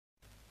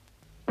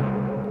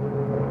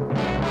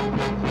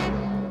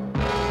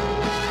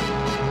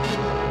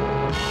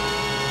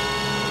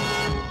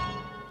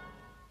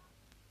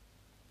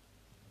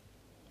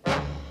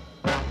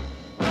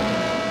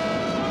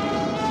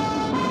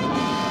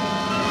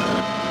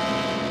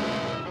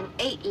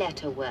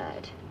three-letter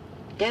word.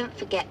 Don't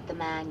forget the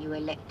man you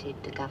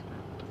elected to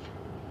government.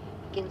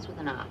 Begins with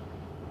an R.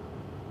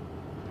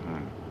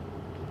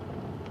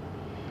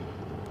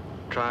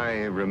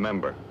 Try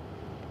remember.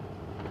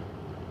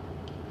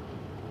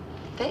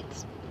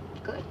 Fits?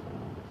 Good.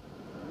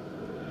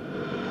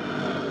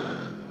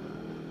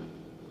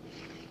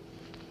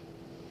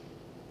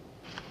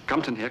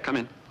 Compton here, come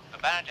in. The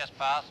Baron just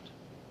passed.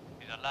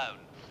 He's alone.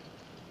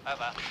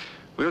 Over.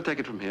 We'll take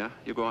it from here.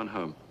 You go on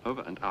home.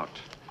 Over and out.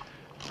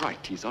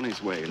 Right, he's on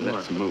his way.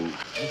 Let's move.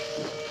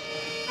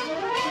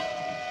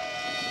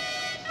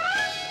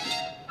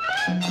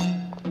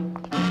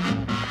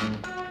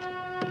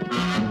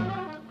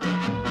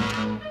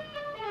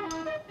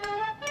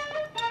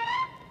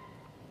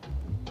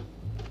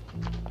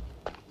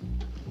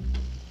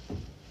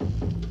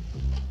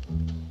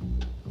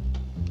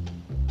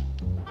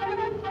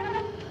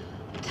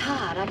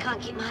 I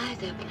can't keep my eyes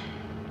open.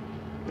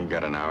 You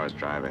got an hour's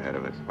drive ahead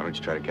of us. Why don't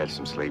you try to catch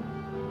some sleep?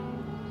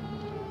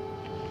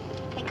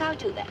 I think I'll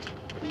do that.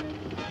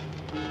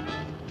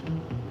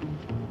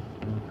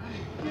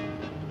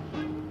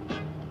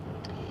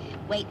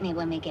 Wake me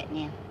when we get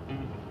near.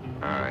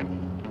 All right.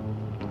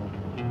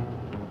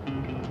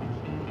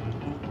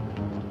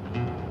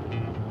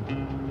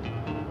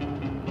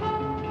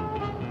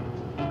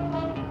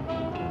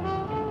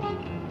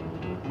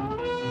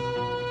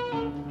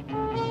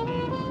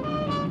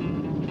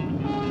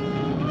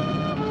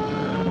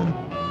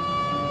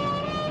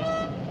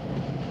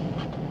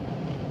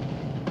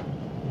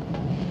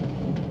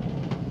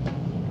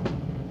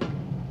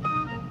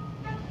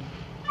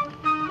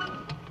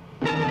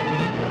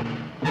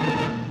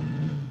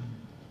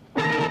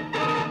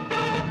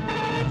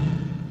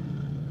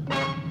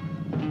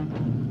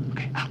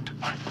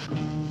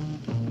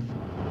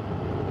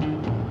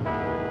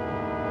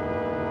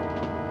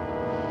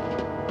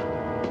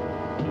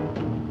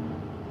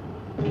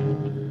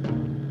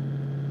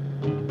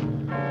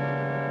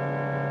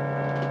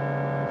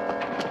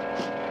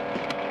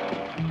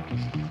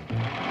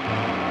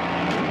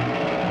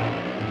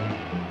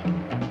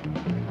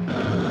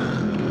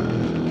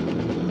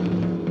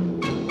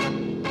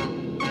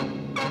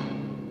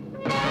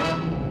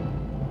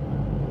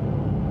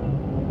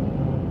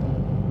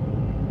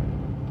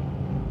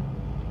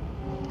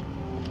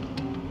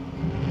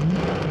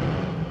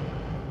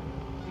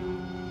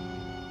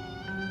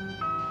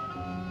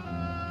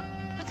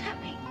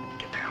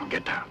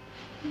 Get down.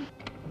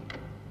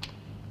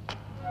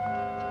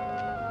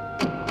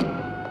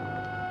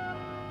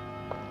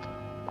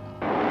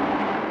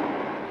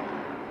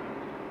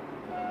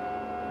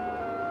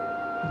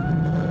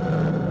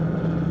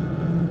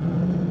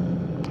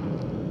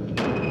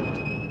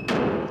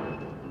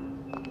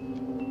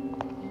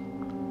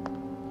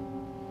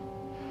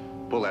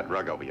 Pull that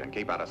rug over you and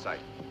keep out of sight.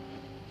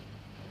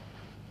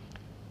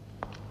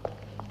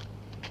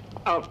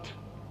 Out.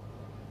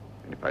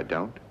 And if I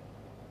don't?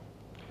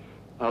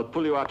 I'll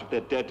pull you out of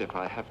their debt if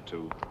I have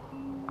to.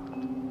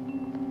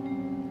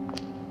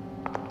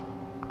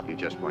 You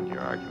just won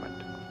your argument.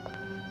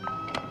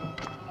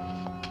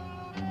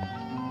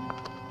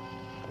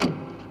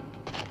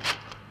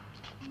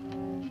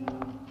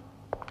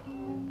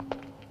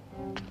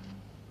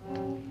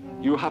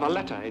 You have a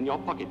letter in your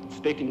pocket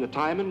stating the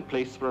time and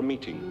place for a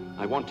meeting.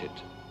 I want it.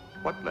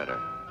 What letter?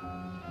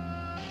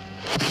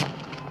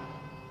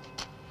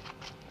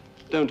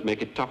 Don't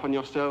make it tough on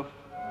yourself.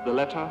 The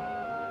letter.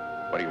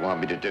 What do you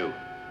want me to do?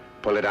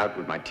 Pull it out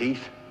with my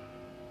teeth?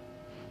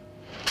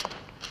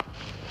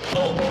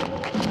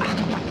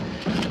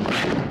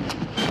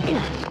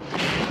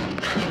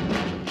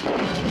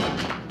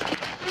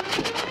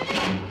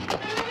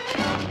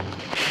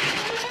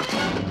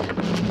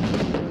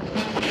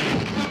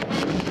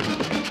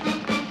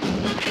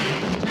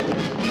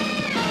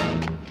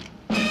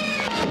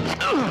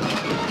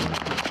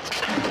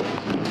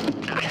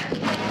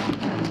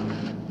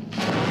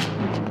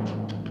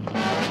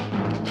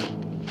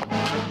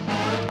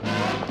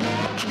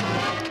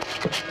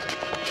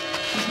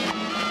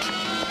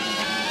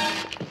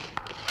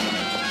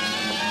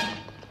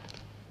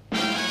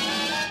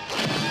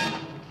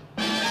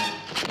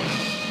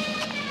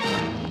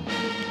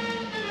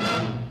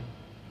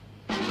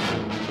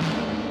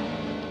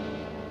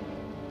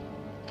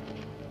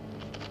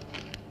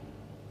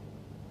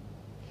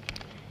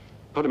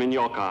 Put him in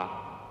your car.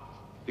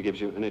 If he gives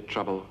you any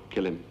trouble,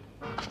 kill him.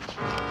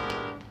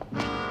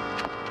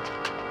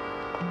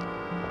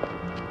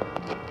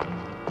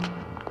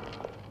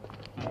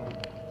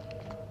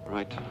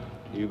 Right.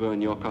 You go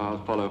in your car,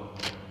 I'll follow.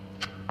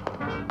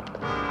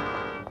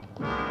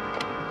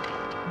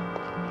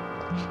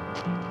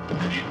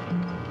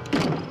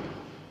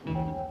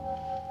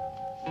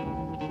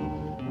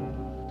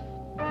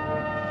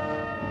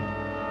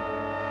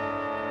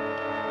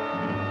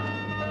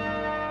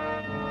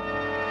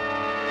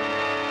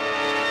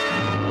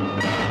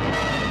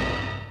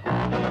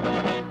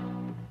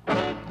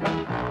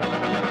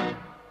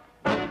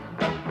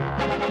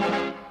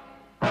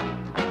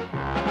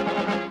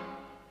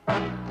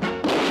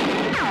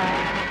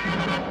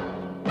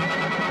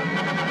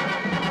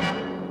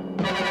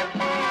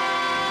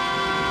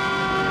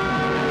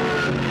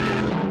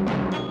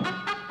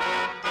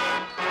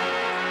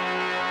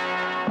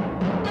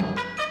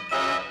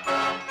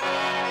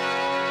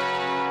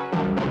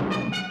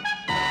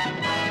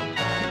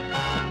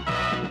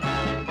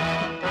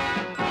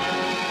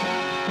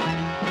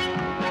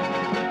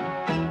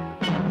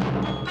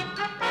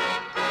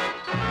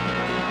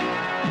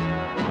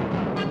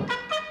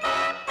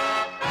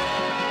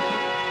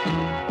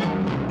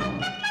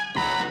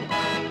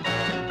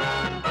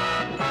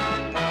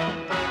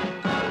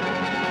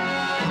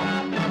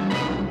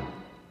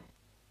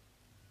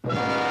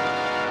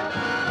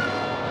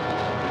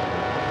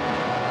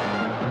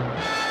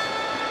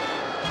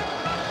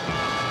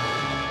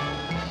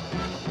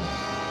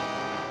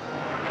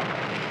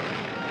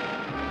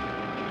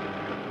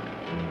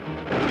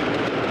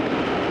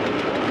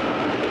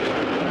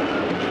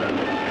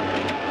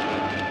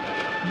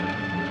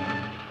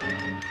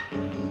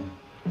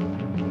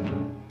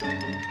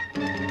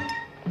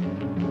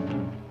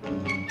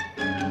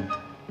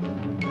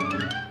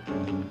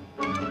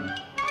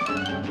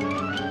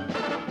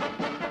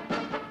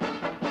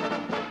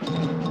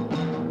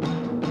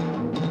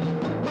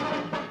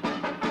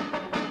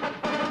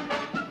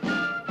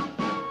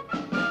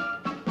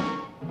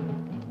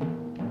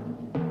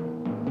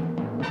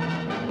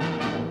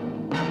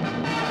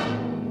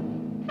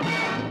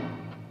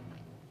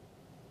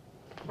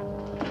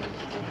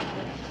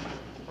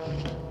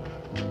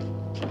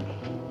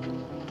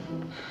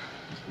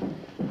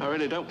 I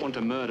really don't want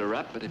a murder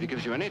rap, but if he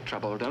gives you any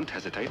trouble, don't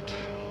hesitate.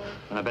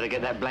 And I better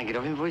get that blanket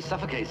off him before he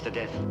suffocates to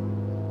death.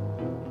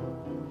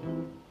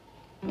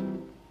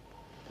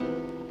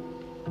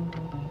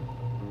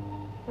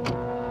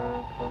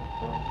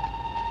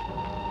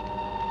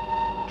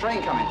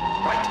 Train coming.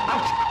 Right,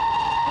 out!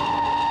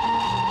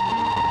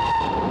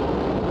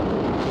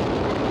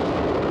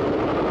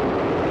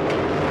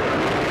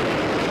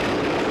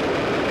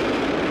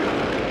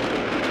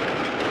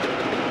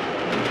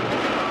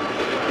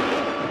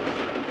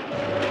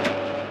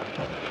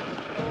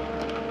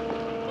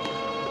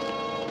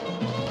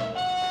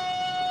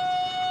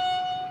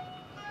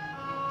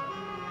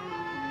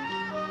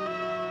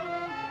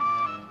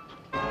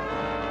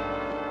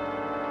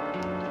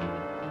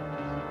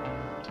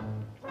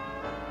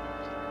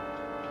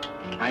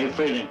 How you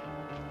feeling?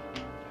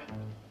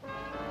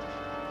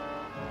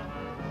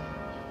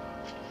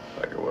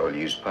 Like a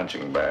well-used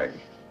punching bag.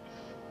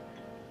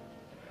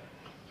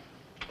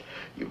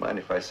 You mind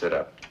if I sit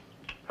up?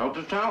 Help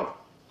us out.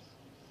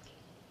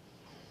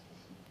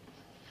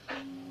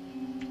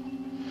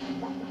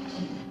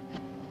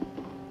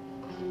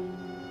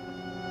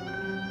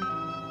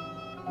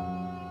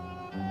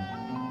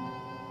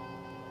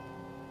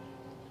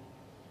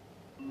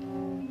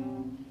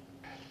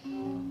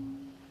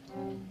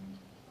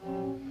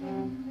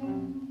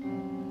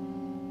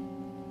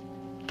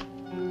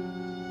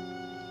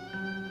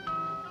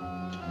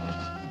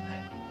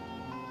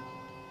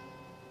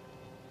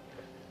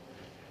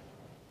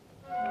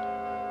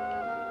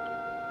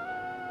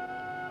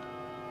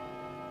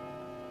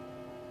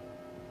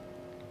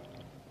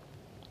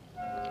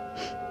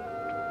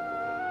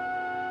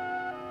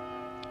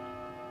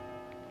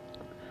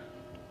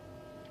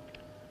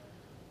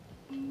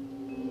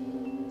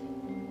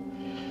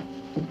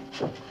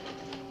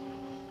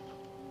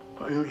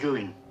 What are you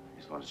doing?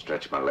 Just want to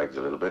stretch my legs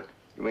a little bit.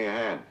 Give me a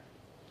hand.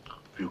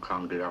 If you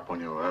can't get up on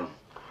your own,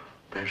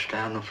 better stay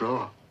on the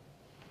floor.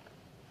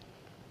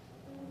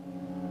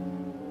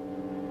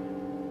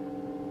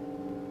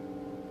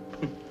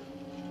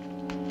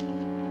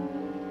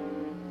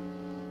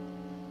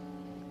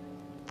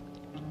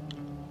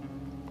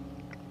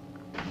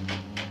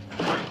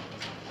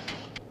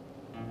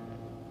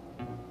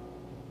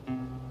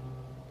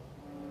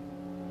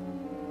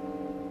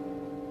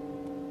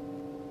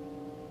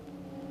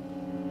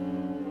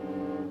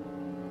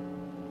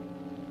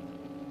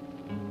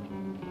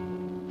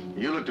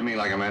 You look to me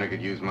like a man who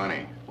could use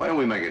money. Why don't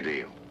we make a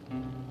deal?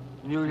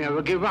 You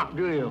never give up,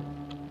 do you?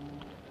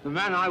 The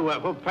man I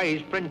work for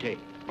pays plenty.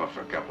 Well,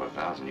 for a couple of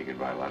thousand, you could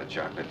buy a lot of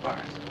chocolate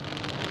bars.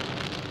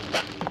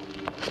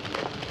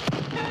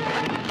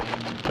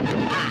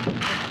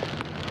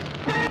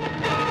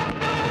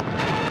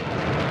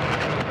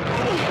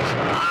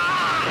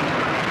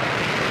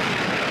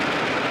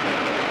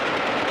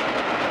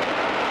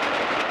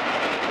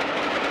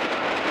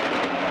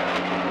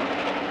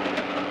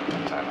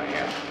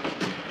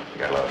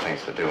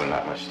 To do and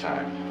not much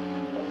time.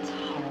 It's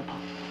horrible.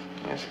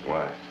 Yes, it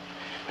was.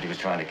 But he was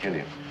trying to kill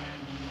you.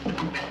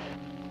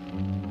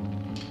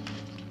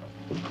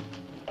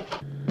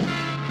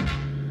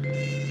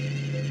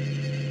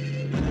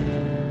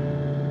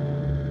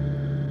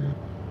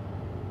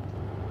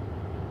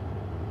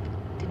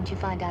 Didn't you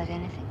find out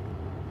anything?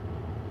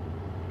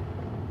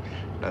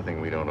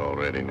 Nothing we don't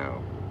already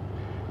know.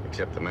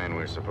 Except the man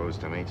we're supposed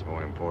to meet's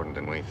more important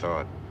than we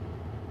thought.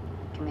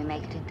 Can we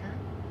make it in time?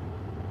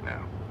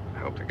 No. I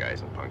hope the guy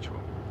isn't punctual.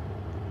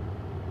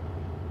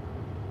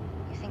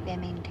 You think they're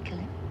meaning to kill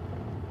him?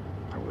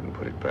 I wouldn't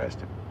put it past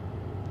him.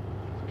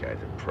 These guys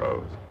are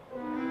pros.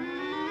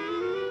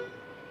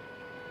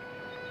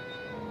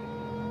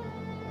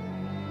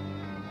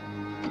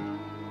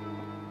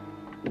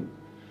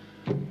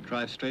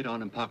 Drive straight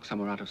on and park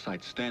somewhere out of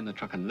sight. Stay in the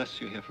truck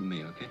unless you hear from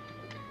me, okay?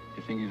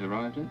 You think he's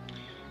arrived yet?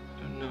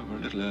 Don't know, we're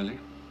a little early.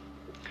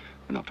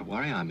 But not to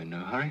worry, I'm in no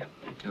hurry.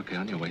 Okay,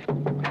 on your way.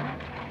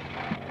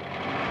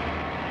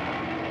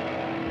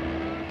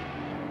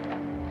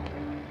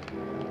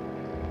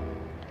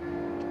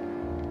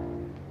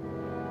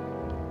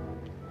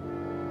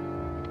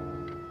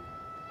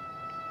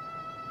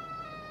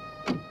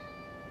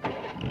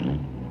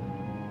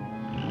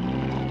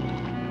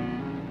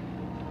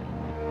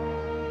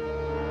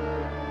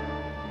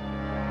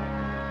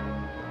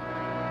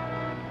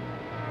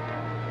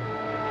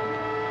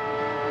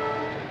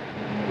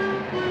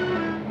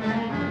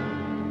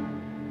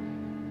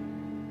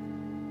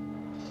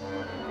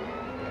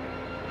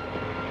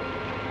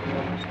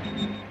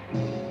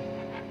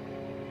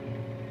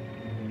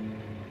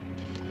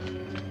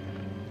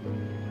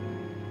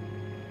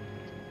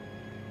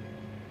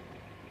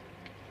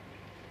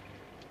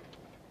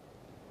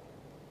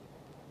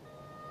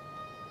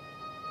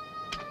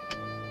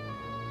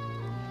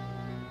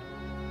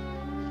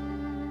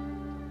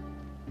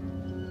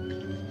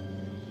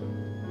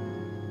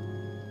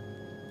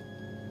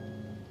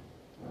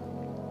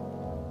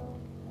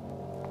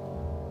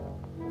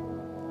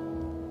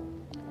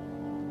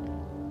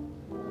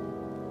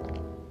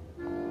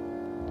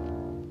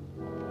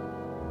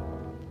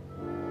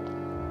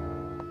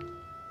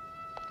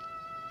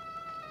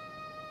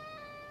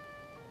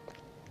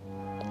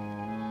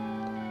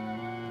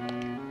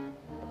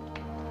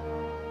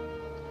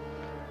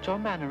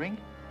 John Mannering?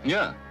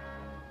 Yeah.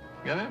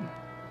 Get in.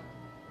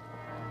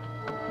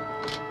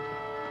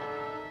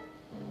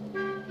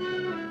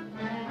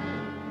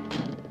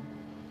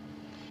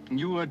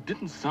 You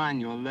didn't sign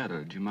your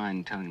letter. Do you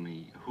mind telling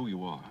me who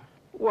you are?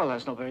 Well,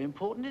 that's not very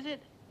important, is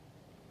it?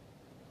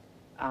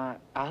 I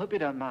hope you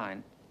don't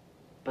mind,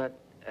 but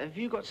have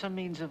you got some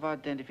means of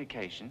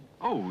identification?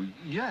 Oh,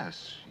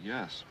 yes,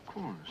 yes, of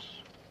course.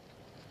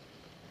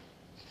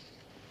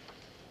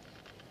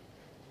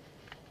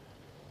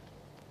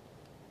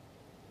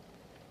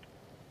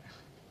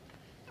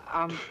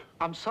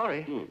 I'm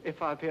sorry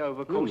if I appear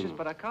overcautious,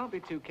 but I can't be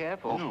too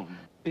careful. No.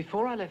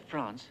 Before I left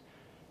France,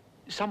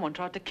 someone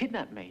tried to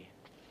kidnap me.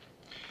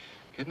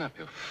 Kidnap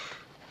you?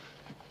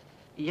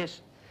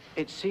 Yes,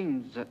 it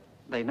seems that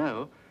they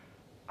know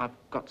I've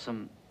got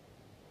some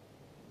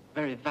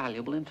very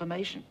valuable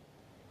information.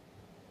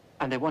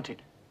 And they want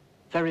it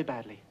very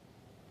badly.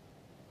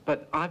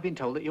 But I've been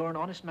told that you're an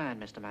honest man,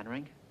 Mr.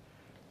 Mannering,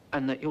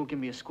 and that you'll give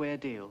me a square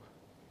deal.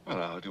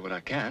 Well, I'll do what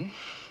I can.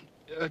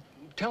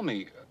 Tell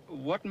me,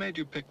 what made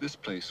you pick this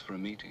place for a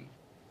meeting?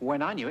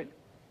 When I knew it,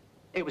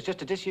 it was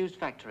just a disused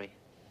factory.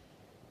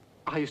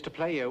 I used to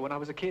play here when I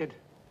was a kid.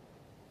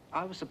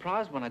 I was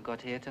surprised when I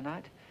got here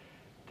tonight.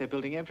 They're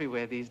building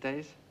everywhere these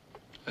days.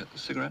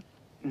 Cigarette?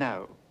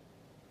 No.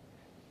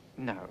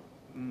 No.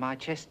 My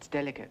chest's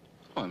delicate.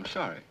 Oh, I'm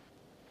sorry.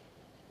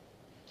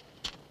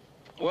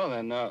 Well,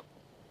 then,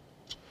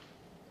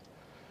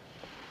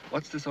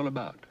 what's this all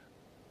about?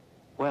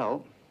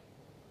 Well,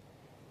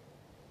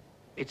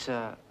 it's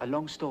a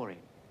long story.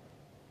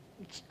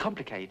 It's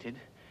complicated.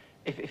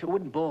 If it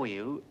wouldn't bore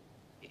you,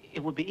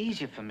 it would be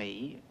easier for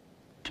me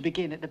to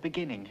begin at the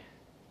beginning.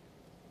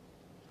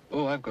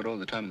 Oh, I've got all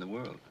the time in the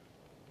world.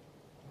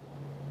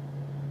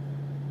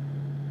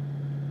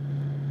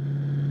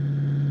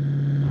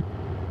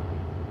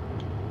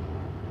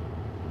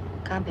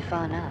 Can't be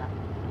far now.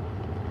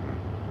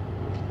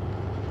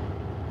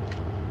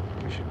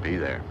 We should be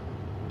there.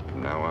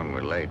 From now on,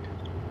 we're late.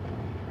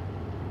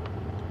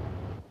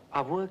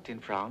 I've worked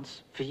in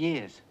France for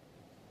years.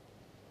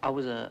 I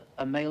was a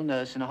male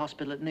nurse in a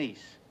hospital at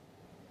Nice.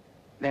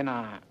 Then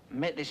I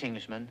met this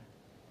Englishman,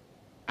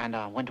 and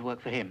I went to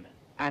work for him.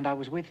 And I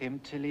was with him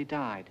till he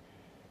died,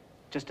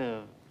 just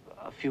a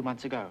few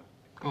months ago.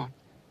 Go on.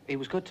 He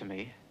was good to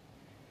me.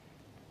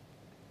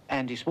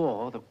 And he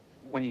swore that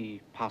when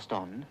he passed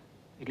on,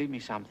 he'd leave me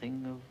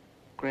something of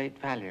great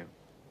value.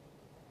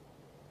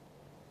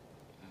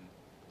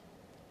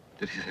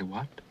 Did he say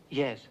what?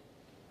 Yes.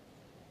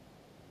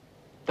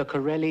 The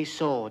Corelli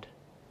sword.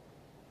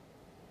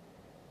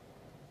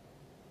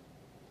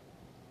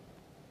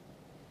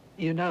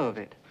 You know of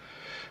it?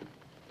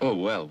 Oh,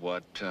 well,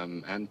 what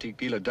antique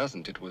dealer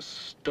doesn't? It was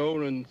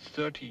stolen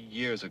 30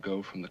 years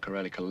ago from the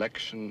Corelli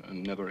collection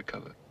and never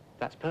recovered.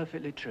 That's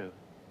perfectly true.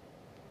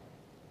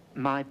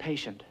 My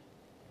patient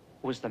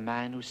was the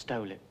man who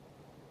stole it.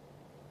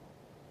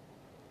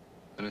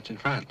 And it's in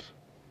France?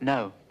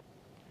 No.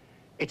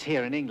 It's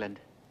here in England,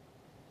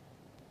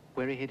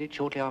 where he hid it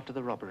shortly after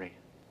the robbery.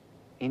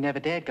 He never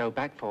dared go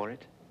back for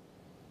it.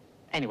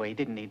 Anyway, he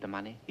didn't need the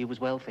money. He was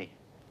wealthy.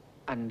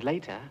 And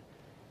later,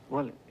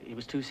 well, he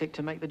was too sick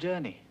to make the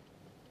journey.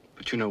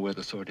 But you know where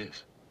the sword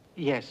is?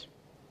 Yes.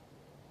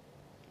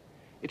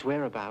 Its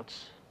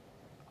whereabouts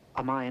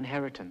are my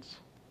inheritance.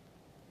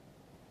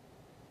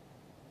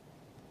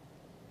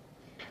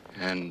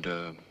 And,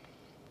 you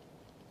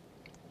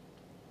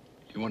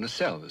want to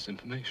sell this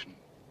information?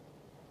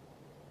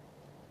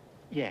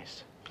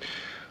 Yes.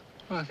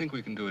 Well, I think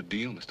we can do a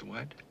deal, Mr.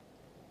 White.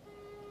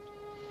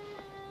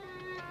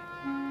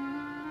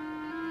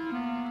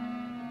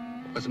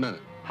 What's the matter?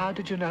 How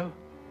did you know?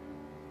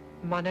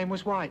 My name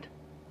was White.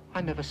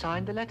 I never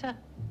signed the letter.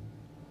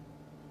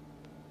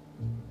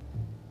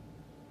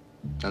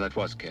 Now, that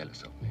was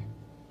careless of me.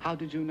 How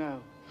did you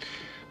know?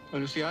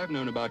 Well, you see, I've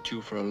known about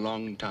you for a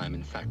long time.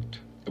 In fact,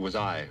 it was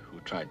I who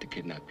tried to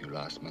kidnap you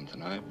last month,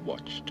 and I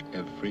watched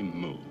every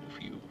move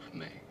you've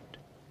made.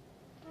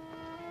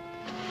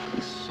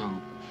 So,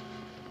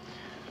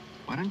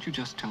 why don't you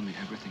just tell me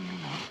everything you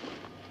know?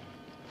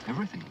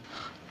 Everything.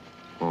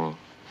 Or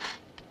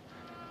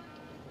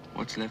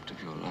what's left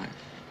of your life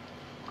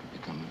could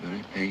become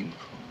very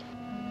painful.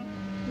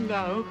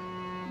 No.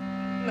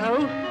 No.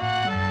 No!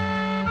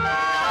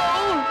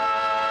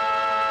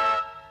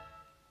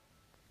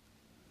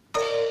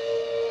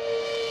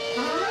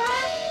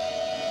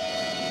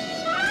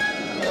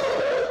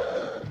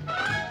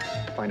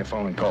 Find a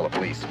phone and call the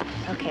police.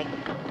 Okay.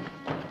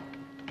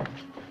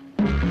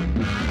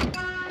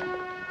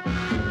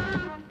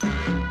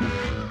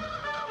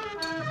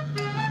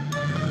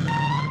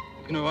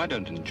 You know, I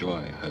don't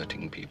enjoy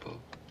hurting people.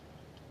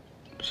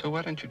 So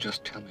why don't you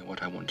just tell me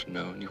what I want to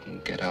know and you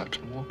can get out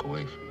and walk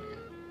away from me?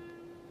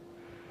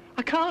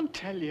 I can't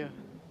tell you.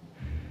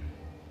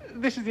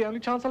 This is the only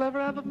chance I'll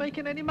ever have of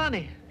making any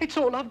money. It's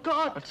all I've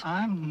got. But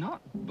I'm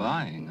not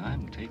buying,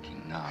 I'm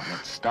taking now.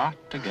 Let's start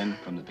again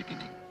from the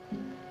beginning.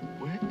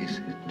 Where is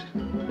it?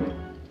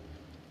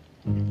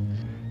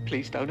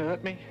 Please don't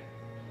hurt me.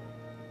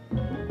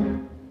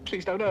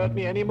 Please don't hurt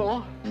me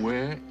anymore.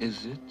 Where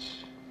is it?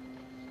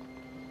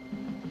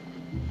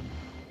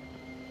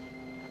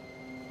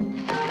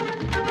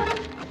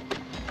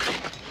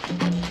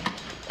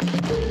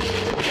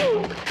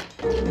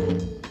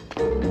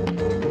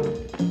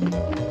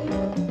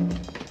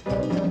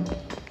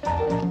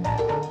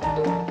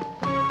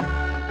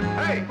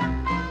 Hey!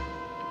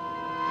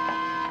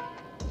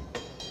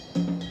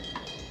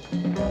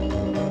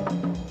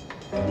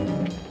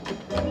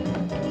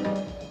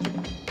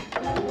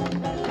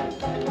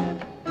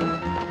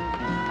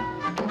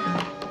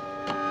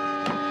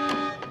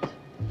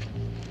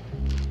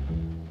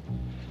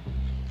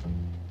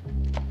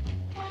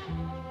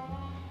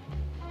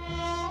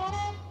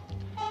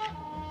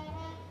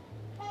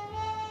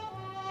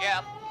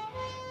 Yeah.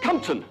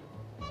 Compton!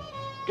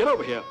 Get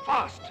over here,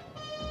 fast!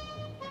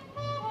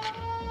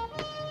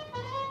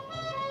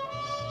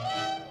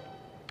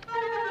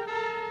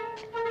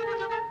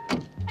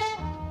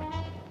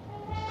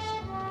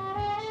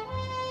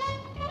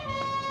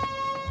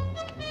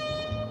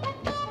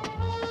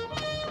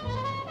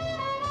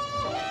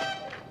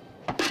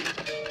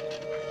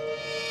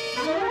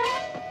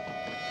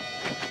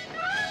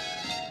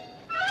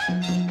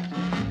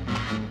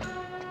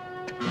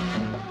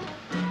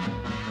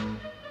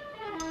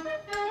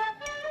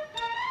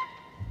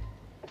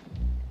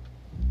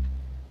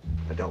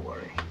 But don't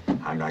worry.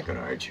 I'm not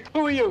gonna hurt you.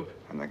 Who are you?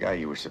 I'm the guy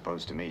you were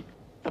supposed to meet.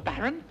 The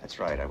Baron? That's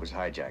right. I was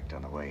hijacked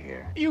on the way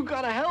here. You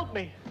gotta help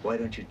me. Why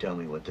don't you tell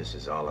me what this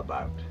is all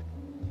about?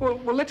 Well,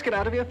 let's get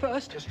out of here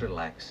first. Just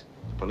relax.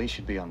 The police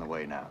should be on the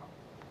way now.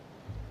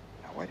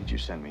 Now, why did you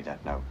send me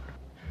that note?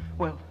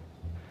 Well,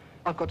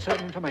 I've got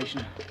certain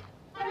information.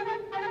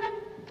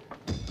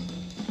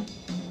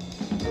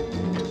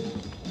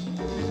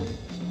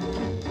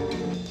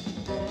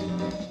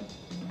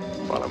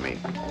 Follow me.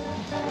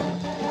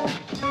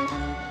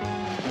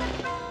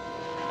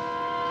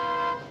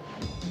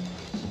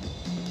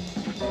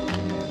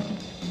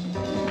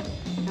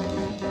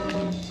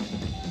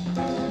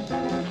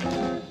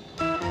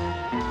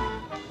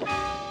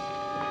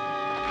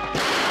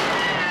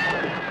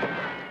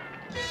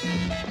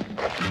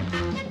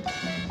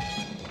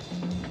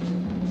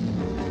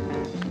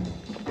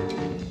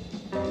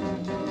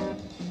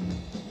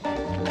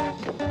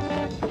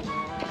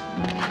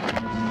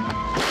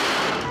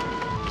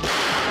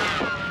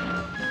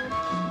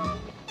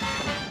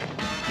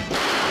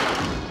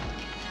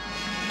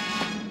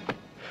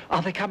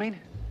 Are they coming?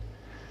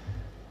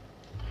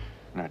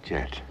 Not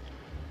yet.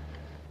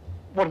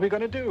 What are we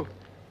going to do?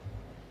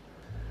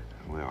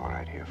 We're all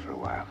right here for a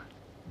while.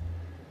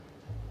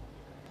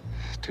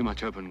 It's too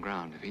much open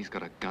ground. If he's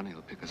got a gun,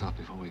 he'll pick us up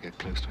before we get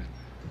close to him.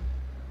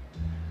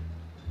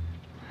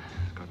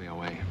 There's got to be a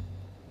way.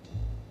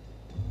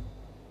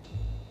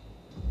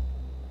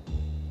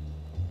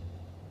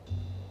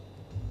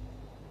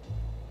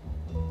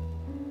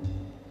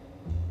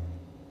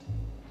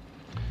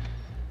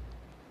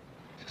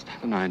 Just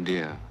had an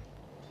idea.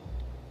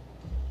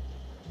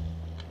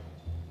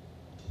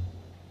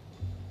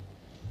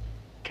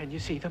 Can you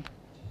see them?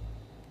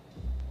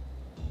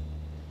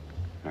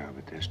 No,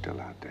 but they're still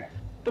out there.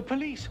 The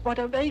police, why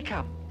don't they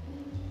come?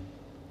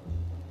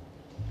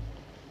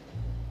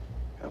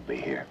 They'll be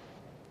here.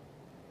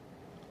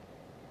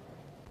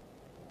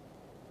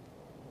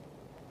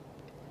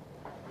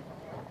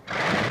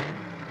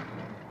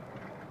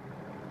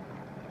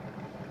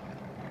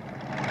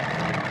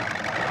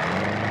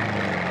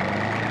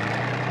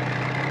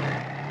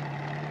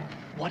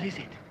 What is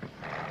it?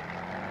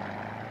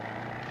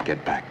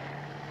 Get back.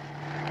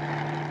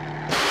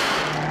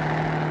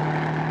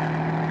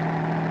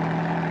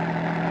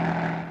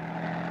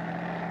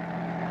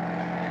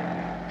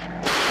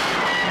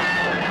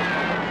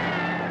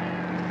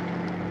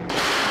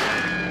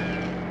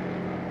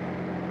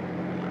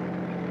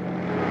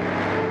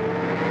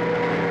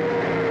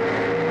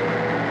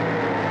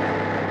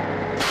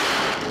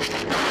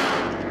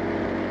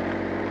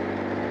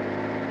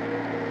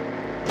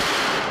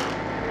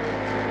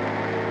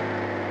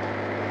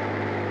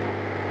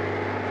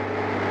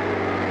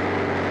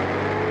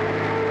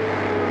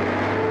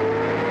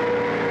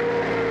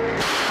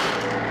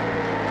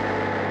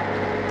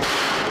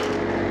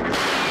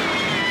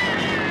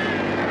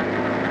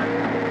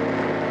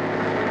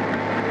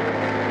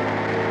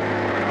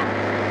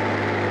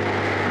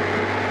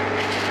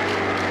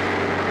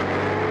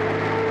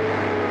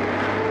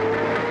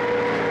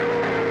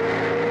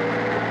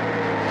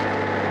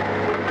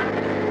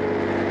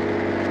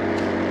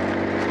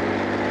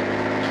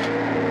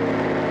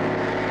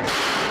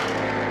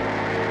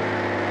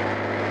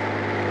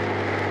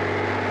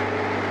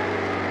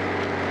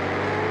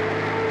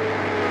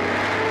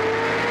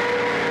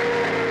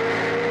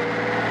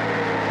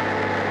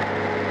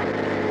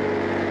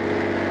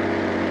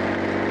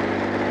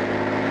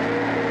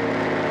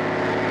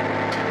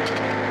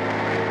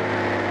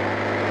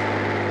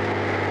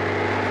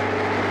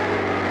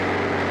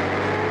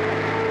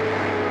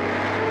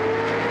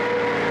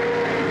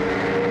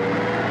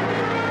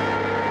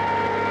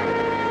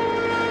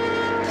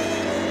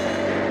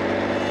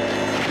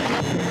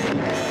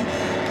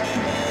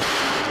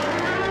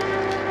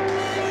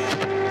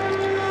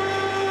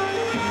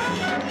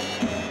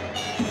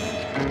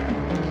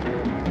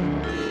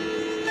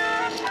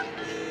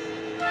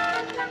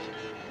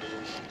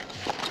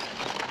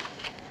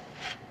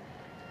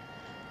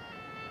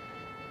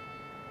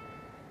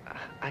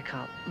 I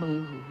can't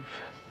move.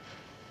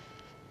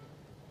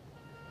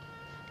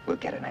 We'll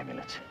get an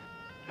ambulance.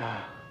 No.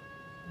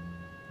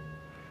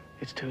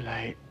 It's too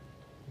late.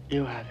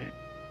 You have it.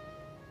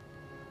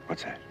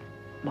 What's that?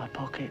 My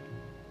pocket.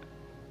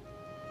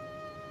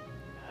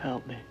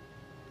 Help me.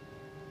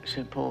 It's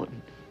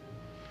important.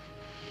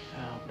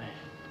 Help me.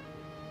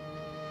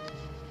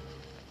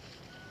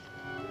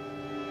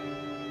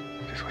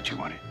 Is this what you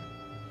wanted?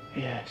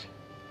 Yes.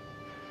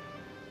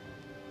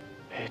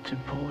 It's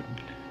important.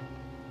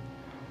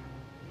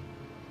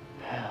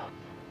 Help.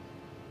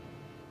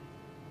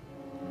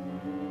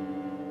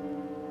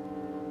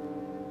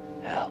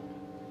 Help.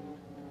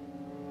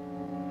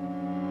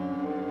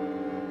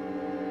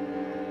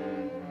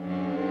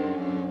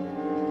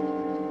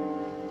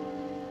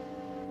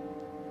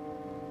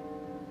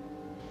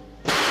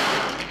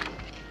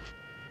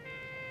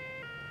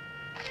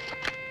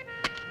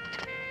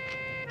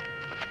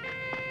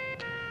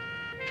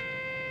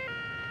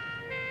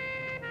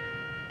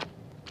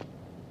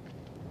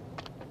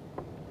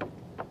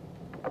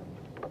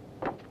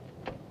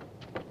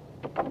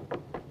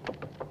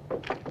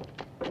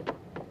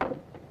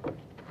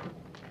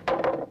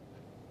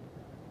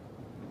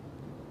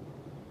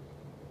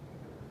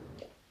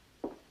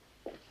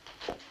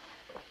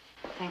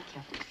 Thank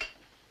you.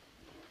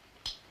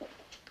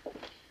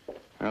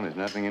 Well, there's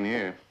nothing in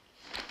here.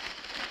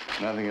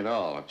 Nothing at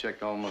all. I've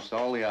checked almost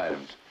all the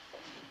items.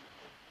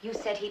 You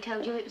said he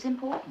told you it was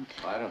important.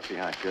 Well, I don't see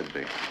how it could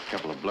be. A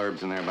couple of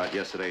blurbs in there about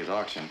yesterday's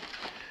auction.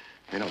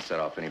 They don't set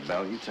off any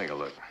bell. You take a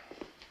look.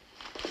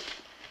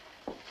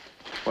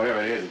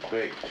 Whatever it is, it's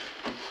big.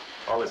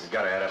 All this has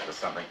got to add up to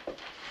something.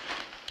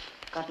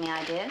 Got any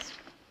ideas?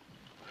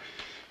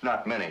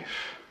 Not many.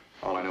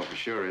 All I know for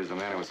sure is the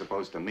man I was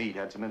supposed to meet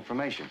had some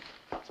information.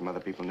 Some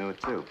other people knew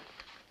it, too.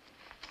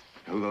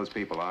 Who those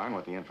people are and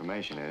what the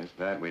information is,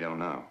 that we don't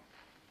know.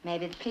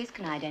 Maybe the police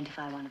can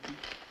identify one of them.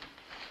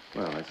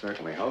 Well, I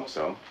certainly hope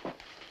so.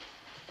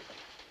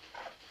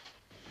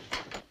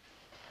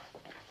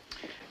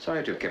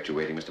 Sorry to have kept you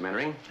waiting, Mr.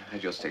 Mannering. I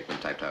had your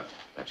statement typed out.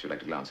 Perhaps you'd like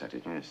to glance at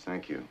it. Yes,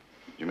 thank you.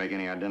 Did you make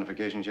any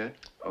identifications yet?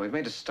 Oh, we've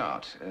made a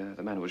start.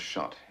 The man who was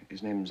shot.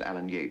 His name's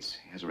Alan Yates.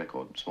 He has a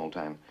record, small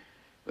time.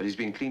 But he's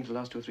been clean for the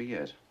last 2 or 3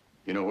 years.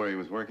 You know where he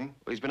was working?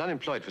 Well, he's been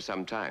unemployed for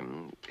some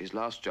time. His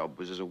last job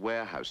was as a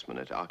warehouseman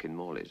at Arkin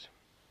Morley's.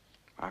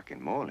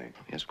 Arkin Morley?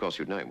 Yes, of course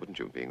you'd know him, wouldn't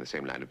you, being the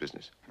same line of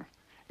business?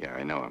 Yeah,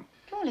 I know him.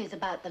 Morley's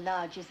about the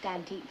largest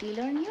antique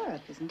dealer in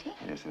Europe, isn't he?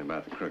 Yes, and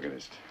about the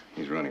crookedest.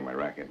 He's running my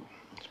racket.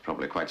 It's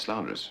probably quite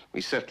slanderous.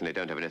 We certainly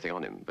don't have anything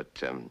on him,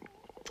 but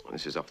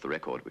this is off the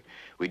record.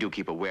 We do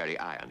keep a wary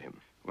eye on him.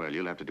 Well,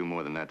 you'll have to do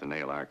more than that to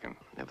nail Arkin.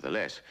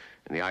 Nevertheless,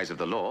 in the eyes of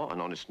the law, an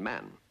honest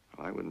man.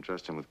 Well, I wouldn't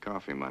trust him with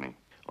coffee money.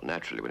 Well,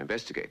 naturally, we'll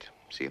investigate,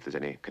 see if there's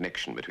any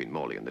connection between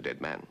Morley and the dead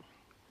man.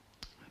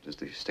 Does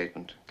the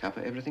statement cover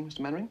everything,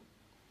 Mr. Mannering?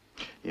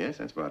 Yes,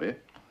 that's about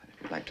it.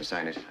 If you'd like to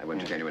sign it, I won't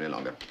detain you any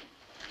longer.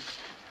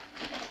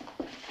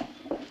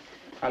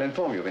 I'll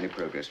inform you of any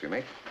progress we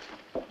make.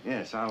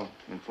 Yes, I'll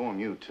inform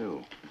you,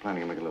 too. I'm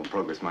planning to make a little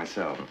progress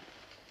myself.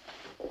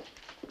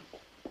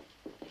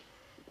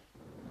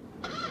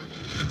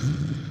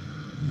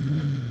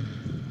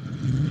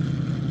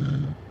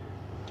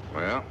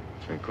 Well,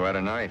 it's been quite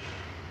a night.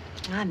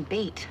 I'm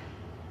beat.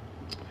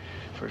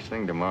 First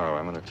thing tomorrow,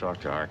 I'm going to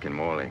talk to Arkin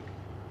Morley.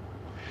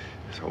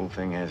 This whole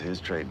thing has his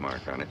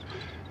trademark on it.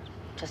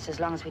 Just as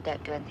long as we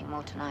don't do anything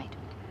more tonight.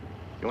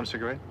 You want a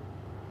cigarette?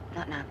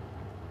 Not now.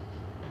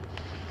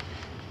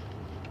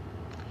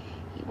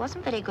 He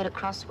wasn't very good at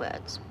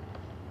crosswords.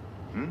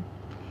 Hmm?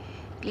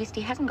 At least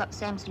he hasn't got the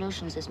same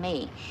solutions as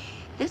me.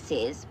 This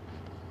is...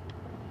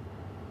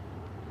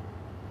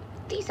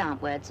 These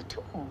aren't words at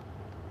all.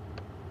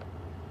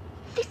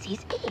 This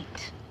is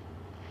it.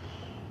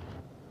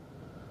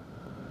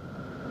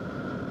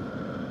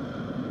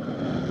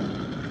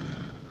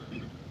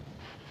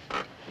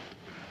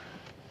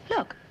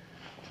 Look.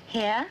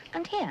 Here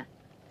and here.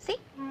 See?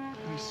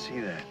 Let me see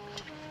that.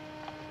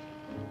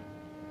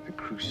 The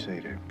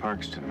Crusader,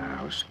 Parkston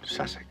House,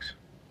 Sussex.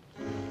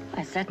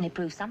 I certainly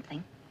proves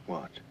something.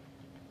 What?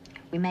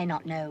 We may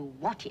not know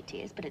what it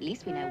is, but at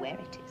least we know where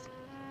it is.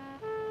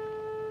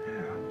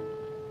 Yeah.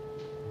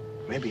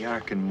 Maybe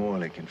Arkin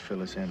Morley can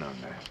fill us in on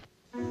that.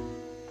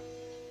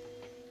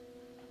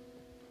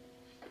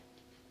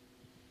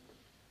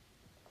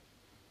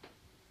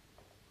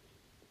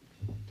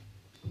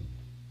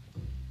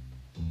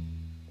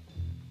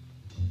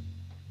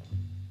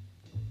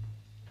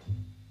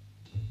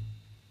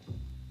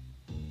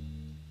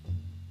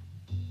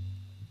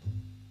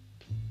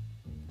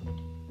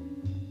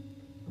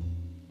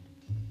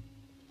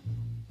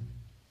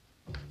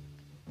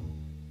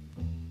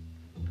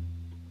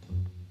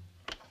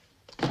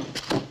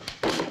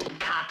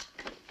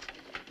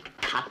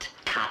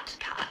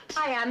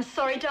 I'm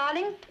sorry,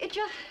 darling. It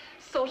just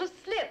sort of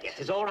slipped. Yes,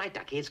 it's all right,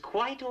 Ducky. It's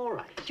quite all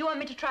right. Do you want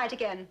me to try it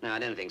again? No, I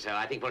don't think so.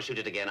 I think we'll shoot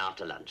it again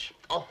after lunch.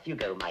 Off you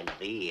go, my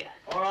lovely.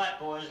 All right,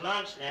 boys.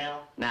 Lunch now.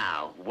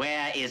 Now,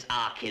 where is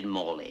Arkin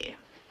Morley?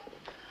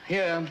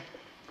 Here.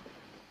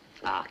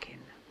 Arkin.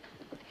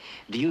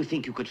 Do you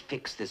think you could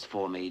fix this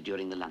for me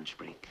during the lunch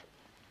break?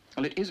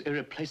 Well, it is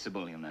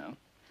irreplaceable, you know.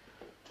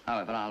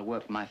 However, I'll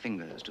work my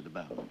fingers to the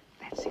bone.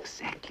 That's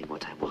exactly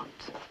what I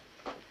want.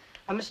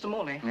 Mr.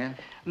 Morley. Yeah?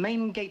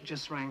 Main gate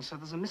just rang, so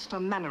there's a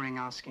Mr. Mannering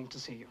asking to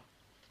see you.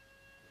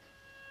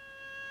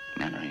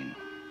 Mannering.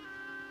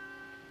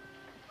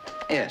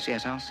 Yes,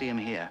 yes, I'll see him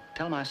here.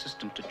 Tell my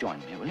assistant to join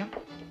me, will you?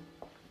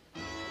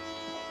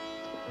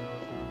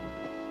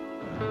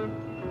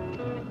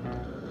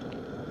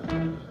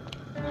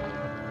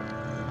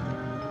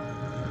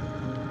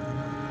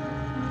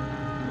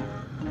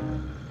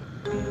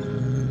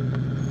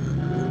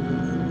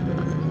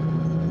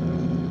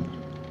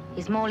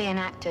 Is Morley an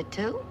actor,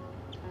 too?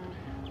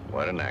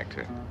 What an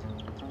actor.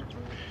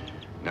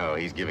 No,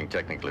 he's giving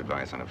technical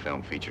advice on a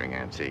film featuring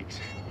antiques.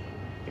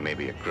 He may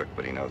be a crook,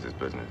 but he knows his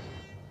business.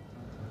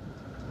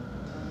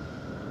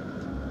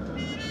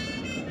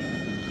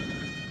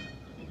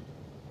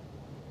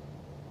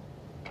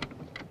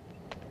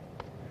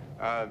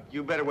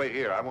 You better wait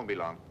here. I won't be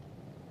long.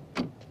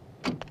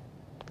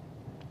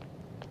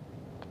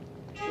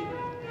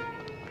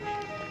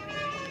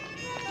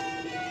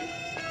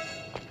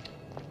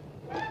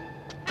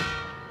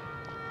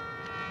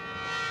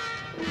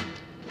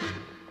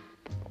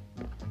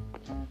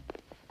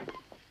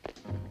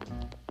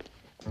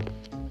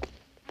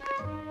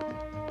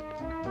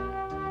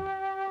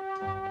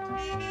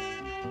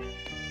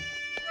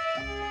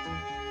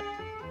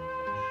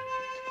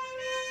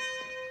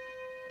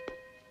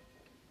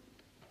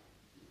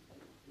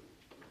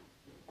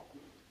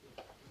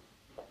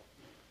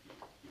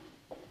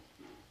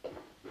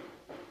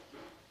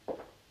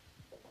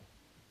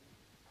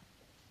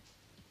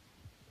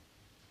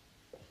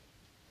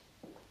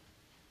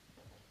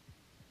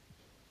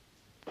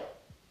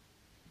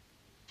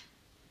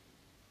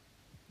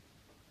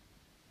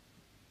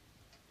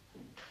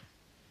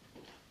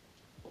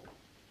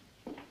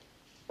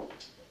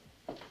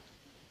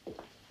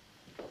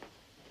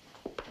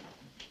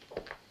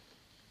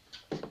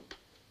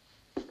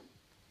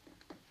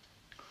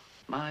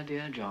 My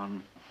dear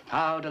John,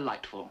 how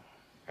delightful.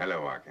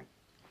 Hello, Arkin.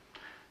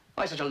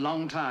 Why, such a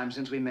long time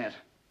since we met.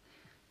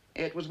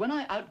 It was when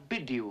I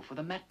outbid you for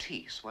the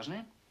Matisse,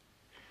 wasn't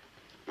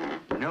it?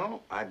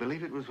 No, I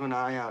believe it was when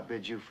I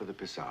outbid you for the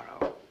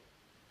Pissarro.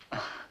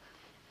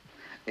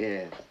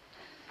 Yes.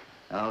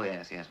 Oh,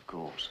 yes, yes, of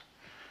course.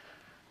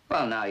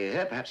 Well, now you're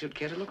here, perhaps you'd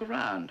care to look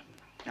around.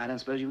 I don't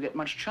suppose you get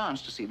much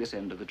chance to see this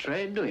end of the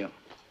trade, do you?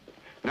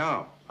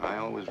 No, I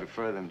always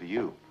refer them to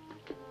you.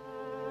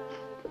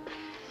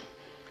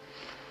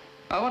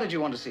 Oh, what did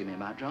you want to see me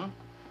about, John?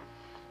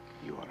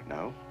 You ought to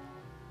know.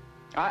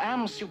 I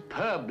am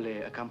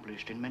superbly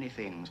accomplished in many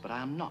things, but I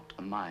am not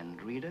a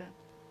mind reader.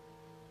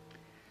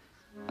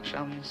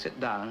 Shall we sit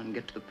down and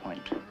get to the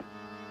point?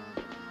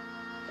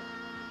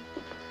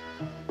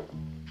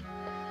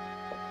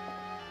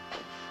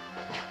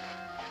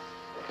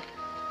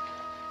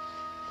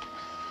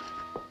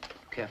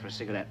 Care for a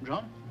cigarette,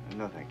 John?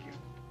 No, thank you.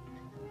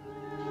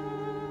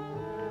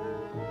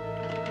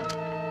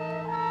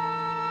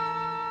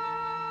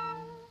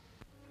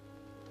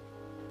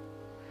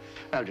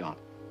 Well, John,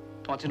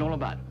 what's it all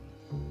about?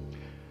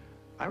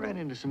 I ran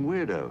into some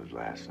weirdos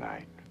last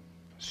night.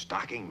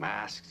 Stocking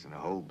masks and a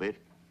whole bit.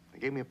 They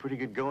gave me a pretty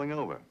good going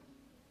over.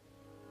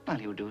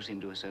 Well, you do seem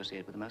to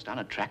associate with the most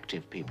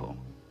unattractive people.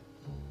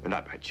 But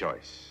not by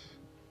choice.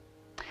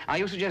 Are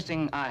you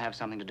suggesting I have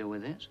something to do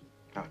with this?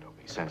 No, don't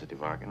be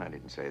sensitive, Arkin. I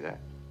didn't say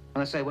that.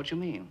 Well, say what you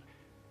mean.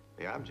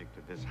 The object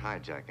of this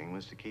hijacking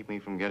was to keep me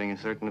from getting a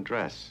certain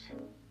address.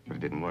 But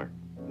it didn't work.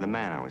 The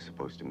man I was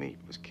supposed to meet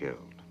was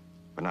killed.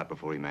 But not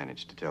before he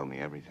managed to tell me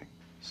everything.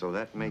 So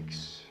that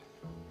makes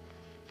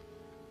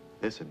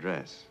this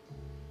address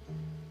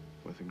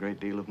worth a great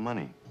deal of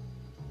money.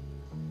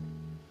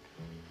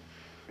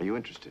 Are you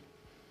interested?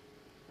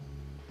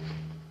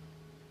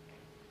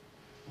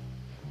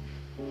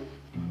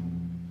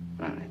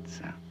 Well, it's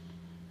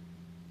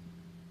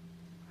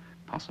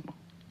possible.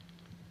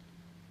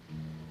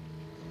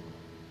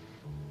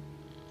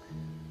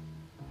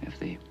 If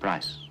the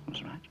price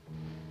was right.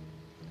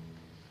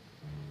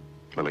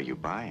 Well, are you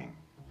buying?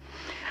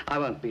 I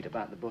won't beat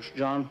about the bush,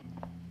 John.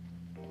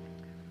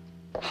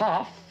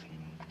 Half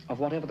of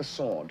whatever the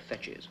sword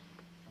fetches.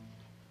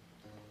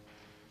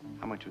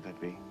 How much would that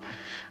be?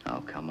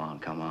 Oh, come on,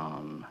 come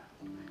on.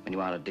 When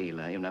you are a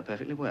dealer, you know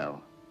perfectly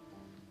well.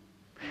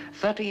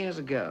 30 years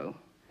ago,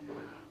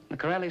 the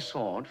Corelli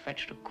sword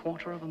fetched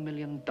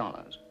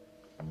 $250,000.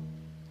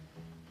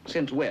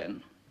 Since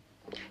when,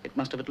 it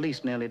must have at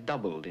least nearly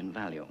doubled in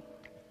value.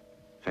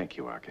 Thank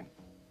you, Arkin.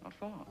 What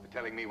for? For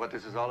telling me what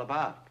this is all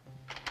about.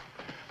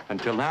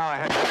 Until now, I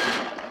had...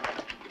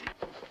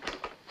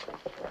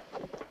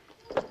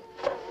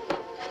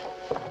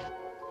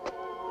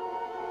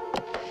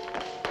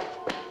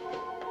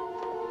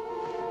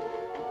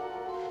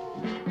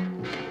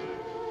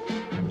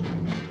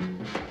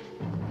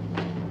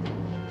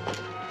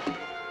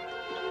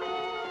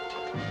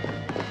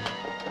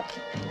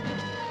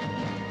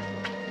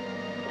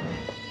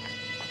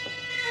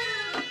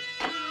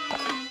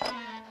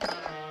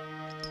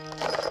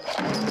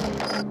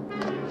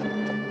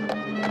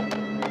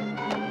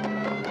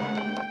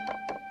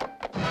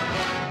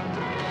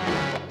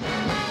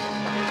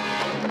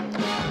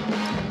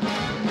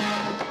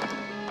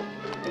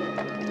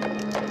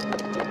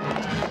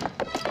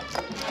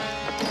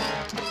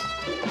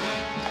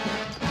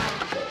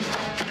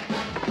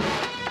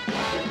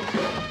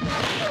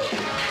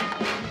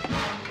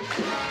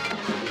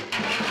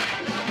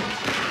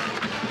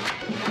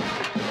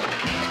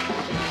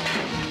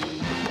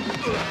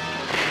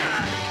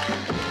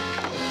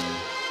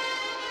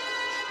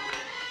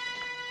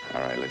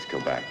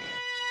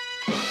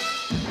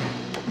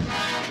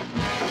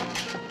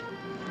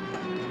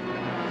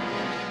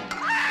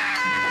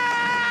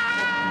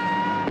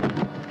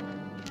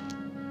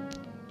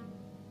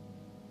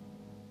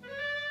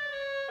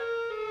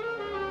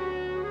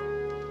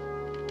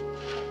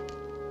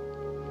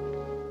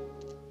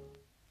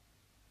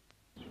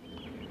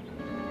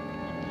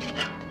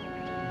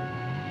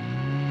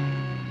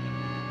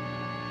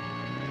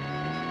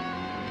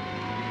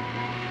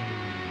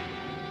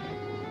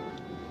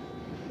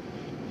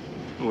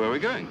 Where are we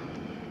going?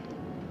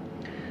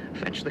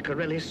 Fetch the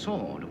Corelli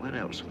sword. Where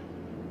else?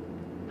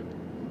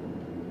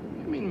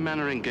 You mean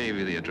Mannering gave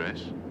you the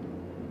address?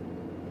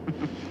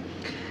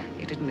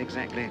 He didn't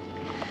exactly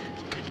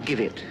give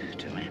it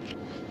to me.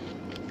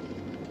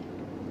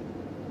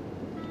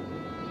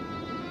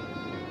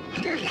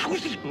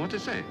 What to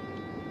say?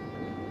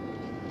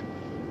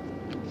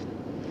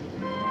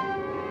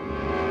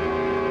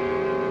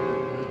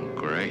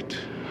 Great.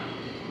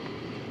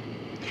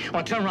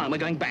 Well, turn around. We're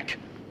going back.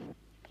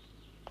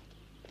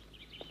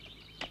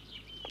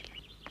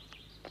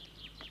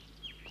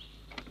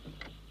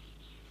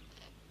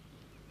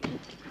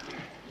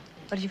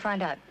 What did you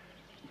find out?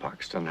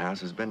 Parkston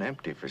House has been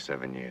empty for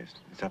 7 years.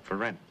 It's up for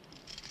rent.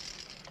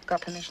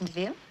 Got permission to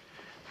view?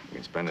 We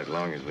can spend it as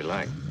long as we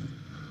like.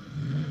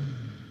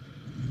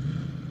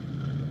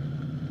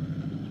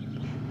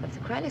 If the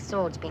Corelli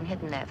sword's been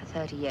hidden there for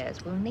 30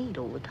 years, we'll need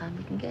all the time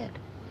we can get.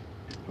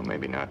 Well,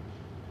 maybe not.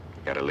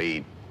 Got a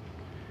lead.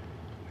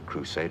 The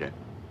Crusader.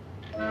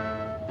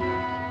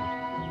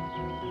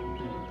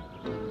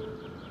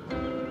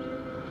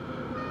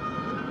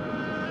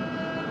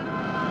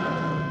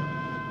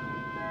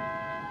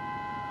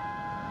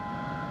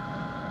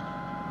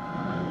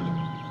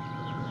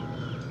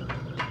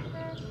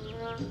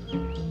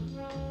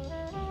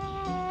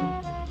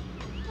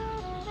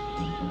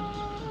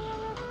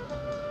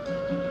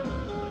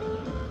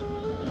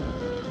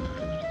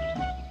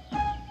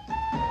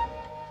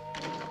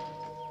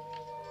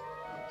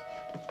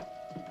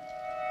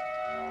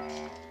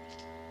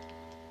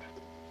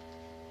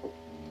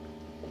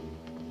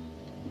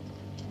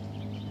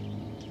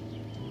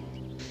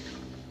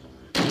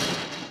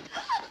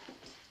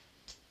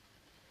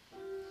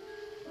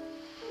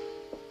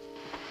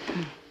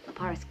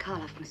 Boris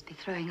Karloff must be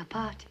throwing a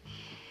party.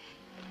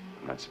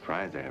 I'm not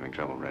surprised they're having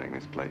trouble renting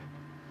this place.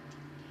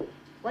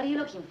 What are you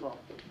looking for?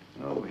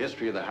 Oh,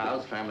 history of the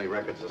house, family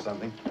records or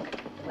something.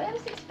 Where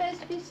was it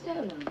supposed to be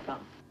stolen from?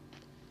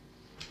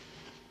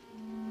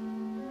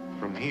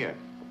 From here.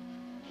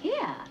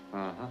 Here?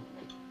 Uh-huh.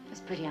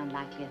 It's pretty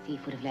unlikely a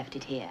thief would have left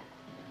it here.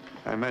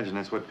 I imagine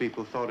that's what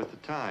people thought at the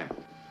time.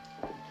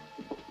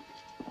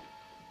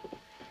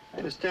 I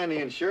understand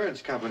the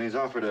insurance companies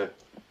offered a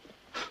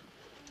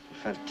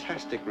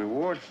fantastic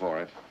reward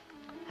for it.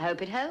 I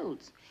hope it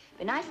holds.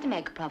 Be nice to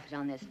make a profit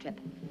on this trip.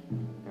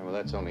 Yeah, well,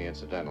 that's only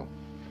incidental.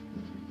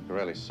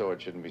 Corelli's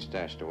sword shouldn't be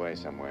stashed away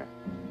somewhere.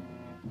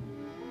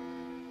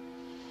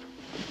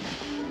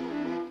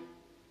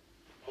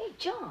 Hey,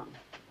 John.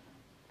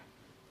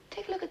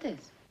 Take a look at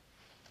this.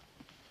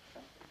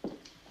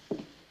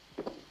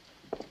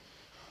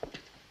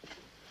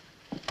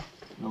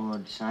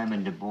 Lord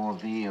Simon de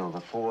Bourville,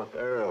 the 4th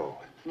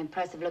Earl. An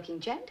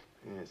impressive-looking gent.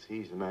 Yes,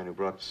 he's the man who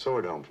brought the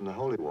sword home from the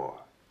Holy War.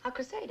 Our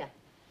Crusader.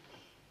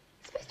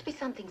 There's supposed to be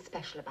something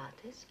special about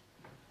this.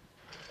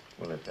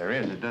 Well, if there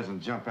is, it doesn't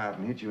jump out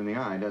and hit you in the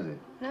eye, does it?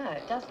 No,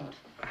 it doesn't.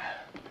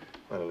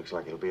 Well, it looks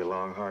like it'll be a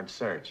long, hard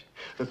search.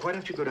 Look, why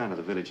don't you go down to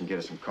the village and get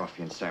us some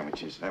coffee and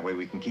sandwiches? That way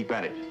we can keep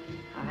at it.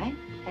 All right.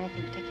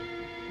 Anything particular?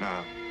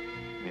 No,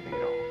 anything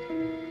at all.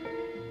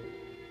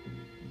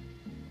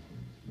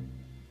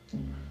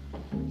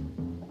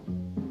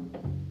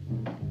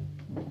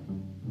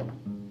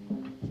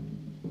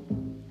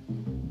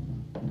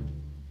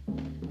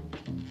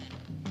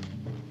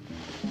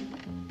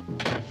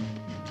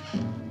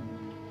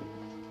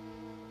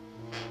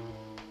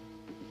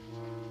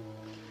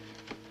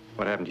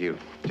 What happened to you?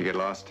 Did you get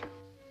lost?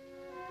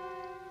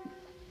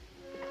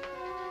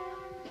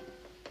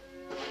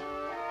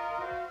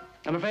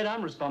 I'm afraid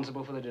I'm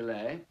responsible for the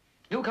delay.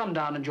 You'll come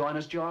down and join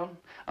us, John.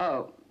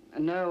 Oh,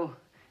 no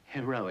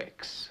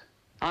heroics.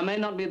 I may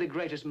not be the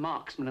greatest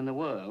marksman in the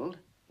world,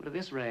 but at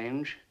this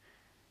range,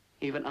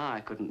 even I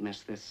couldn't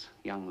miss this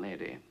young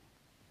lady.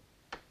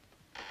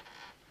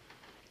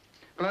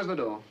 Close the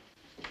door.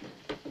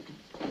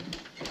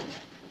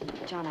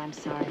 John, I'm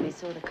sorry. They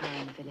saw the car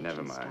in the village. Never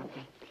and mind. stopped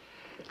me.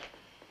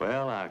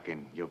 Well,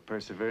 Arkin, your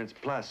perseverance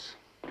plus.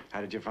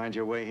 How did you find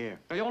your way here?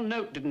 Well, your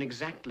note didn't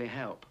exactly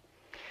help.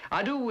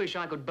 I do wish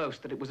I could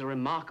boast that it was a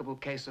remarkable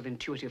case of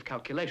intuitive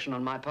calculation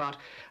on my part.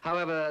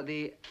 However,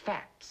 the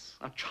facts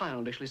are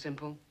childishly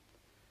simple.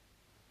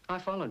 I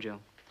followed you.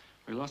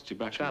 We lost you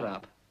back. Shut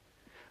up.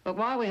 Look,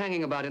 why are we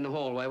hanging about in the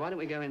hallway? Why don't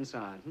we go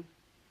inside,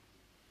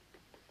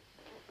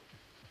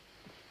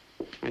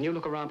 And you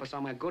look around for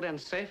somewhere good and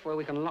safe where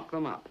we can lock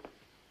them up.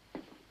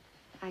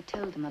 I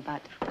told them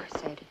about the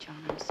Crusader, John.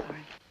 I'm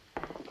sorry.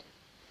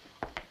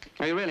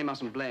 Now, you really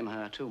mustn't blame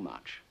her too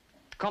much.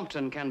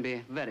 Compton can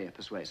be very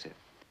persuasive.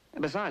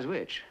 Besides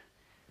which,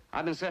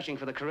 I've been searching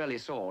for the Corelli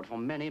sword for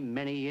many,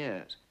 many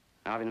years.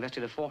 I've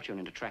invested a fortune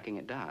into tracking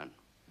it down.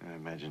 I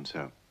imagine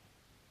so.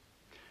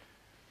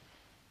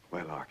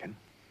 Well, Arkin,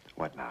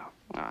 what now?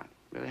 I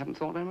really haven't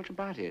thought very much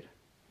about it.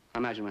 I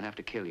imagine we'll have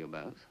to kill you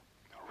both.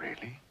 Oh,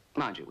 really?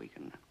 Mind you, we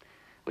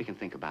can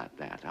think about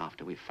that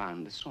after we've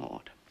found the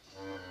sword.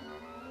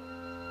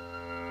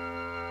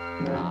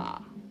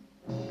 Ah.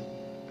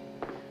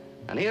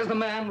 And here's the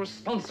man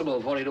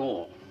responsible for it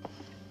all.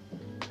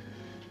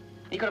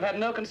 He could have had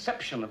no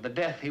conception of the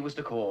death he was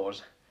to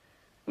cause,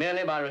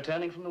 merely by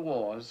returning from the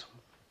wars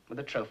with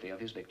a trophy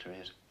of his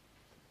victories.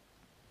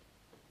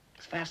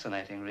 It's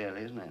fascinating,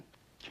 really, isn't it?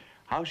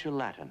 How's your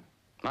Latin?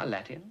 My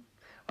Latin?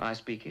 Well, I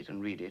speak it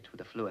and read it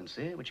with a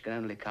fluency which can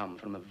only come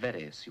from a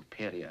very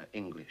superior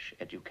English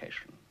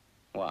education.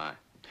 Why?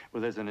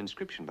 Well, there's an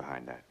inscription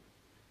behind that.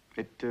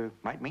 It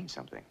might mean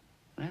something.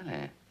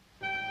 Really?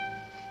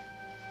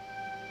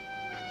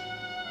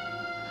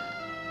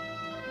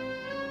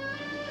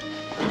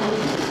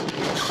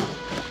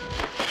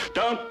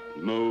 Don't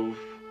move.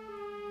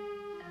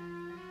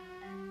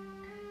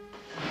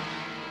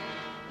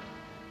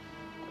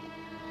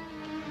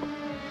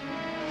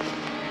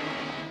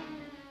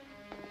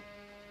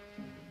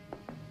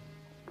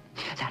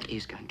 That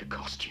is going to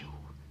cost you.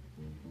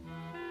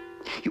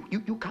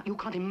 You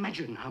can't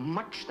imagine how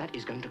much that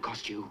is going to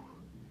cost you.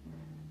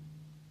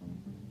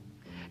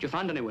 Did you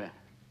find anywhere?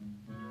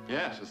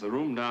 Yes, it's the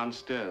room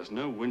downstairs.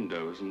 No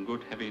windows and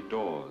good heavy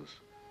doors.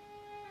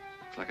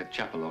 Looks like a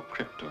chapel or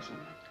crypt or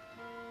something.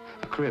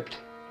 A crypt.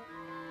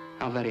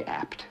 How very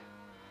apt.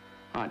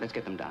 All right, let's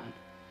get them down.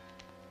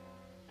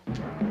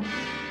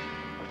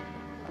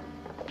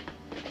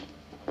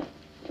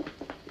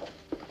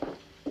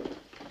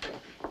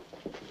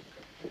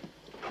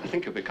 I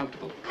think you'll be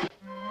comfortable.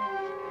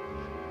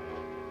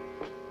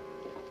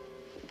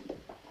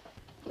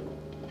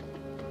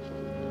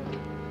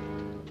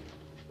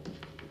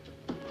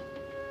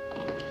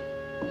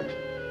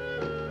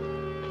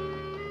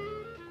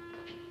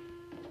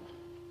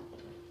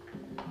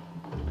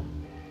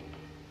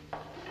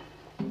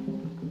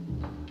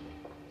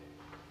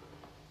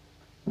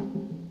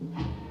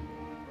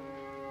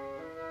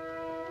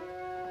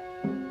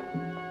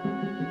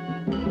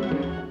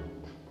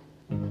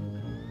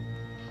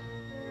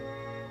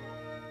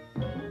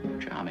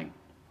 Charming.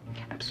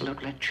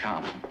 Absolutely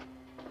charming.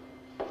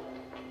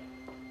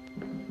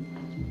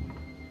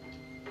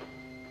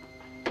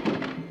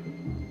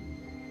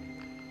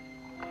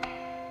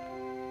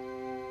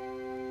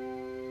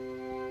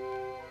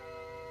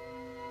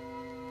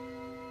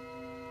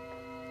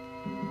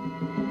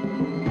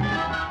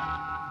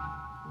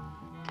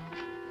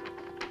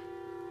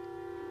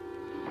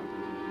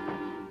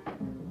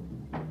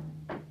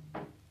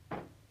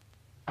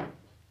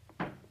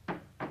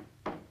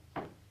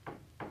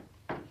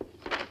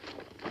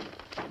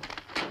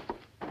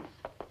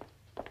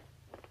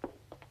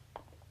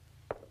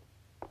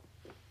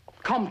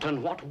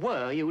 Compton, what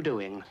were you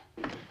doing?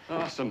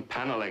 Oh, some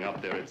paneling up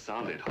there. It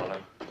sounded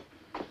hollow.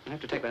 I have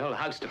to take the whole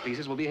house to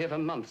pieces. We'll be here for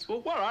months.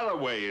 Well, what other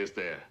way is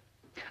there?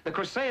 The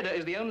Crusader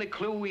is the only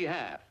clue we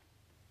have.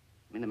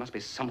 I mean, there must be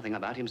something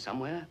about him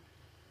somewhere.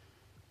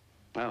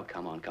 Oh,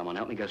 come on, come on.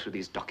 Help me go through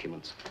these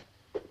documents.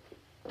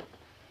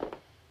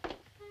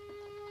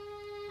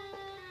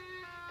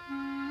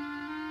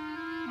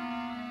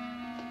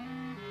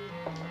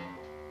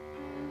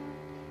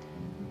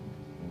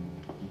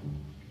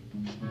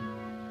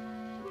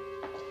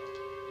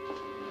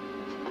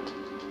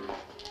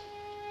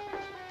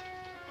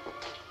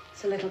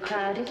 It's a little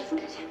crowded, isn't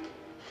it?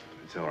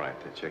 It's all right.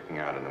 They're checking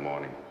out in the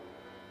morning.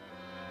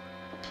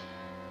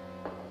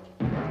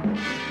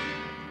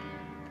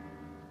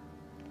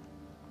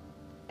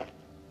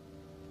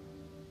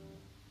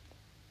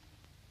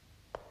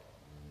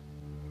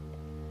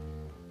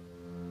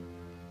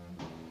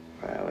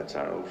 Well, it's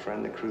our old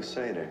friend, the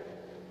Crusader.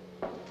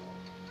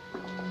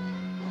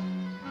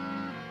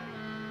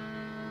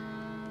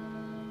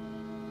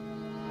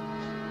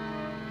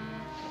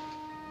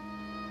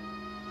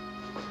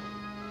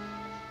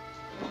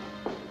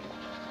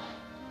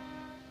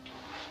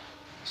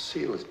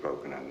 Seal is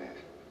broken on this.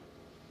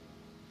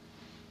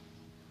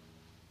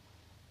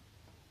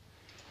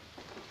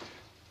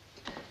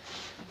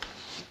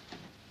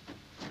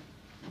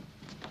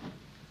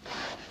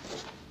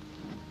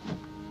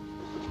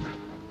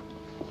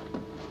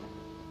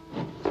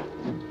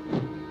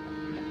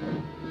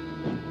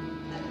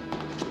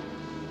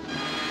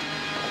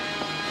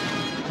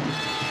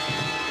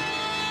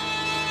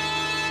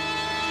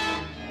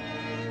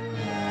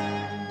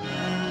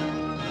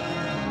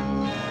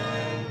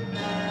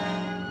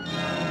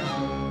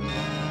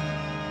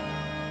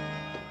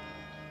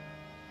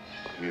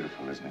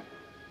 Beautiful, isn't it?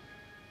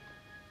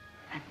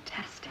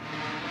 Fantastic.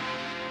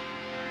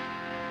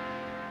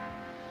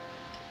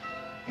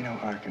 You know,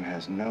 Arkin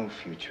has no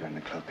future in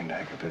the cloak and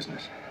dagger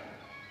business.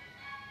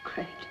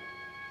 Great.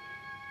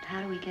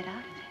 How do we get out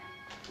of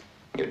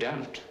there? You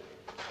don't.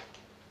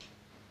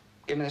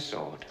 Give me the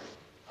sword.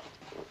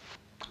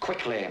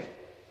 Quickly.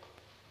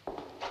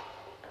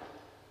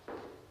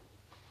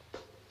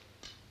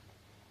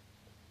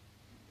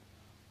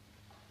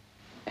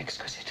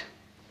 Exquisite.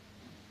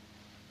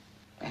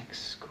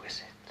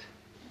 Exquisite.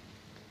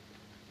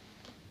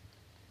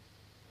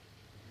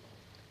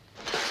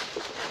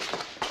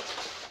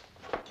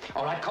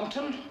 All right,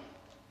 Compton.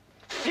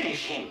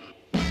 Finish him.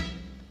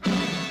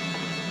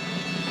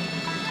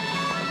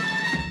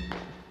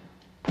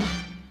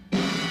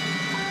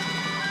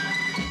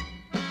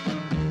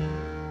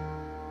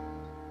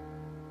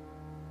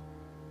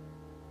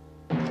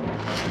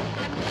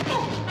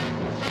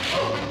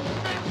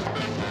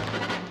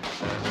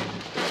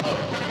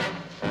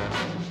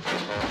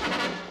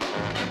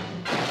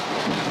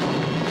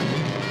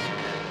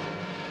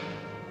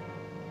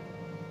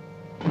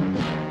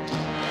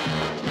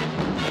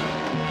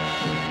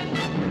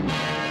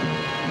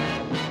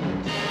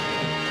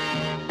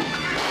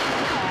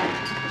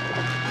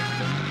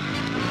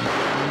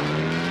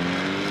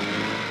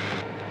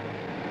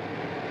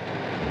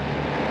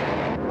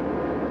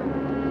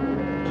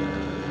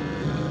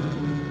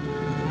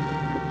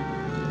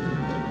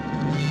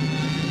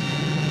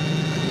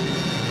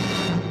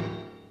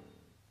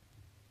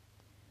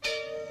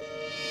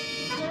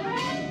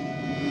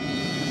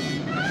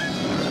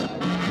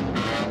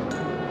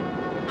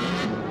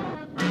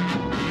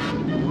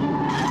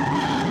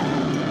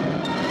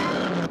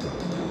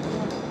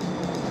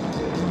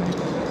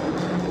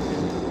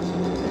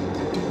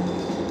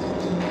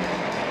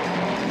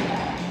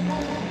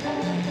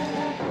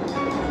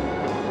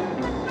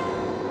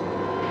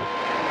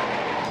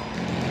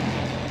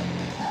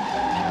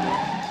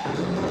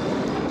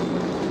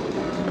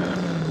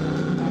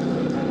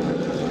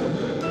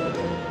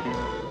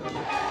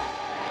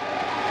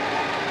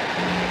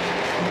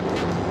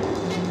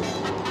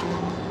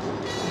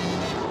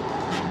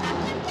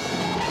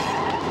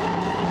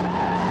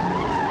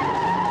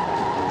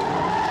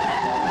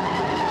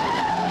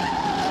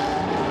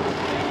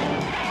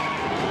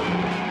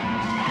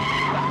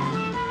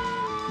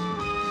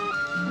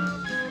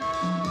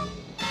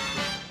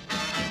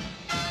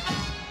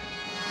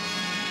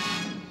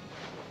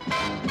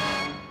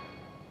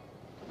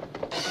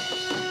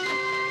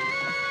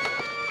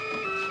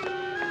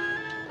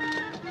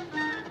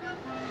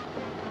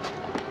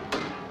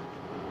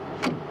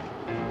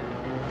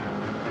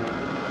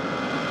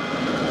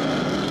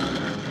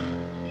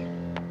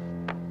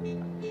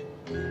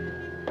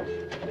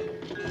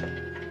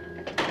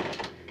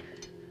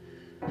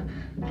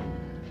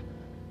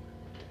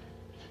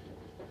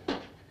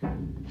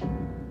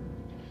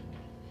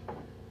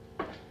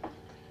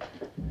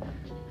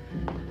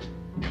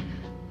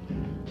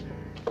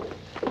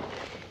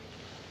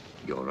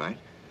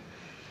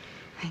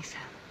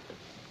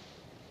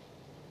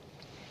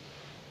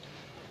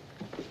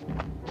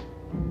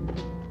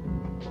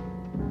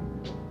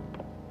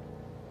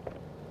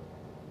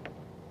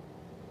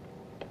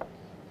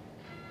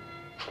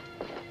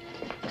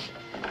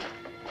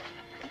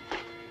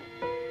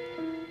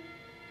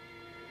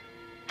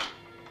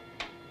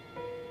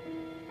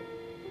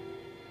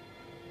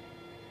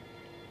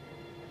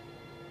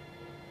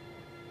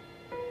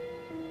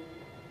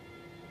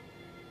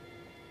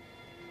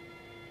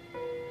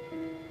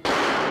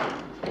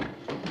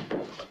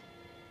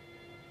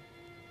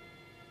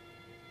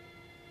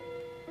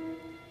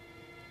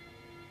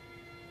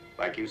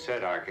 Like you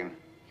said, Arkin,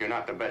 you're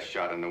not the best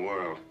shot in the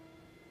world.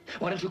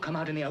 Why don't you come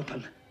out in the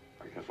open?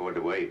 I can afford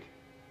to wait.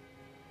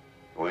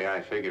 The way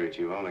I figure it,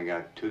 you've only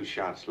got 2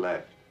 shots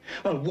left.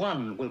 Well,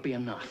 one will be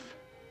enough.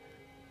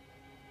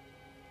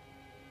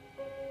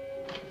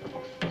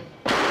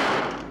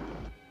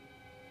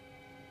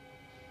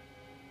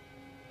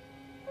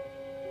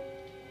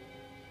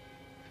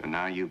 So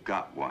now you've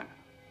got one.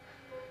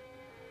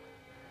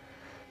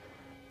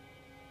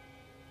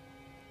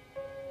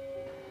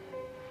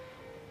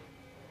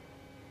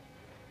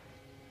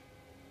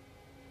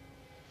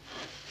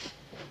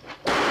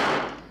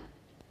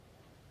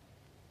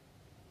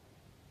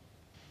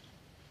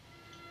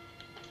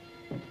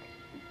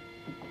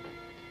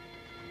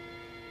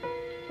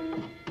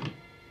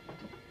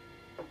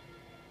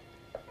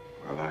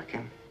 Well,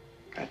 Arkin,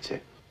 that's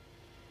it.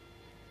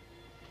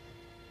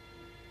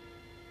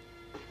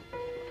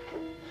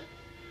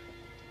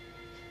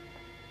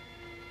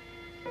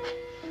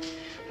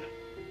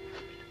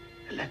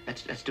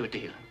 Let's do a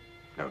deal.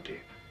 No deal.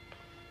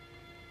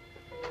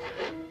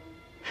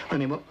 I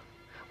mean, what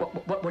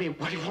do you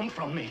want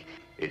from me?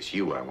 It's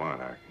you I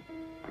want, Arkin.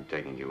 I'm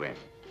taking you in.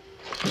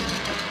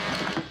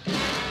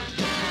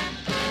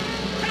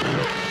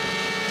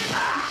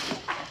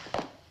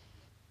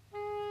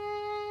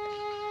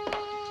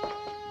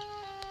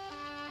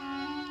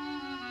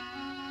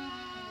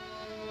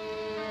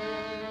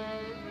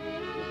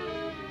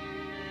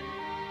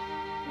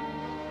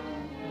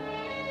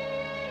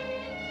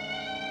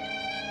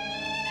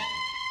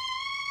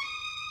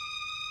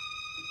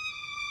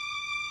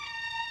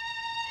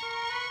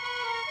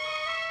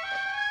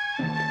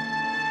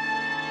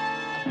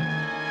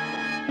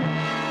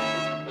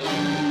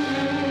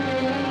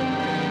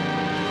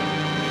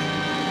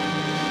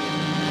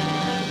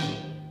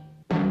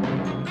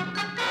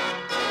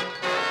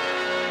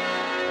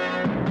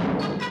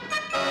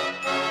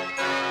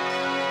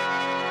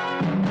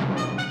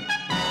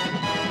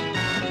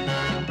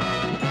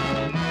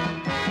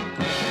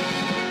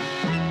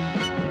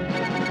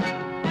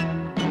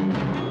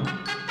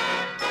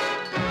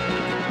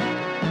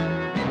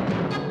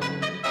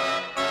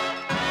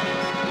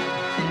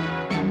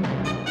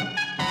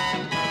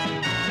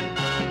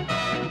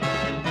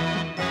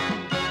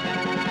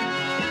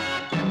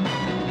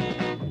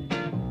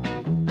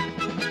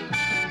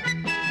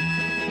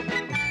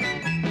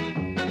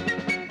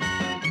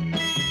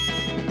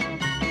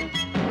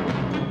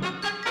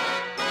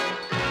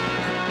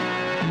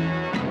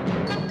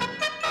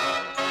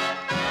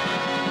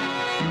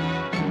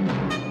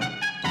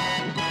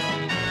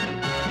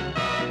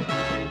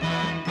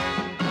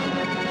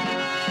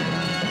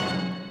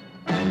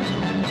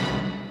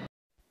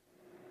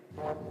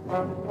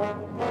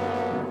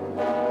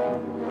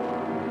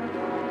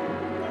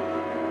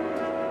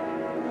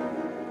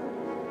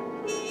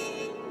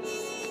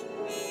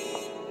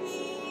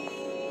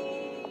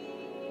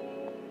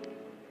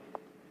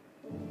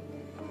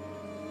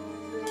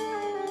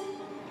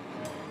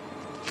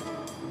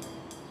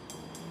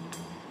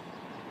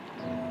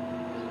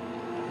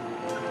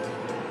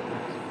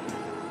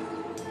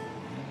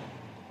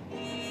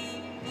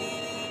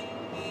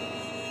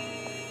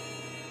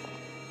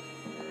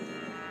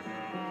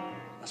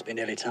 Must be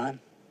nearly time.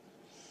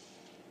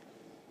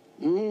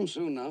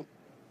 Soon now.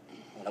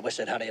 Well, I wish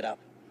they'd hurry it up.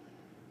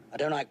 I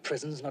don't like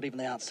prisons, not even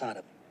the outside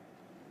of them.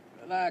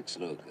 Relax,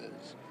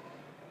 Lucas.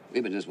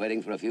 We've been just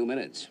waiting for a few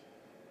minutes.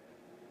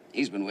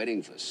 He's been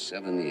waiting for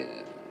 7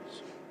 years.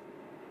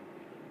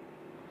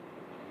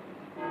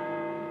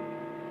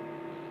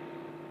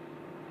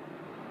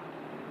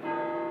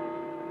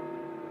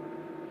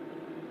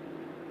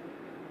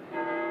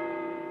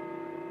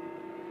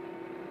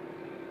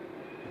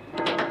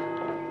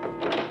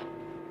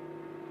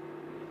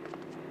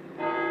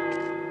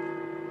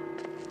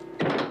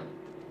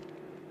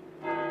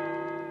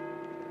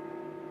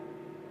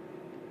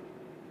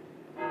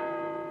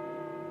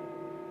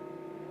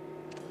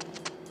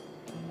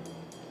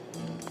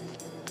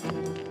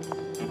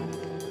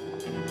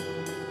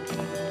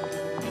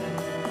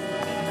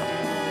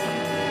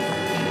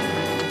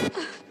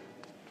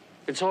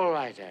 It's all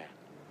right, Anne.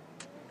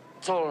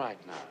 It's all right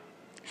now.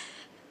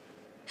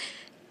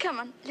 Come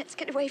on, let's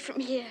get away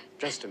from here.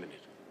 Just a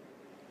minute.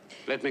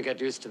 Let me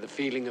get used to the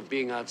feeling of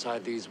being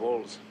outside these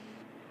walls.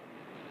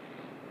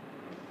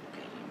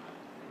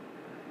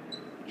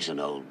 He's an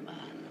old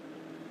man.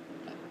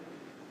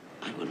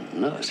 I wouldn't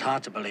know. It's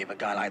hard to believe a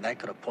guy like that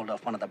could have pulled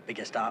off one of the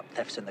biggest art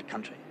thefts in the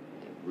country.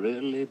 They've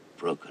really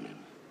broken him.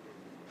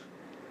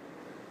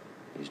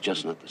 He's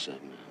just not the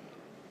same man.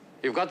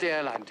 You've got the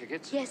airline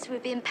tickets? Yes,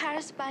 we'll be in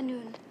Paris by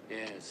noon.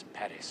 Yes,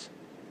 Paris.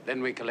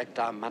 Then we collect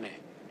our money.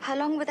 How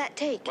long will that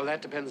take? Well,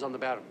 that depends on the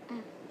Baron.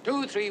 2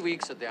 or 3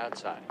 weeks at the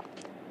outside.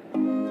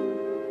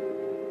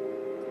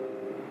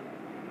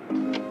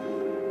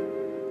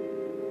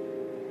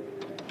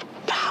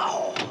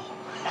 Pow!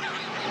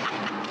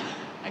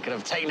 I could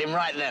have taken him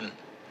right then.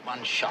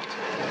 One shot.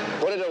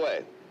 Put it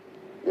away.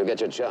 You'll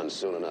get your chance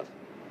soon enough.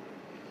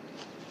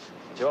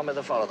 Do you want me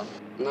to follow them?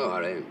 No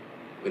hurry.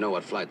 We know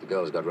what flight the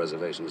girls got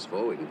reservations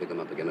for. We can pick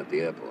them up again at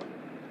the airport.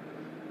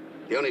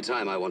 The only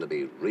time I want to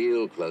be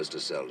real close to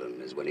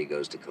Selden is when he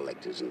goes to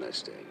collect his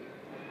nest egg.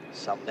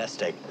 Some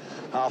nest egg.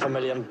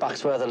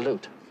 $500,000 worth of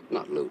loot.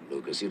 Not loot,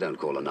 Lucas. You don't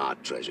call an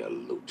art treasure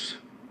loot.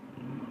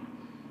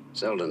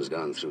 Selden's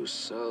gone through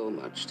so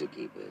much to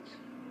keep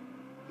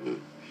it.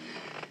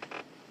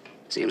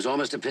 Seems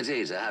almost a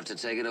pity to have to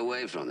take it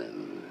away from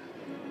him.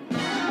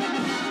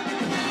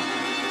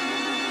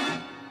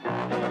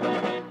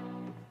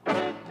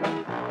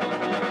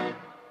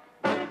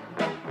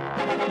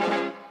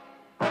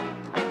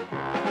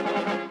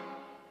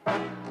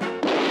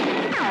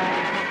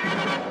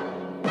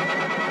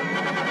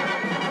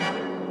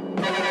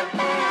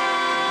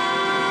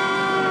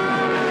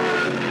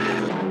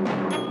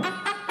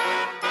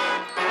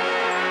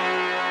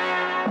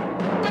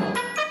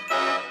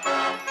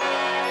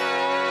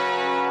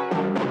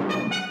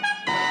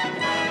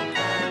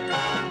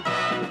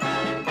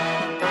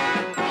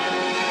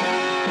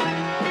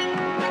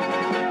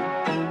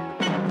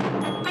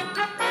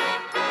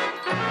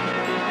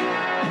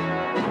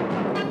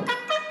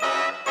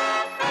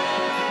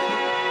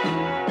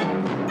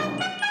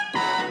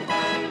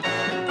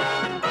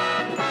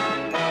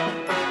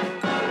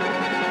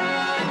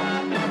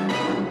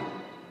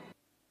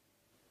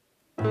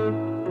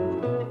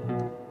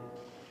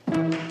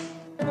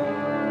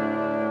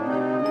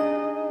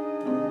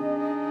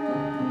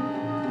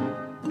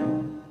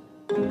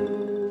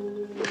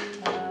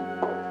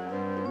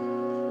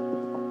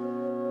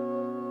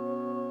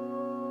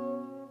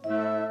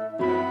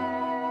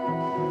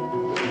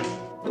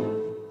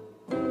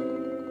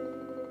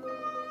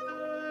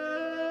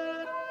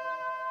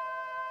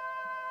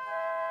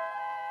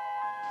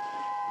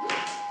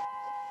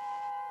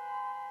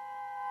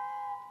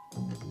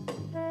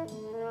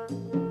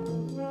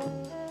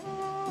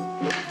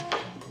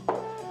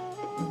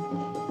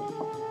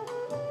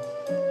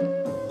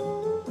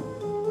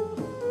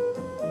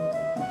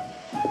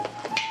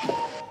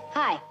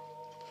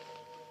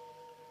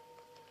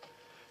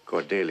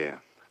 Cordelia,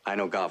 I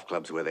know golf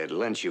clubs where they'd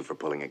lynch you for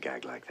pulling a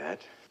gag like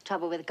that.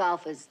 Trouble with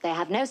golfers, they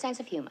have no sense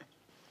of humor.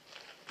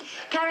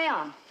 Carry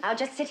on. I'll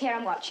just sit here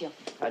and watch you.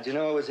 How'd you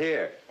know I was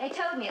here? They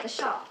told me at the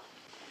shop.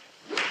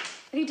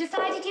 Have you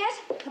decided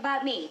yet?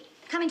 About me?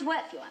 Coming to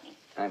work for you, I mean.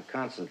 I'm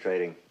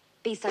concentrating.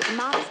 Be such a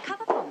marvelous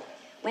cover for me.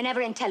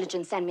 Whenever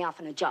intelligence send me off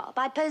on a job,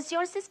 I pose as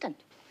your assistant.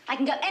 I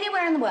can go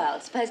anywhere in the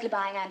world, supposedly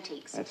buying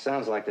antiques. That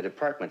sounds like the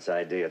department's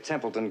idea,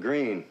 Templeton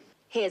Green.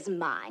 Here's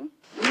mine.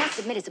 You must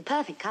admit it's a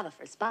perfect cover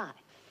for a spy.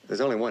 There's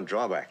only one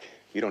drawback.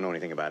 You don't know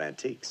anything about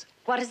antiques.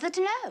 What is there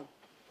to know?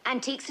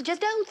 Antiques are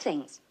just old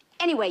things.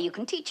 Anyway, you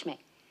can teach me.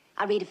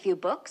 I'll read a few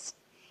books.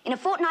 In a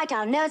fortnight,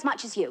 I'll know as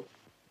much as you.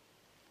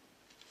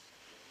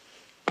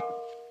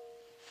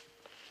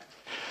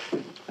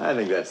 I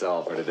think that's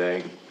all for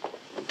today.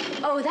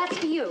 Oh, that's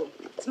for you.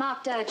 It's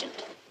marked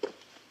urgent.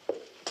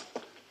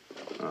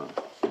 Oh.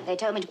 They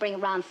told me to bring it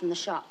round from the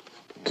shop.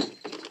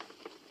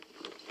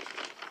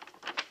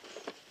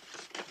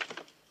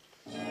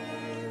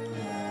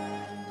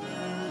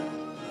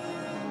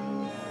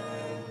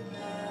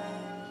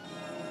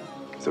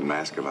 It's a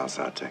mask of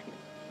Alsate.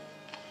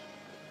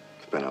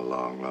 It's been a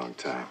long, long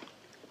time.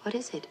 What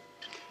is it?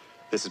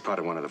 This is part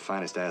of one of the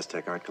finest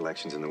Aztec art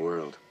collections in the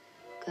world.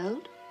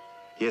 Gold?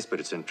 Yes,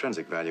 but its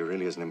intrinsic value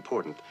really isn't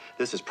important.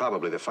 This is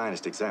probably the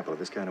finest example of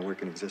this kind of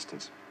work in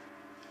existence.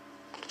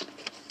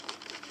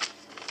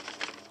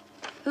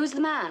 Who's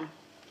the man?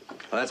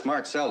 Well, that's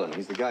Mark Selden.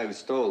 He's the guy who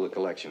stole the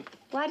collection.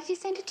 Why did he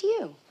send it to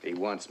you? He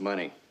wants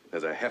money.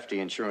 There's a hefty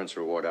insurance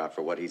reward out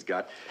for what he's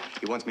got.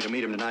 He wants me to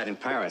meet him tonight in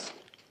Paris.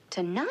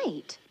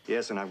 Tonight?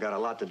 Yes, and I've got a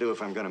lot to do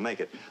if I'm going to make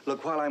it.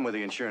 Look, while I'm with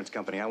the insurance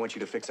company, I want you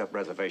to fix up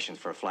reservations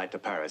for a flight to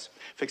Paris.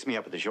 Fix me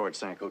up at the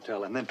Georges V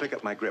Hotel, and then pick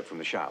up my grip from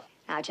the shop.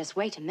 Now, just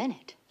wait a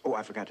minute. Oh,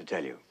 I forgot to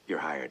tell you. You're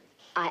hired.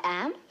 I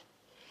am?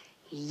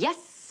 Yes,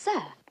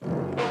 sir.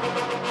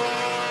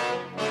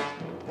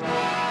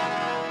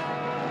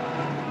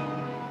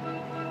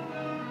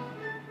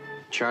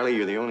 Charlie,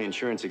 you're the only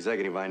insurance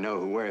executive I know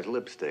who wears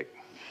lipstick.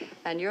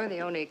 And you're the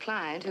only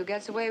client who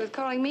gets away with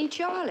calling me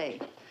Charlie.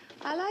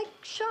 I like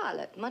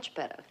Charlotte much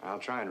better. I'll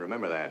try and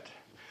remember that.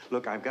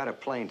 Look, I've got a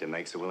plane to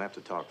make, so we'll have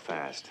to talk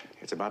fast.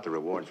 It's about the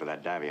reward for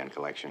that Davian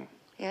collection.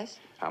 Yes?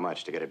 How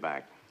much to get it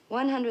back?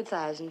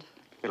 100,000.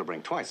 It'll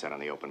bring twice that on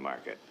the open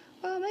market.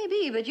 Well,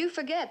 maybe, but you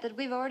forget that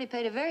we've already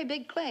paid a very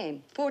big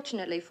claim.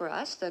 Fortunately for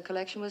us, the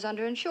collection was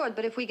underinsured,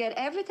 but if we get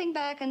everything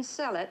back and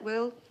sell it,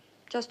 we'll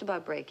just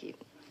about break even.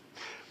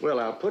 Well,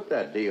 I'll put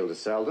that deal to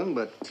Selden,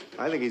 but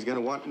I think he's going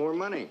to want more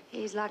money.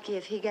 He's lucky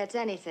if he gets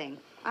anything.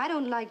 I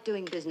don't like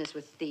doing business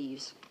with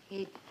thieves.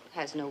 He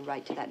has no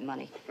right to that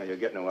money. Well, you'll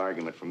get no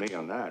argument from me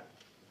on that.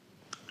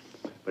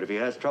 But if he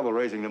has trouble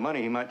raising the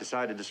money, he might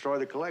decide to destroy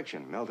the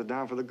collection, melt it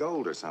down for the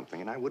gold or something,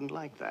 and I wouldn't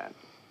like that.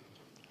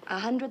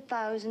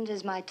 100,000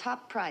 is my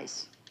top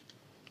price.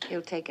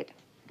 He'll take it.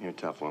 You're a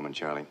tough woman,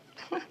 Charlie.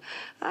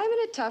 I'm in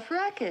a tough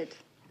racket.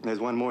 There's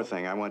one more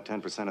thing. I want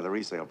 10% of the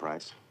resale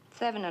price.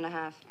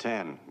 7.5.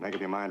 10. Make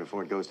up your mind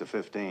before it goes to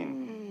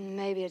 15.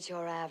 Maybe it's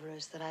your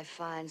avarice that I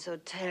find so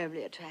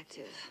terribly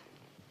attractive.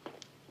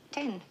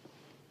 10.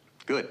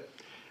 Good.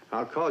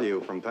 I'll call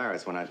you from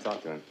Paris when I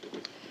talk to him.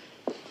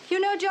 You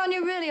know, John,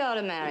 you really ought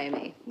to marry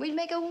me. We'd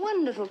make a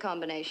wonderful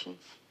combination.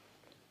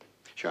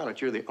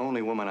 Charlotte, you're the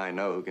only woman I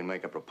know who can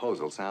make a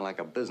proposal sound like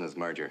a business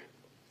merger.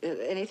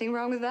 Anything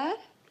wrong with that?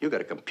 You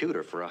got a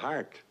computer for a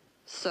heart.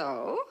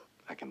 So?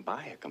 I can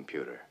buy a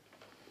computer.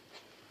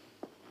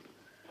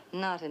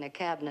 Not in a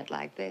cabinet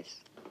like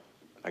this.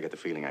 I get the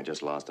feeling I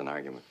just lost an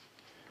argument.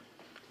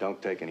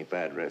 Don't take any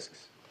bad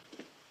risks.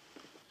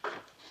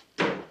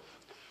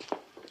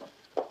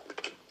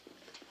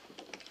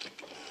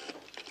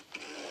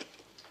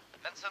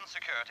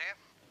 Security.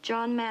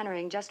 John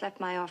Mannering just left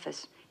my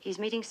office. He's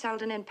meeting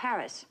Selden in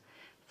Paris.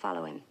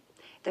 Follow him.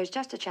 There's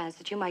just a chance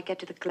that you might get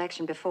to the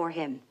collection before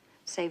him.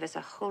 Save us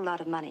a whole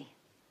lot of money.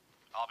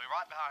 I'll be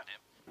right behind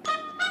him.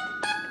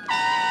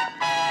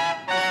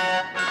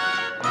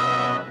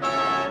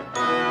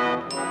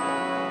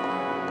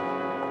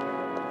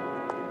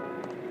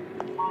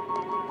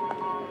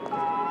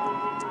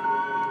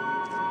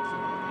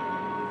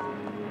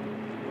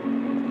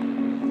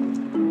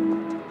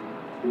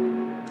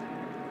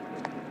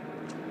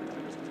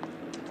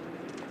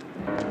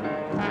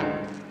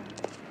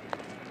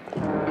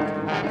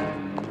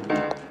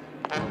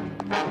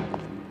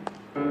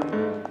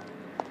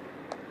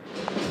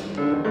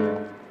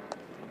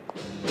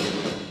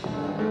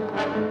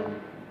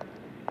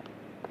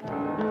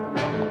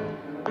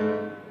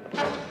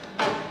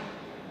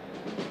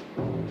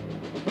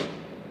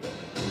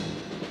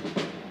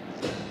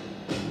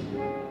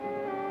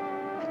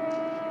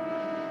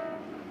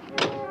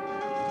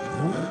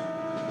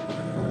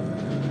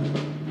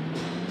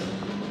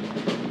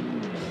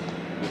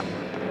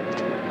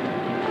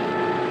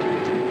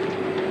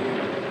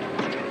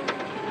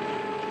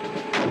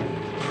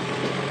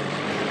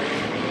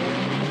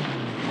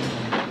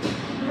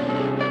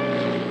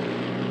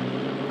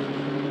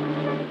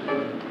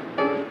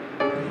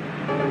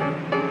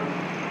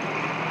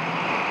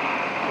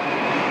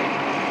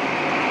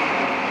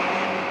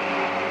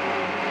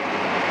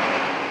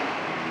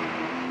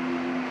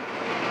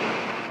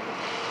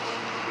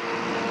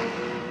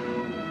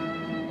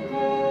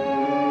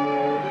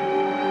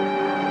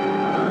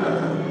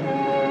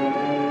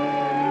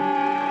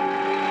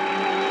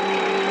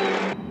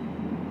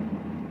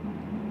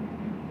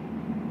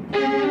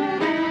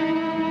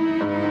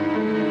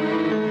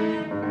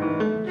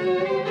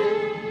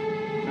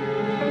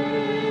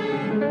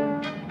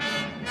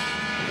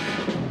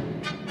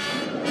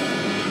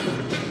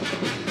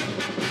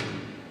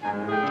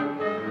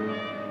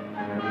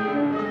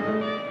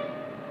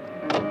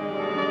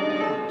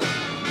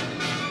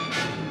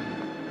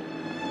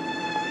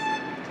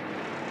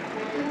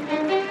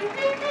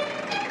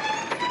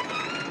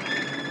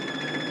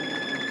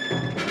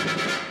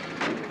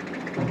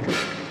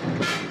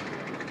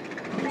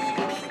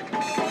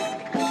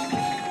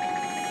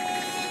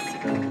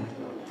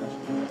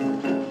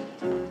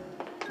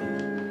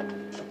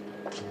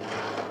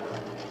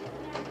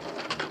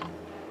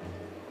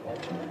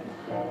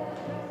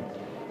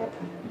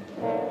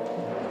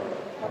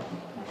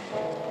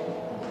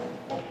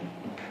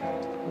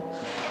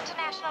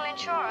 International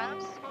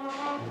Insurance.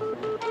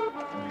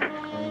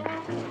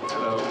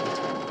 Hello.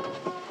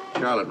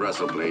 Charlotte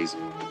Russell, please.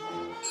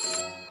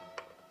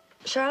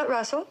 Charlotte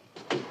Russell?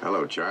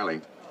 Hello,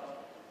 Charlie.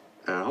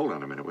 Hold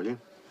on a minute, will you?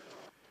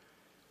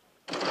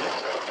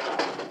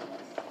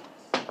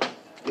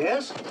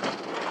 Yes?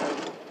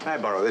 May I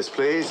borrow this,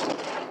 please?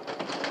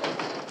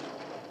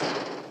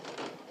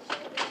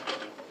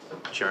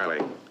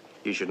 Charlie,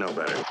 you should know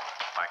better.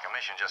 My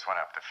commission just went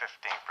up to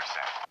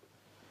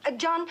 15%.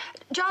 John.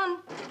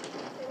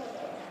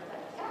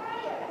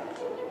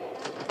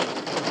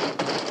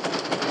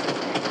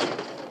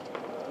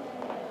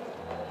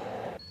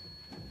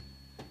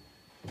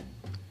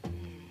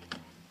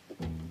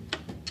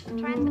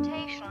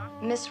 Transportation.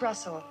 Miss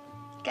Russell,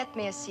 get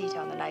me a seat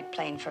on the night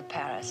plane for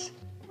Paris.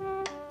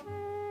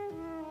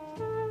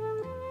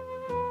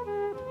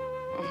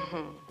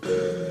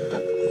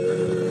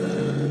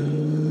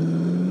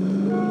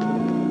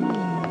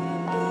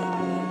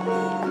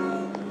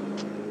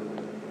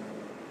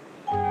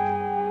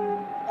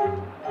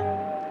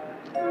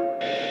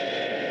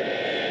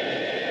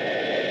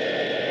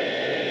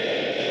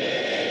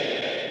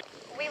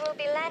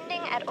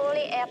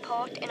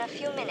 Airport in a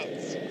few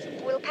minutes.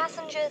 Will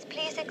passengers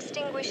please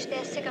extinguish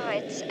their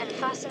cigarettes and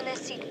fasten their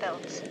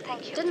seatbelts?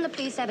 Thank you. Didn't the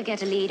police ever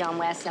get a lead on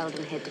where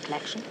Selden hid the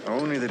collection?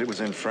 Only that it was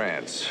in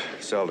France.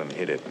 Selden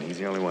hid it, and he's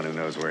the only one who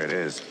knows where it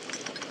is.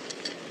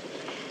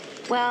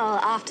 Well,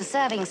 after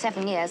serving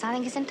 7 years, I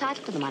think he's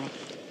entitled to the money.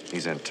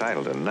 He's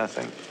entitled to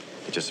nothing.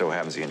 It just so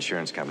happens the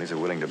insurance companies are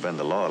willing to bend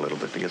the law a little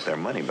bit to get their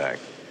money back.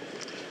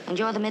 And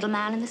you're the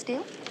middleman in this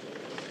deal?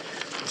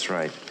 That's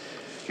right.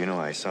 You know,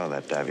 I saw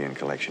that Davian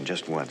collection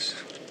just once.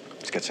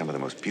 It's got some of the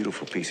most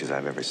beautiful pieces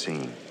I've ever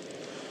seen.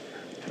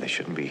 And they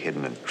shouldn't be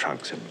hidden in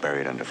trunks and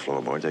buried under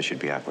floorboards. They should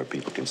be out where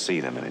people can see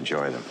them and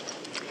enjoy them.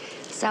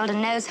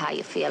 Selden knows how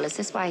you feel. Is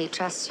this why he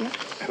trusts you?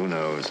 Who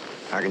knows?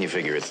 How can you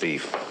figure a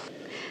thief?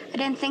 I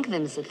don't think of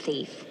him as a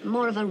thief.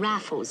 More of a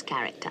Raffles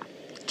character.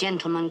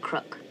 Gentleman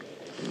crook.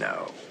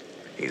 No.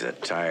 He's a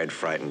tired,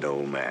 frightened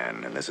old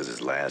man, and this is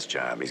his last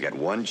job. He's got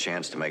one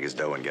chance to make his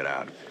dough and get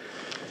out.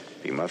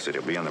 If he muffs it,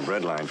 he'll be on the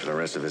breadline for the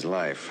rest of his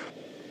life.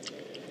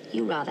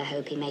 You rather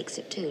hope he makes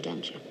it too,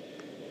 don't you?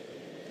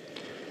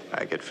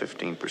 I get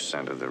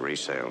 15% of the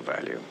resale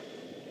value.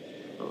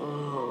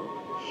 Oh,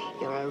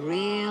 you're a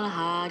real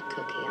hard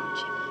cookie, aren't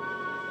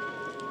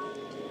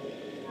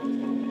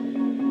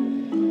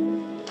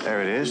you?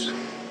 There it is.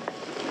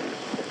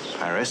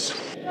 Iris.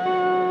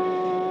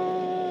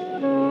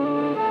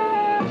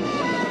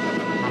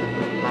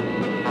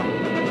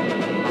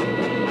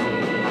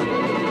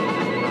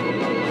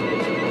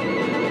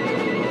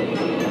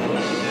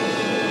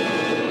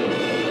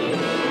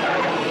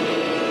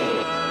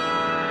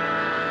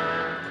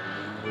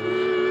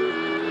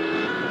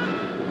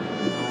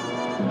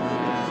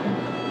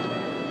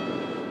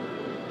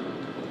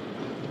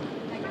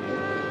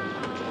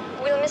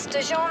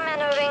 Mr. Jean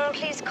Mannering,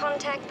 please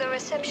contact the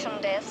reception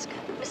desk.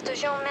 Mr.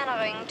 Jean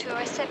Mannering to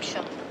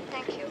reception.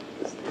 Thank you.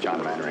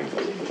 John Mannering.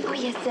 Oh,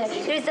 yes, sir.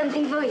 There is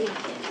something for you.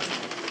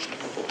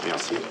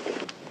 Yes.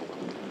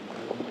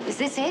 Is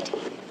this it?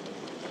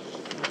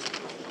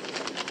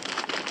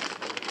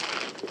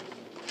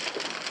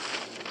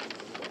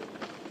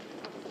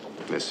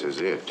 This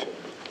is it.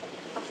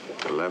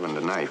 11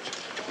 tonight.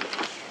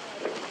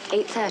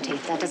 8:30.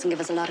 That doesn't give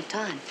us a lot of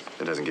time.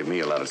 That doesn't give me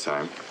a lot of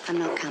time. I'm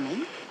not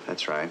coming.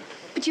 That's right.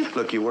 But you...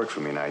 Look, you work for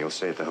me now. You'll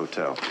stay at the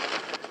hotel.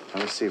 Now,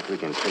 let's see if we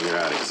can figure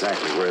out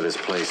exactly where this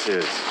place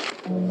is.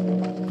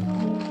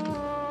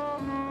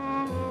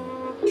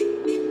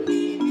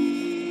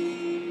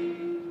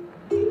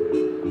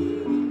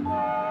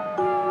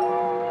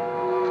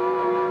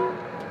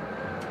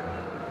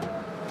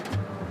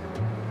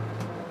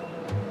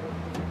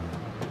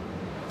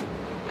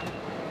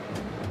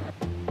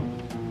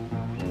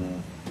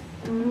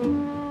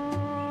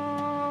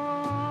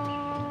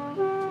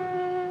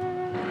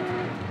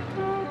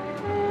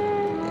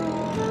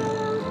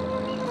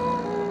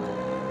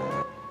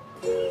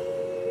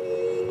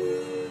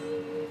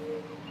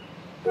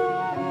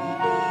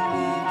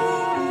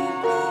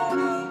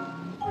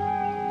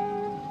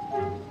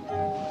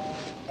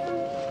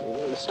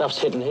 Stuff's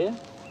hidden here?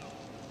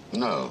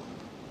 No,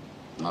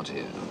 not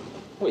here.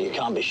 Well, you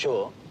can't be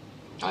sure.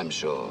 I'm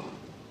sure.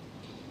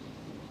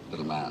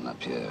 Little man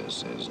up here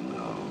says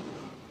no.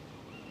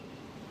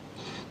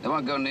 They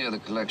won't go near the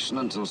collection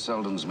until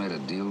Selden's made a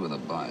deal with a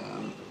buyer.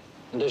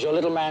 And does your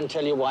little man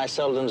tell you why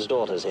Selden's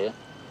daughter's here?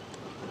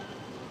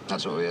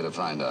 That's what we're here to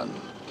find out.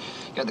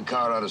 Get the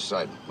car out of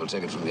sight. We'll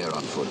take it from here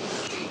on foot.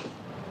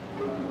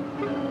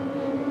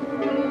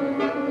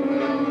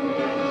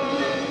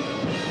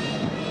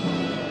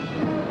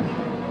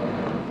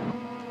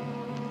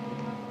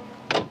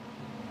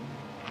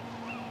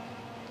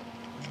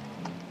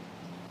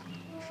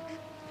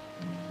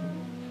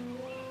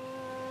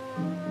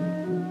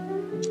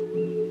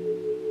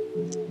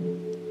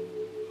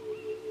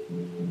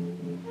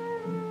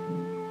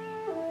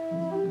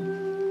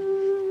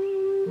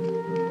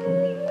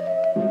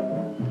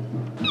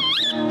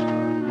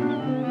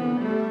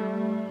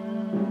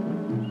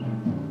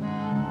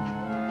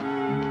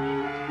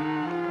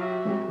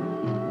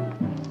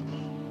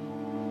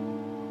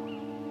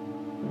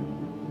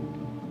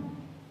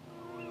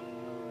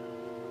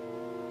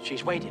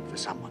 She's waiting for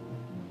someone.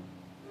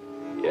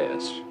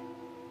 Yes.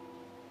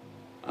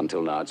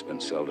 Until now, it's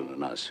been Selden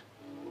and us.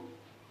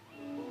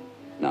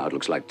 Now it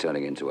looks like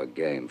turning into a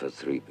game for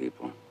 3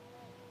 people.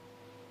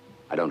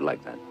 I don't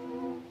like that.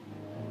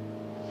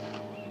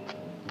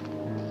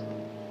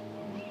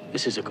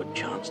 This is a good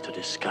chance to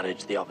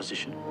discourage the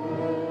opposition.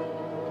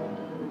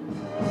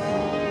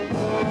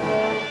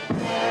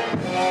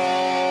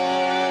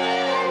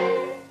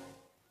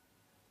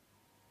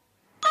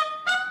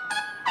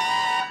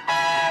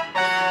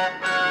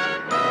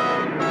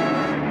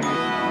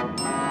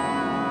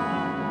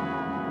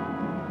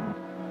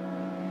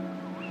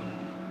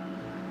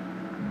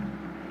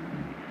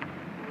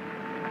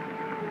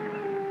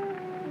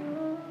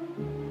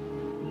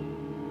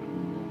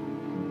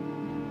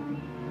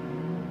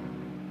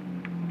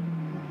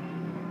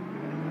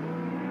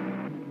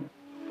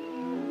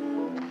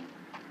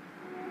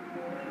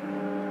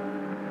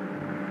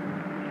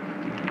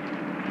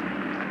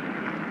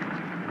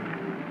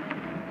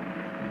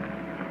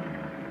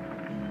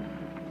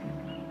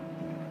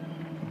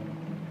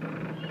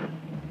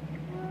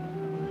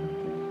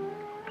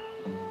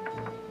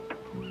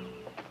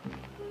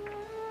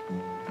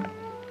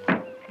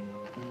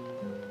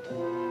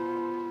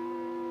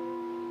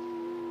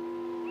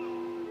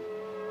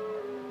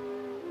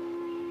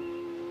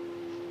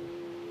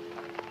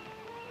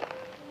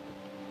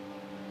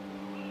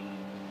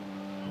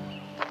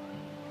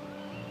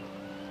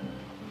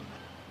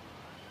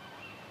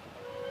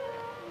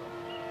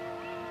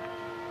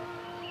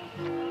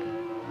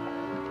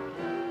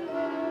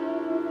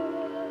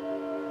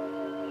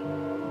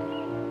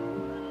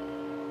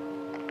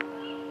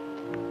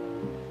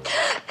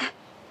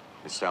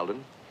 Miss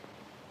Selden?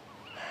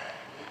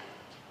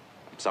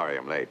 Sorry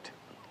I'm late.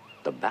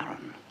 The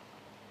Baron.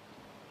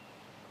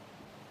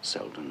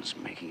 Selden's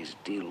making his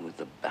deal with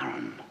the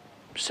Baron.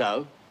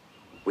 So?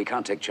 We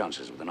can't take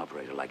chances with an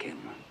operator like him.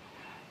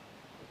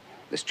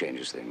 This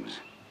changes things.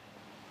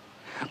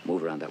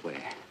 Move around that way.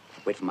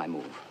 Wait for my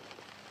move.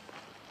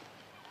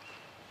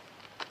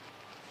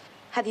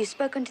 Have you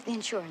spoken to the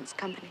insurance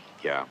company?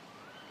 Yeah,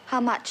 How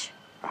much?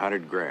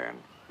 100 grand.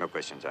 No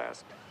questions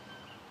asked.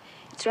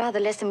 It's rather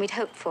less than we'd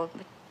hoped for,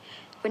 but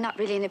we're not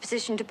really in a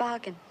position to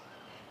bargain.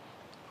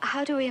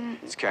 How do we...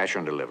 It's cash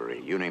on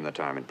delivery. You name the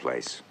time and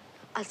place.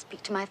 I'll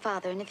speak to my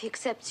father, and if he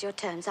accepts your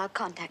terms, I'll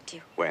contact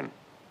you. When?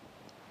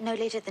 No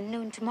later than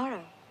noon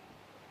tomorrow.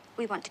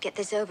 We want to get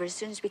this over as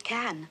soon as we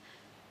can.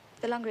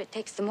 The longer it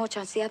takes, the more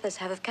chance the others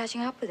have of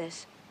catching up with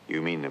us.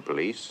 You mean the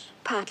police?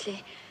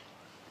 Partly.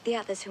 The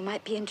others who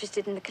might be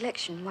interested in the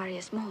collection worry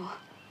us more.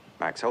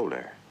 Max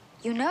Holder.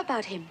 You know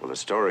about him. Well, the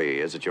story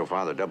is that your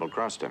father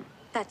double-crossed him.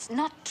 That's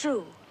not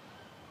true.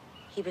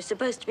 He was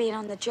supposed to be in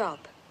on the job.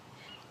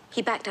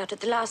 He backed out at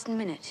the last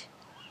minute.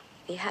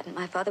 If he hadn't,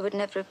 my father would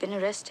never have been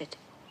arrested.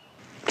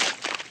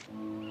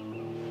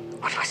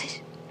 What was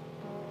it?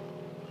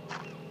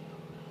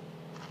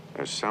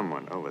 There's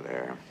someone over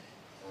there.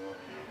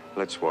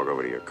 Let's walk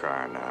over to your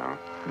car now.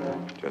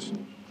 Just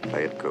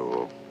play it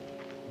cool.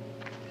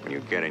 When you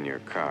get in your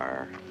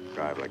car,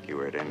 drive like you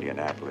were at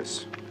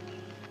Indianapolis.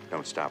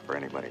 Don't stop for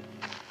anybody.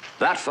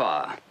 That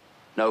far.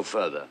 No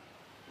further.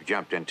 You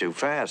jumped in too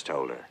fast,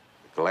 Holder.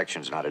 The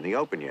collection's not in the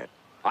open yet.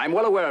 I'm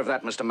well aware of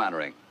that, Mr.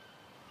 Mannering.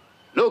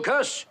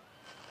 Lucas!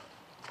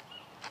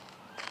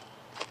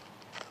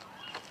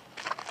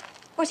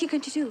 What are you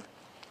going to do?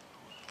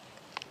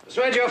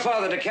 Persuade your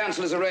father to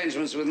cancel his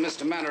arrangements with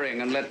Mr.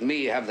 Mannering and let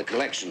me have the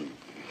collection.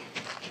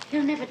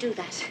 He'll never do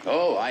that.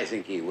 Oh, I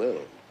think he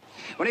will.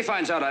 When he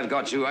finds out I've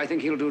got you, I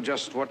think he'll do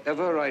just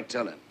whatever I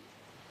tell him.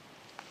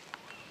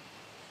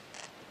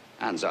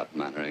 Hands up,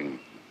 Mannering.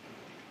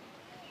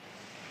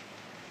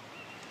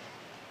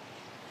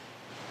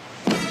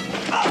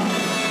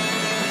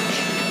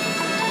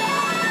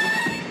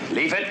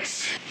 Leave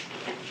it.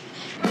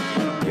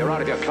 You're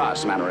out of your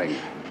class, Mannering.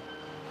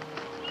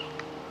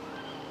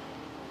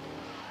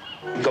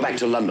 Go back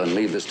to London.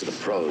 Leave this to the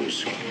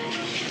pros. No!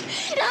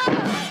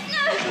 No!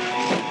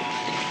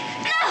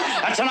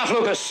 That's enough,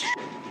 Lucas.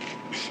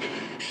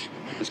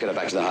 Let's get her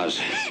back to the house.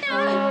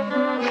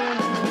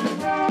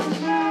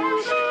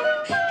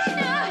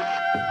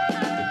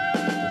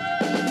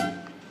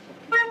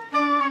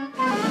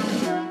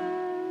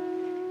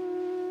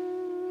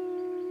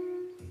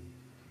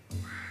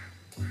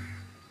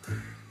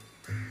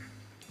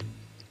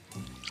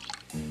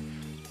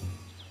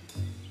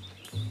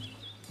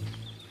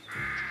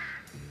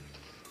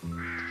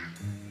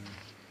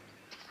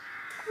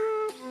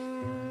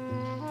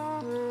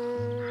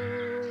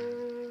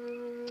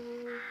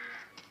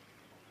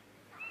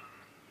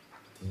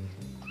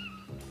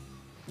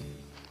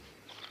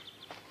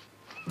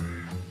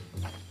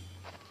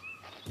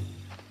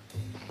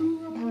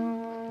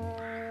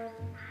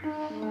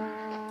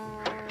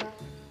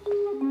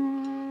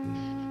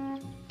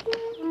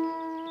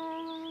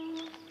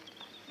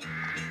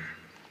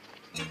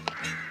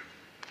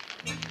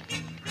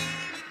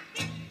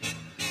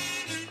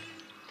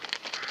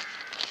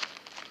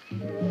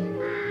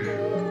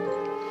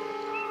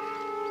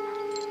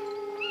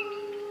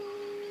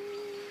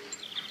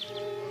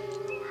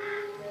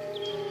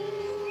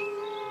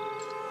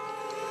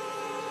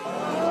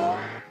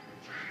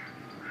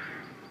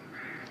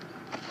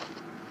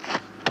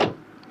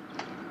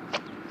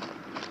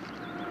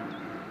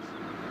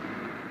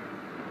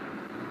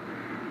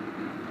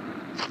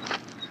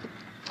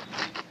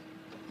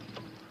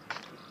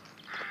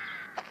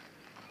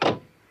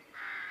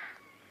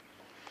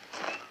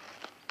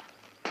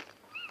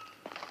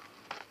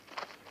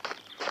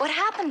 What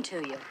happened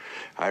to you?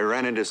 I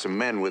ran into some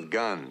men with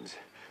guns.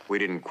 We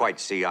didn't quite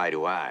see eye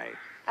to eye.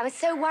 I was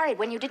so worried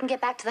when you didn't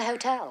get back to the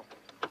hotel.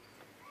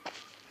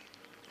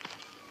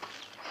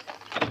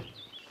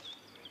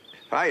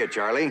 Hiya,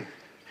 Charlie.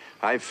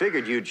 I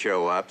figured you'd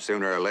show up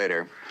sooner or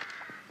later.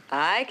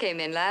 I came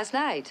in last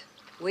night.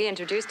 We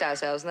introduced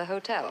ourselves in the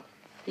hotel.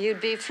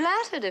 You'd be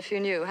flattered if you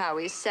knew how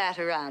we sat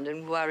around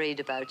and worried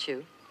about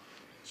you.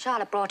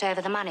 Charlotte brought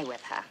over the money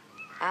with her.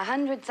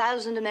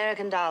 100,000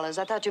 American dollars.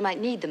 I thought you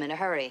might need them in a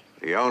hurry.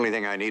 The only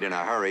thing I need in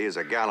a hurry is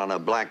a gallon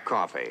of black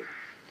coffee.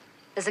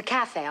 There's a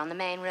cafe on the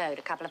main road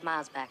a couple of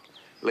miles back.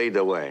 Lead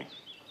the way.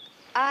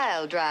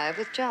 I'll drive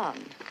with John.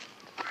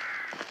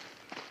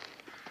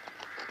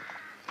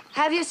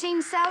 Have you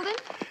seen Selden?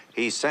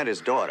 He sent his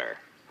daughter.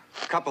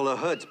 A couple of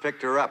hoods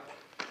picked her up.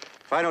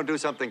 If I don't do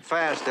something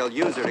fast, they'll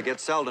use her to get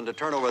Selden to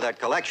turn over that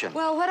collection.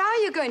 Well, what are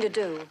you going to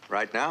do?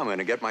 Right now, I'm going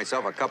to get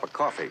myself a cup of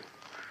coffee.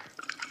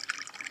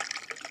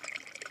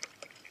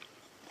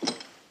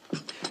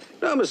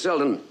 Now, Miss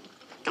Selden,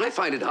 I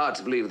find it hard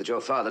to believe that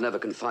your father never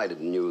confided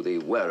in you the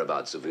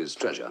whereabouts of his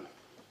treasure.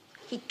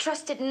 He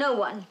trusted no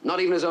one. Not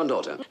even his own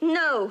daughter?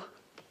 No.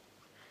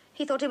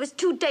 He thought it was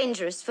too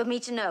dangerous for me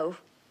to know.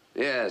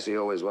 Yes, he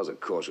always was a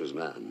cautious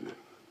man.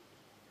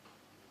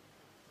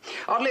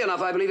 Oddly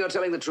enough, I believe you're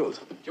telling the truth.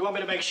 Do you want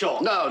me to make sure?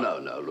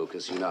 No,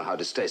 Lucas. You know how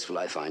distasteful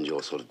I find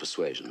your sort of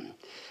persuasion.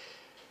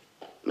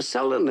 Miss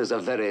Selden is a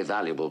very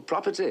valuable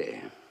property.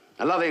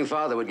 A loving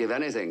father would give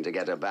anything to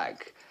get her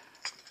back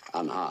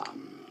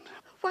unharmed.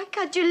 Why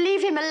can't you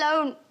leave him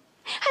alone?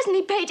 Hasn't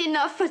he paid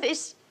enough for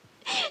this?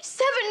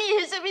 7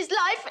 years of his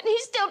life and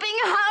he's still being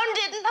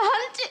hounded and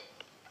hunted.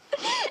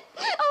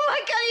 Oh,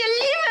 why can't you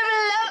leave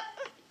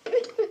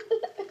him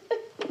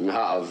alone?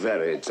 How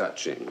very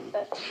touching.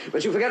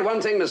 But you forget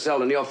one thing, Miss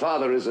Selden. Your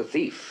father is a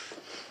thief.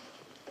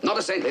 Not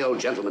a saintly old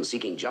gentleman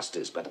seeking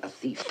justice, but a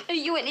thief. Are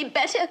you any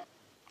better?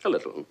 A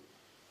little.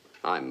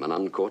 I'm an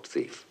uncaught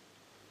thief.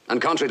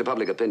 And contrary to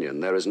public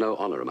opinion, there is no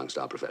honor amongst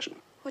our profession.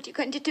 What are you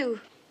going to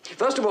do?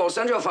 First of all,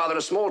 send your father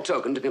a small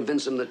token to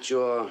convince him that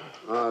you're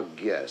our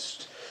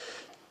guest.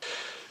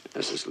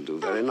 Yes, this will do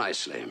very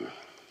nicely.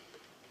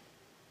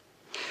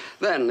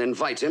 Then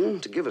invite him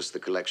to give us the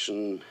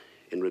collection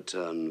in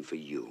return for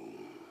you.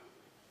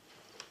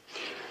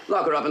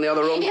 Lock her up in the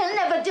other room. He'll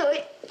never do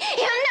it.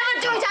 He'll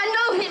never do it. I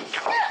know him.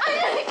 I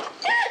know him.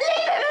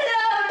 Leave him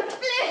alone,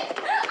 please.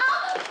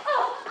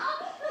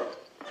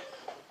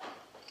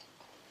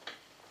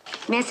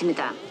 Merci,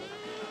 madame.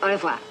 Au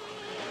revoir.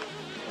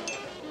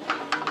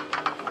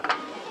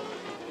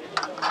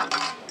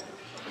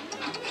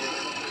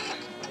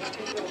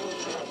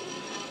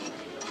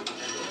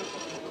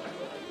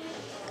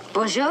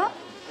 Bonjour.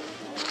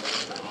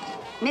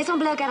 Maison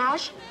Bleu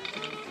Garage.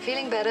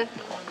 Feeling better?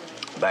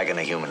 Back in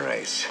the human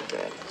race.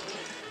 Good.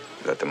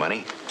 Got the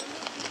money?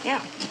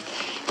 Yeah.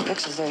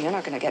 Looks as though you're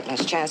not going to get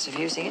much chance of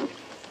using it.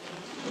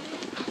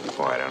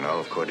 Oh, I don't know.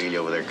 If Cordelia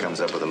over there comes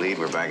up with a lead,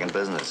 we're back in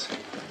business.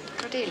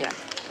 Cordelia.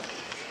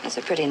 That's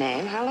a pretty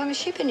name. How long has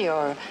she been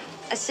your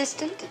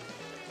assistant?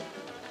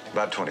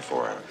 About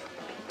 24 hours.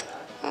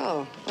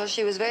 Oh, well,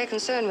 she was very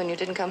concerned when you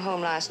didn't come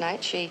home last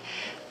night. She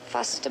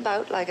fussed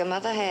about like a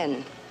mother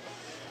hen.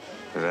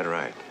 Is that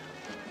right?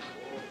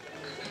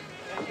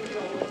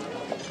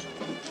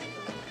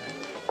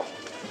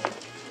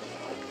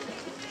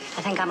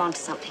 I think I'm onto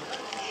something.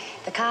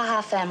 The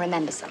Carha firm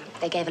remembers them.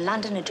 They gave a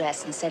London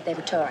address and said they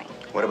were touring.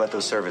 What about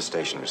those service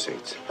station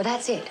receipts? Well,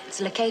 that's it.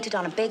 It's located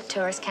on a big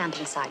tourist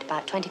camping site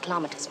about 20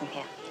 kilometers from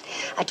here.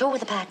 I talked with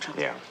the patron.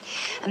 Yeah.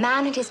 A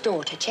man and his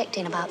daughter checked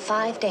in about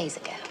 5 days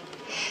ago.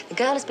 The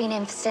girl has been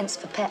in since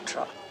for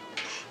petrol,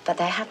 but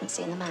they haven't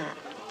seen the man.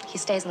 He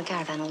stays in the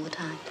caravan all the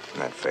time.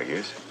 That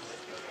figures.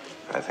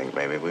 I think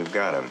maybe we've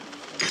got him.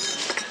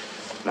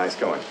 Nice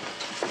going.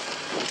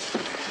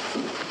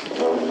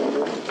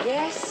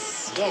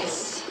 Yes,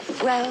 yes.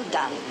 Well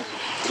done,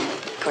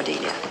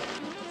 Cordelia.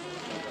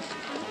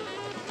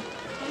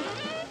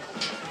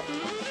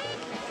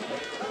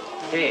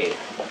 Hey,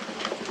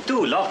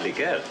 two lovely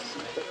girls.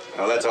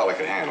 Well, that's all I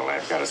could handle.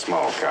 I've got a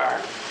small car.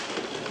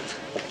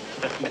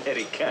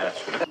 Very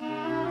careful.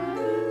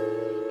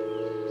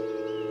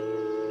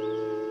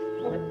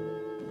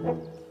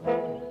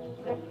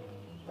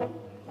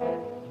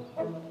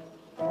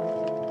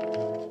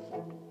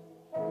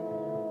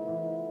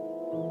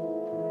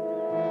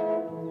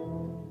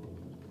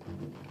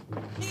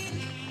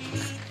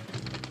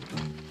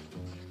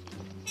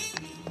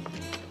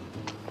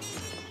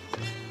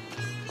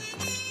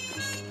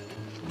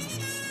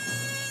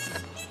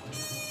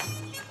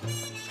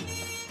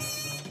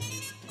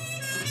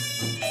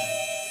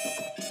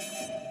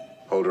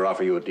 Holder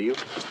offer you a deal?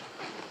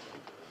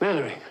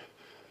 Mannering.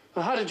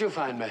 Well, how did you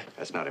find me?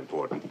 That's not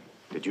important.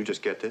 Did you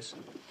just get this?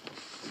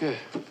 Yeah.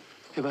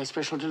 Yeah, by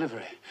special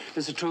delivery.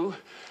 Is it true?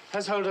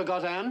 Has Holder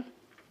got Anne?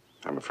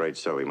 I'm afraid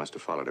so. He must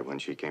have followed her when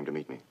she came to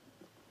meet me.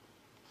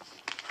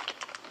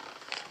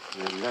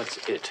 And that's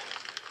it.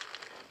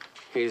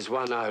 He's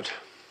won out.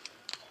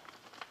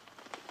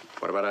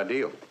 What about our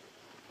deal?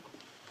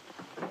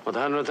 What,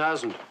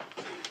 100,000?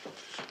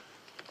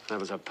 That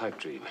was a pipe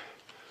dream.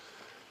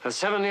 A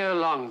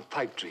 7-year-long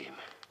pipe dream.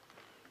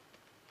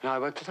 Now, I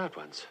worked it out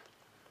once.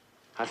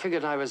 I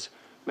figured I was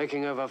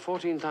making over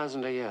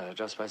 14,000 a year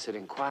just by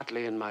sitting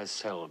quietly in my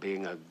cell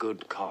being a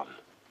good con.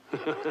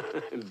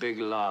 Big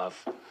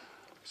laugh.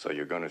 So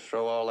you're going to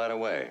throw all that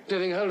away? Do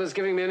you think Holder's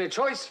giving me any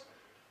choice?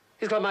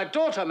 He's got my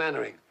daughter,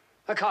 Mannering.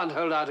 I can't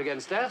hold out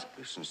against that.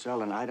 Listen,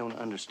 Selden, I don't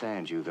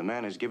understand you. The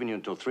man has given you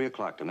until 3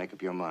 o'clock to make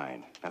up your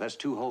mind. Now, that's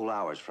 2 whole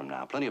hours from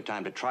now. Plenty of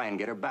time to try and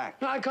get her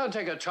back. No, I can't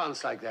take a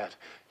chance like that.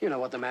 You know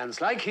what the man's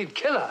like. He'd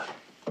kill her.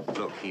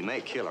 Look, he may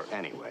kill her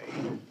anyway.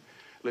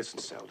 Listen,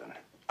 Selden,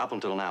 up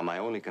until now, my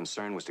only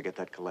concern was to get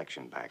that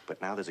collection back.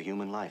 But now there's a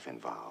human life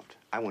involved.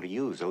 I want to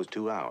use those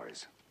 2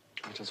 hours.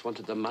 I just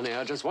wanted the money.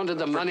 I just wanted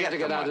the money to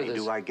get out of this.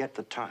 Do I get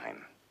the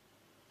time?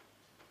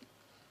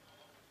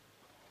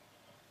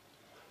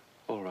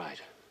 All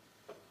right.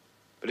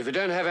 But if you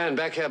don't have Anne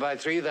back here by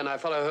 3, then I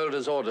follow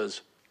Holder's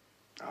orders.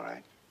 All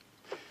right.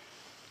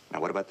 Now,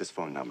 what about this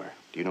phone number?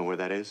 Do you know where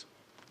that is?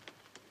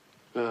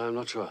 No, I'm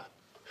not sure.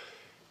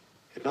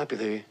 It might be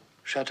the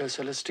Chateau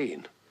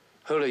Celestine.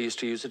 Holder used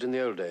to use it in the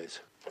old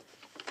days.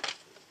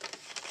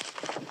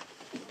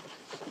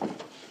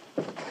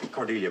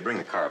 Cordelia, bring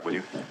the car up, will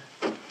you?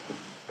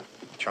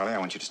 Charlie, I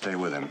want you to stay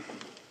with him.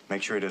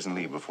 Make sure he doesn't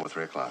leave before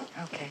 3 o'clock.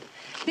 Okay.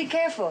 Be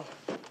careful.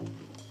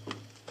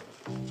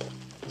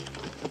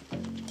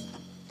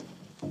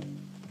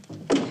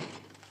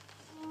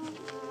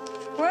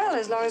 Well,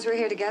 as long as we're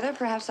here together,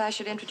 perhaps I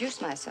should introduce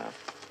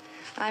myself.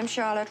 I'm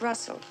Charlotte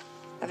Russell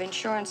of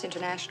Insurance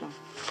International.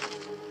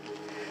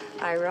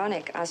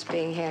 Ironic, us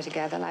being here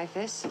together like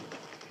this.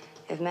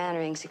 If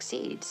Mannering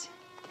succeeds,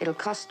 it'll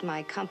cost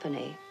my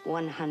company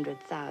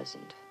 $100,000.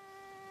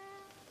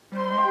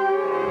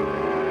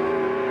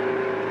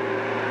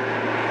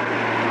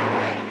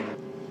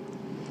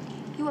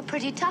 You were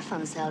pretty tough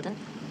on Selden.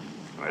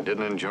 I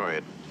didn't enjoy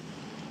it.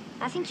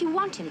 I think you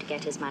want him to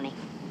get his money.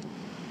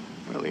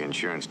 Well, the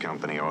insurance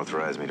company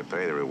authorized me to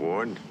pay the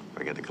reward. If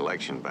I get the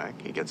collection back,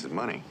 he gets his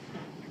money.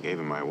 I gave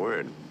him my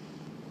word.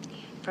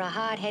 For a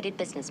hard-headed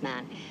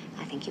businessman,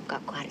 I think you've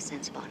got quite a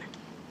sense of honor.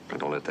 But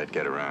don't let that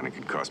get around. It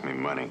could cost me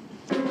money.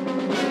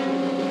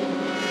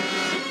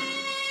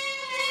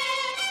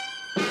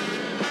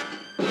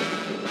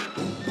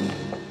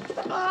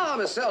 Ah,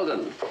 Miss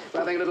Selden.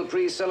 We're having a little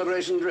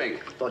pre-celebration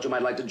drink. Thought you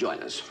might like to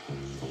join us.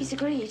 He's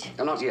agreed.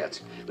 Not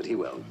yet, but he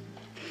will.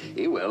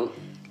 He will.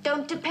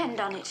 Don't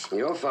depend on it.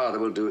 Your father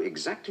will do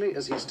exactly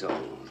as he's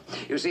told.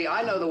 You see,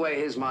 I know the way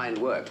his mind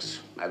works.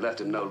 I've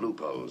left him no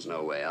loopholes,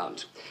 no way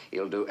out.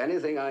 He'll do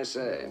anything I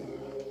say.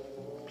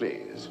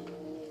 Please.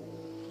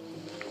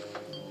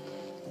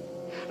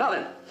 Now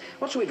then,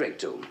 what shall we drink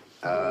to?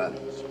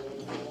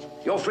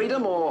 Your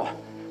freedom or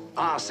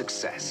our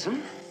success? Hmm?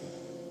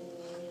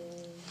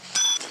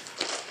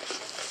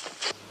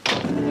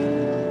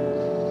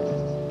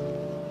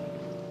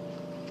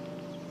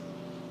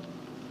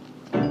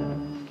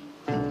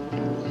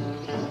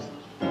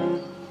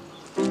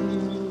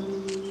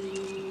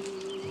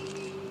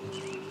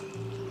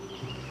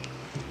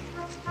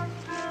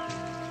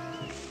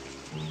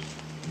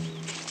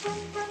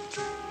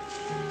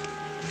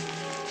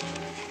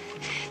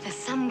 There's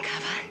some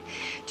cover.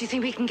 Do you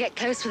think we can get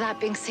close without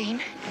being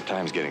seen?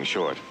 Time's getting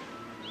short.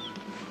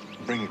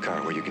 Bring a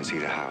car where you can see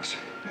the house.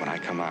 When I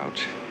come out,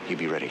 you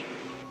be ready.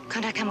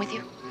 Can't I come with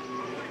you?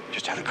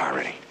 Just have the car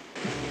ready.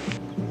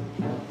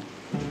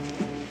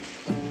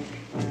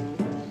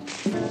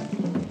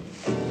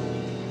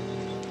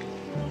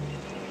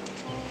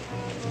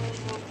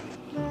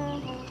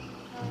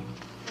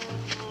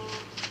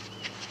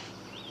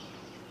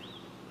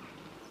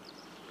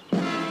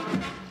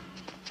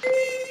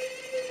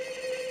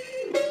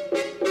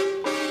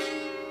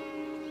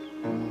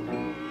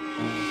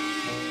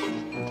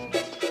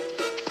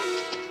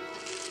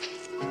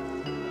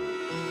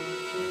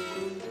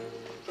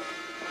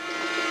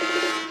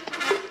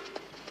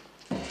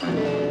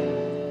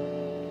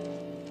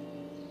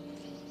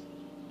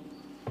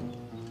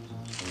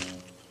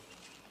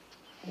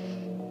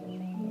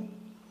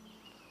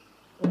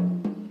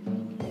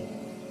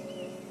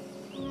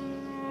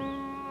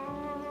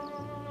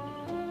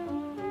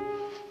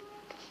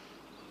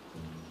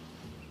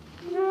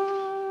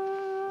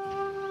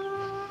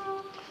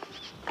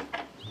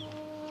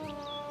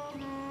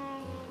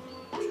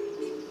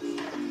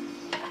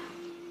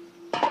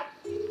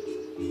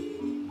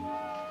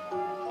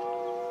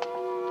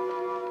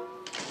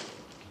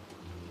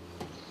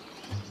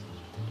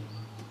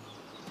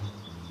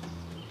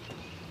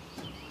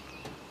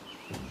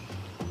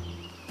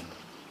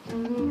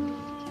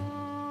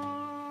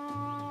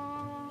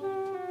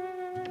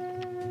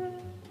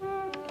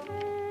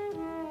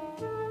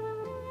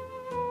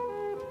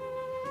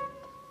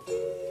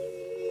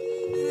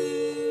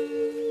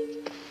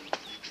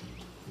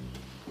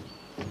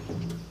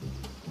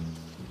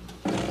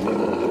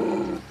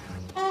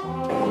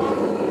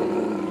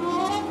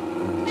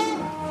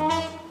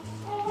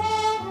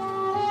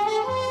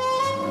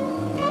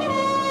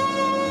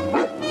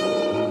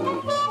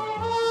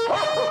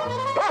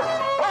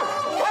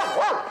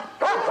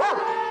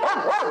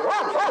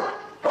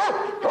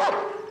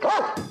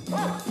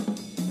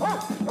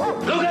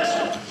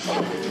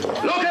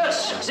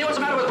 See what's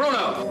the matter with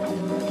Bruno?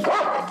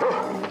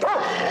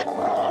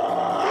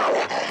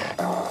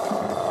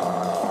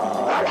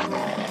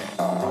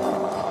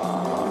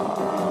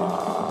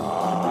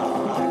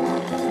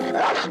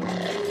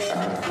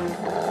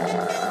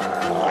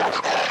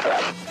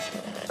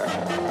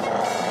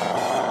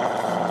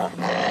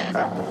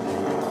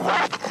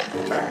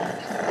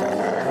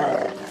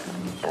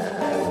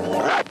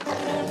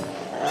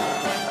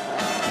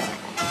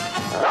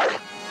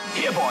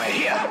 Here, boy,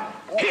 here.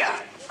 Here.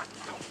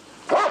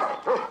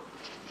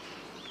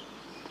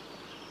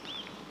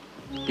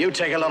 You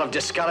take a lot of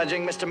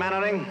discouraging, Mr.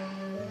 Mannering.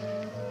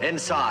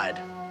 Inside.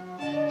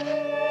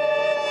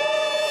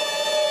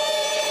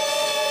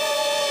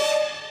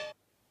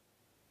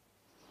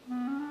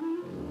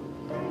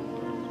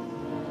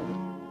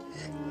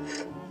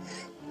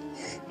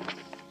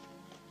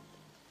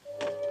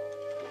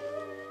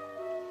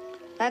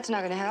 That's not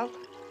going to help.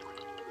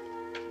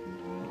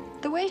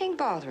 The waiting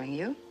bothering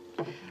you?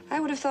 I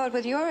would have thought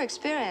with your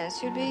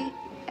experience, you'd be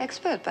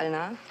expert by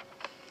now.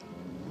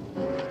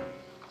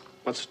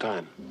 What's the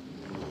time?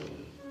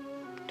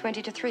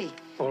 20 to 3.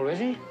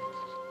 Already?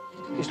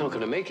 He's not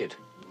going to make it.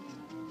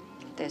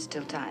 There's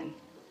still time.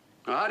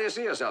 How do you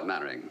see yourself,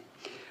 Mannering?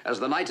 As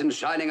the knight in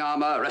shining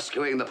armor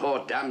rescuing the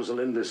poor damsel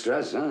in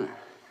distress, huh?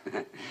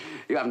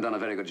 You haven't done a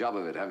very good job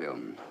of it, have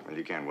you? Well,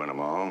 you can't win them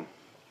all.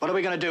 What are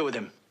we going to do with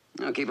him?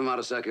 I'll keep him out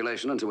of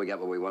circulation until we get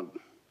what we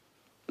want.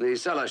 The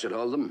cellar should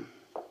hold them.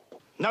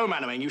 No,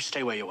 Mannering, you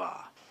stay where you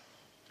are.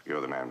 You're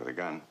the man with the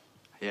gun.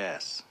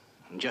 Yes,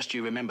 and just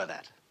you remember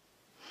that.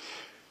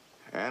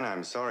 And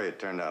I'm sorry it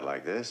turned out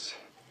like this.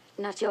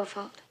 Not your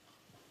fault.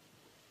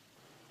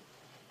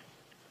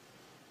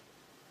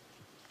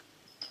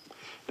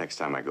 Next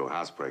time I go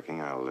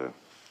housebreaking, I'll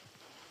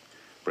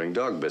bring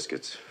dog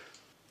biscuits.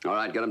 All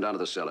right, get him down to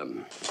the cellar.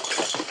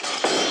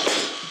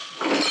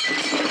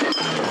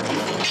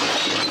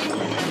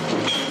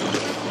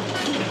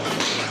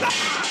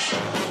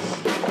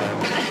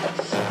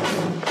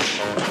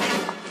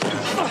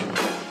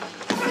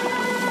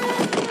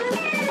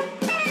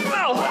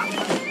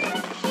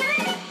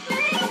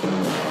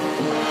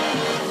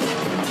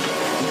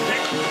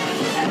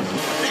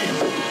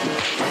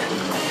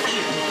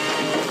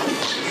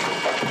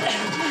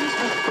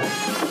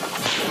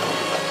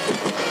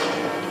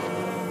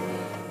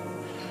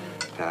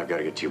 Now I've got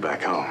to get you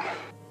back home.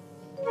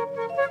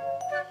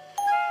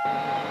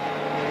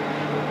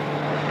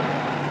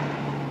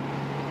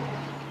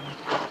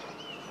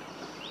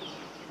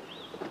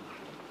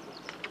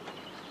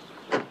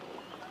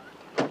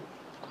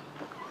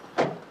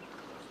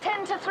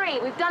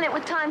 We've done it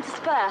with time to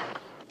spare.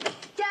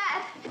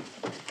 Dad!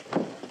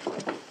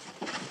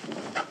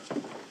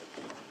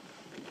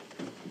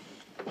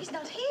 He's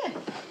not here.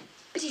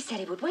 But he said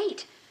he would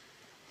wait.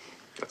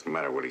 Doesn't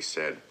matter what he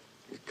said.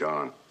 He's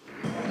gone.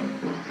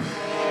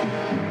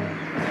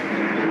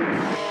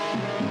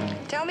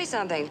 Tell me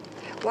something.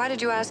 Why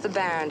did you ask the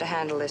Baron to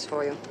handle this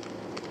for you?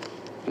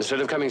 Instead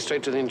of coming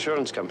straight to the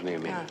insurance company, you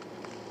mean? Yeah.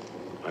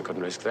 I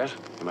couldn't risk that.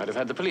 I might have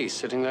had the police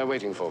sitting there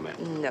waiting for me.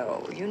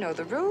 No, you know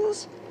the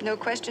rules. No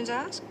questions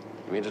asked.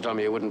 You mean to tell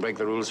me you wouldn't break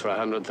the rules for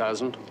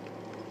 100,000?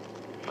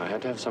 I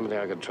had to have somebody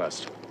I could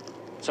trust.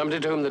 Somebody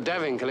to whom the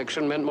Daving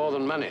collection meant more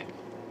than money.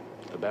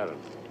 The Baron.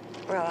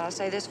 Well, I'll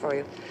say this for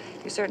you.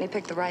 You certainly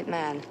picked the right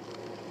man.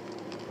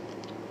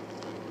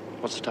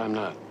 What's the time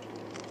now?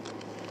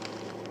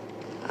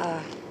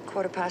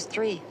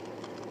 3:15.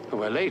 Oh,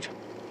 we're late.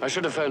 I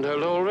should have phoned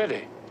Holder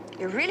already.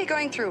 You're really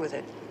going through with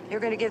it? You're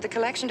going to give the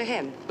collection to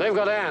him? They've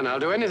got Anne. I'll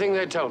do anything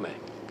they tell me.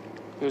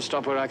 You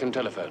stop where I can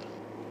telephone.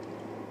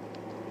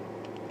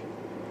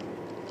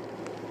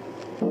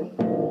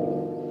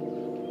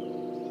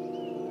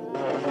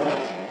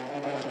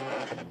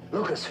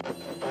 Lucas,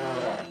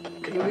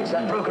 can you reach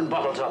that broken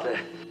bottle top there?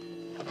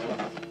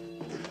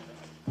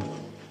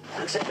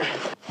 That's it.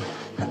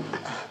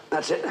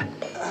 That's it.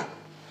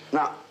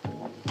 Now,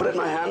 put it in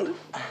my hand.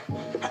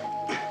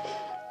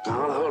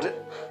 Now I'll hold it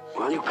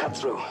while you cut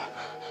through.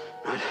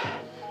 Right?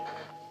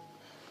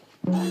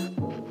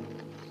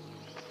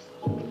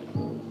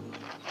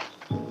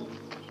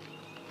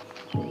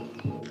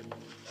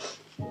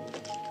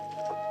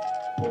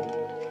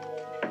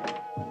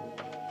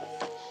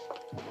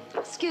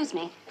 Excuse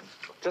me.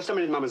 Just a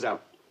minute, mademoiselle.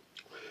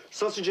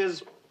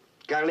 Sausages,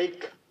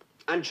 garlic,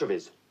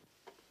 anchovies.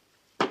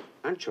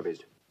 Anchovies.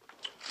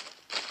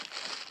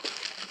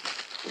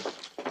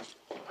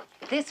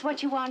 This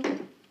what you want?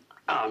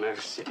 Ah,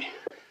 merci.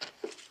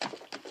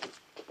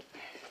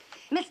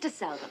 Mr.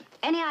 Selden,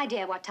 any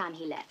idea what time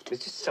he left?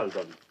 Mr.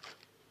 Selden.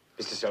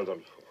 Mr.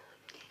 Selden.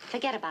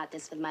 Forget about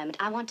this for the moment.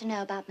 I want to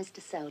know about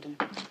Mr. Selden.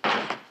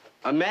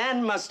 A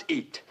man must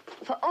eat.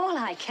 For all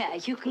I care,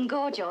 you can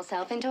gorge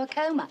yourself into a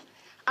coma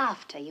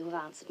after you have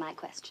answered my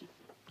question.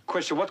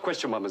 Question? What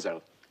question,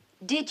 mademoiselle?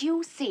 Did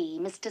you see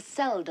Mr.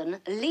 Selden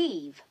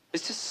leave?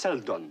 Mr.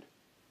 Selden.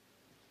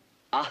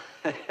 Ah,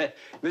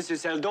 Monsieur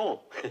Seldon.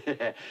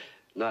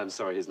 No, I'm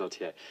sorry, he's not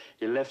here.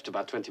 He left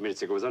about 20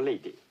 minutes ago with a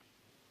lady.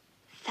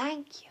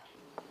 Thank you.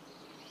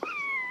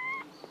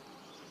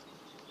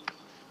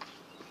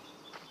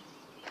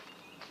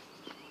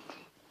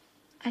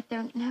 I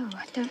don't know.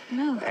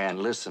 And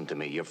listen to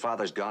me. Your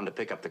father's gone to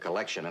pick up the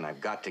collection, and I've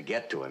got to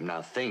get to him.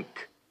 Now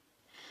think.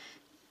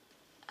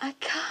 I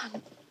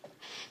can't.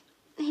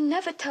 He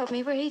never told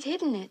me where he'd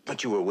hidden it.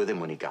 But you were with him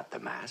when he got the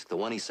mask, the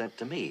one he sent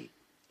to me.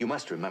 You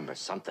must remember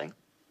something.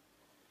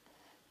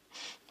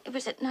 It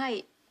was at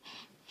night.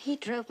 He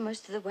drove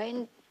most of the way,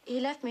 and he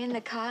left me in the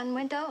car and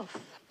went off.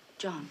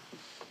 John,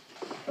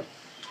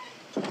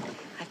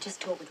 I've just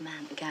talked with the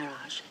man at the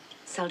garage.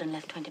 Selden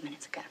left 20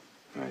 minutes ago.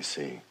 I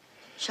see.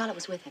 Charlotte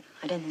was with him.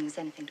 I don't think there's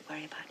anything to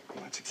worry about.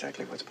 Well, that's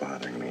exactly what's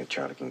bothering me. If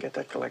Charlotte can get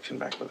that collection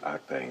back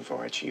without paying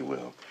for it, she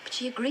will. But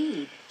she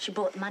agreed. She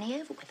brought the money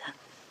over with her.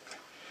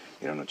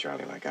 You don't know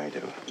Charlie like I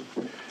do.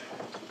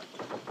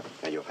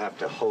 Now, you'll have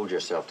to hold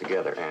yourself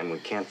together, Anne. We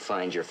can't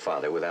find your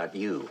father without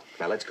you.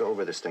 Now, let's go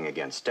over this thing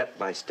again, step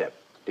by step.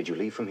 Did you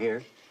leave from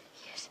here?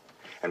 Yes.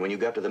 And when you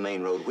got to the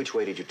main road, which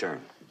way did you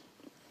turn?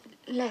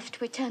 Left.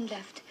 We turned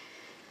left.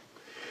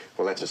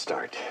 Well, that's a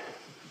start.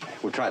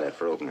 We'll try that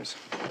for openers.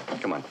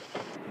 Come on.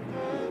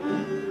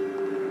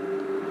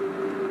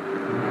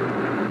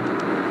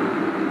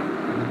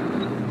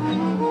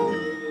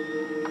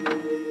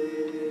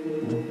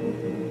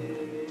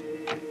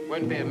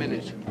 Won't be a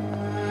minute.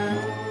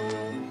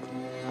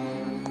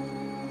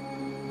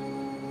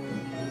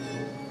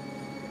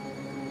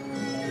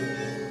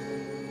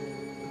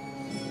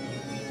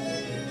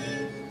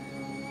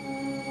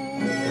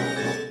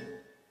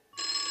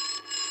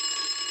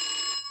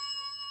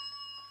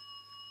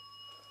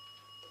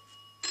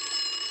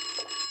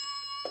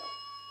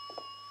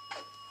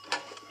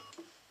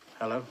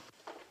 Hello?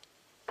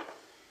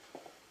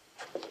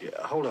 Yeah,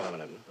 hold on a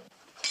minute.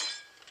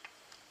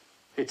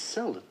 It's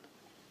Selden.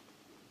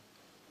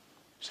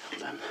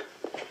 Selden.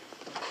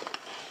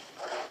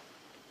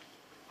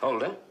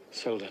 Holder?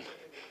 Selden.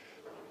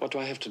 What do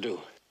I have to do?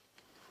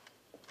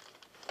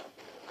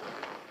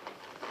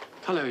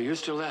 Hello, are you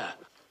still there?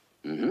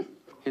 Mm-hmm.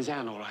 Is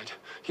Anne all right?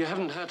 You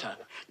haven't hurt her?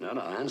 No, no,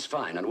 Anne's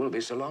fine, and will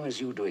be so long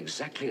as you do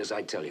exactly as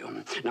I tell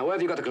you. Now, where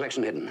have you got the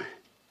collection hidden?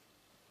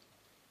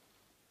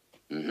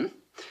 Mm-hmm.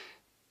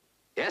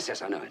 Yes,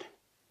 yes, I know it.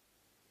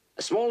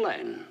 A small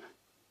lane.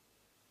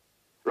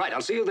 Right,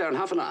 I'll see you there in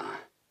half an hour.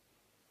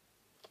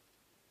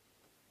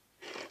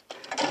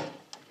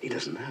 He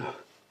doesn't know.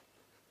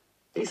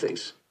 He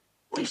thinks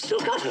we've still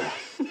got her.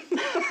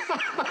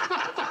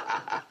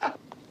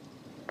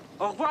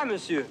 Au revoir,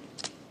 monsieur.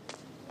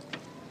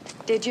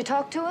 Did you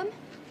talk to him?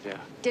 Yeah.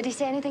 Did he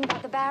say anything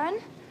about the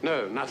Baron?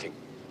 No, nothing.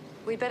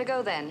 We'd better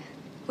go then.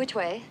 Which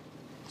way?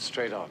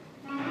 Straight on.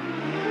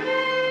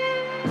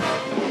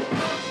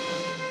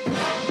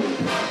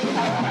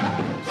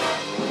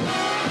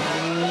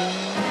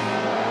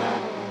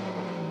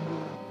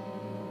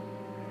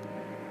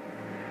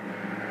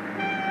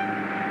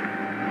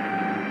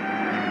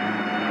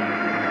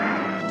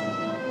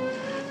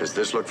 Does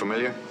this look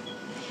familiar?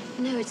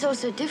 No, it's all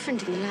so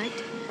different in the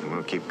light. And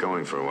we'll keep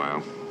going for a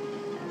while.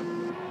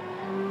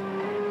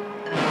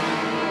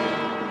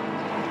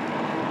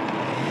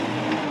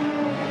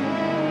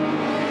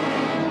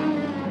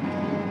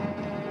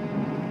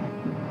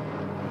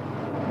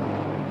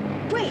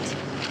 Wait,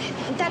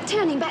 that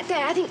turning back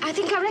there, I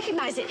think I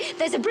recognize it.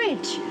 There's a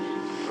bridge.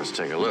 Let's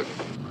take a look.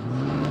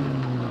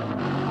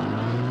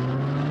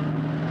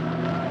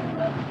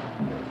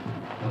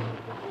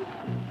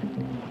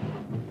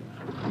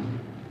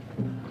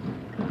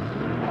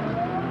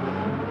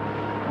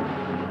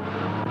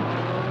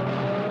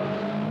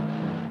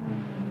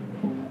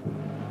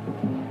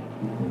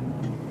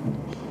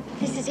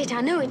 This is it, I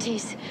know it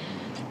is.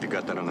 You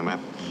got that on the map?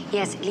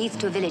 Yes, it leads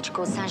to a village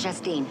called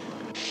Saint-Justine.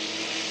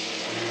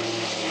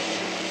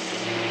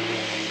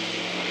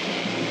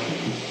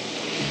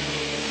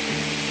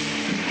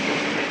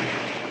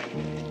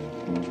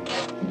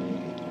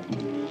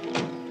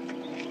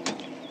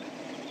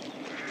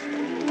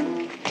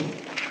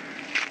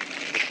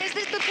 Is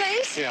this the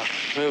place? Yeah,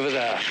 over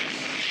there.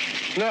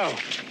 No,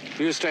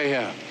 you stay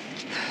here.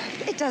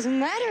 It doesn't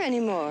matter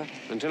anymore.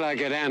 Until I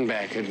get Anne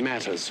back, it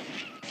matters.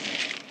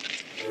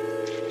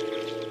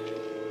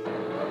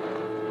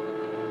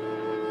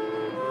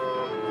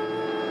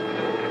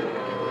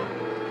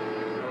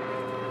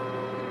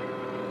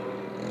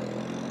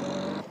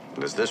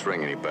 Does this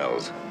ring any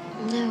bells?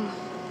 No,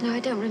 I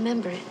don't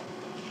remember it.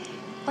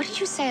 What did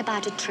you say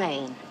about a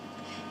train?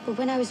 Well,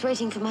 when I was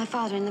waiting for my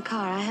father in the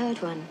car, I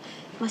heard one.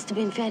 Must have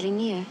been fairly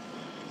near.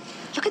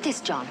 Look at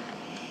this, John.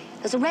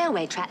 There's a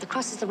railway track that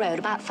crosses the road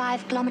about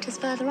 5 kilometers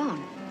further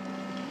on.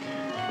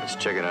 Let's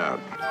check it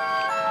out.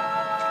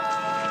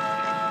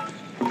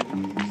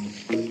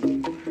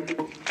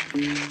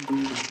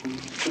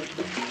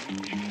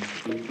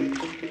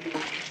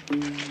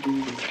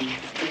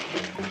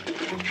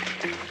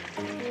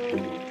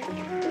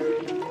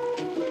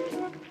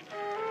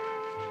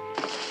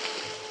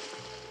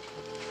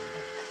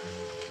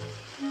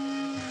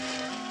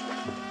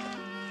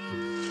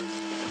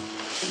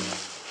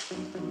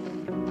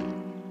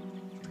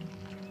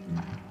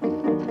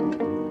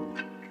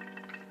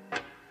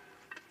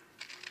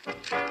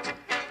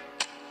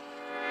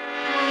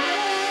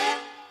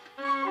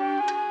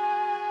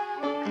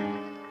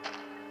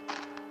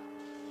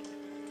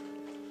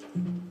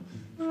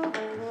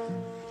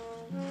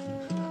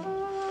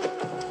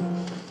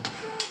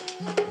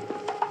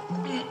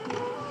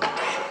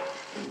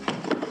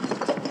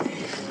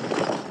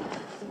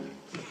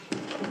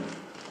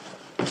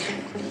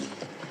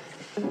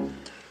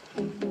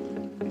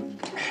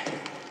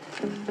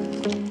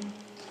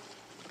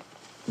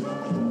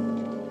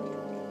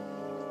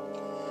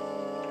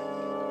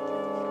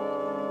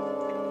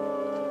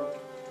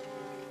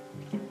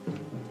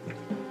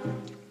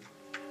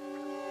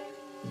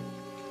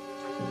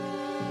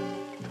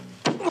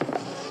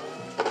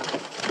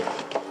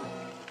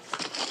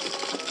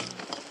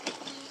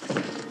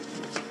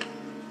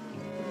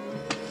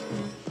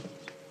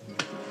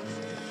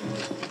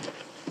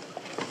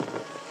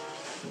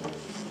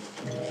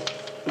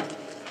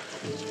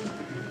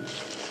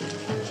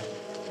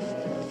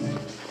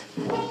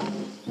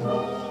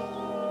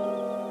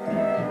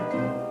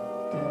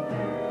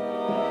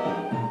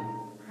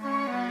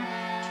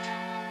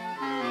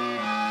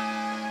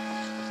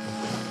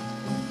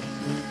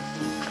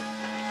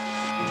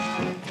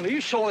 Are you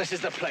sure this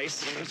is the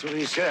place? That's what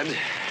he said.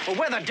 Well,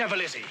 where the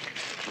devil is he?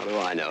 How do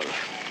I know?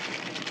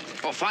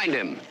 Or find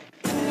him.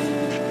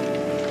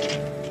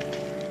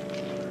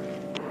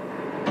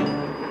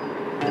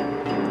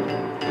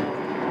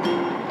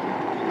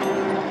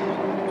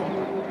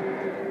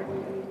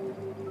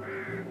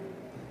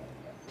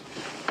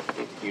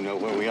 You know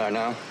where we are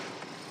now?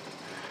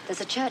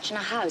 There's a church and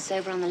a house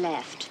over on the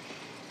left.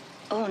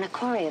 Oh, and a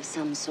quarry of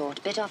some sort,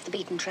 a bit off the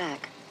beaten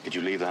track. Did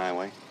you leave the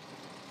highway?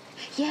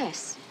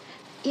 Yes.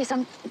 Yes,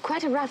 on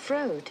quite a rough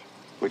road.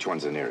 Which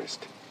one's the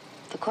nearest?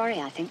 The quarry,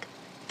 I think.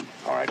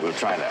 All right, we'll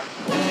try that.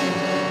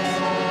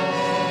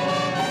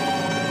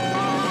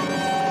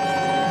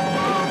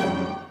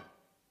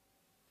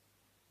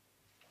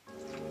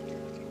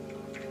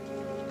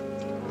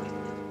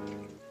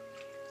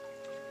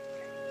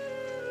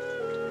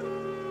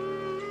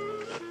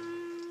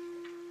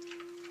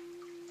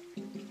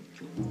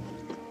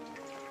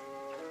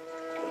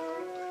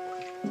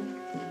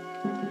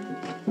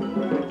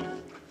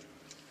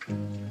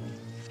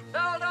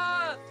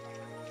 Sheldon!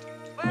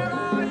 Where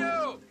are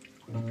you?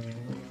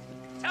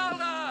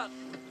 Sheldon!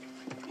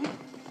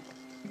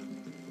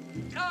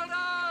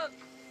 Sheldon!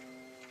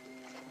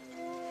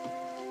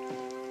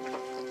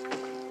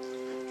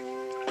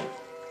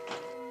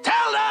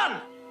 Sheldon!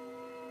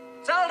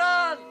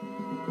 Sheldon!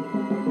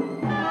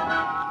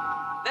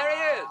 There he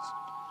is.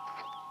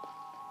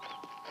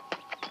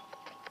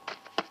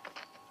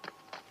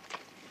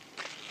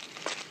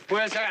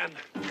 Where's Anne?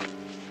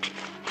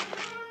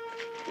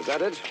 Is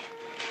that it?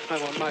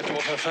 I want my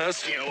daughter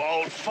first, you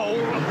old fool.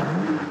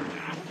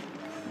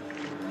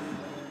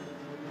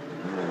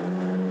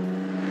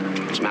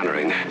 It's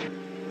Mannering.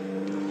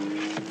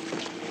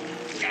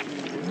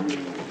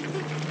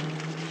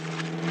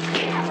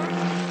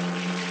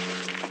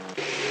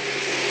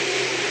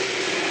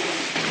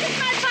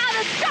 My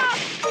father, stop!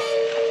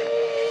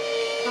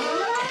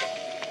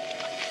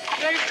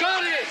 They've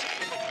got it!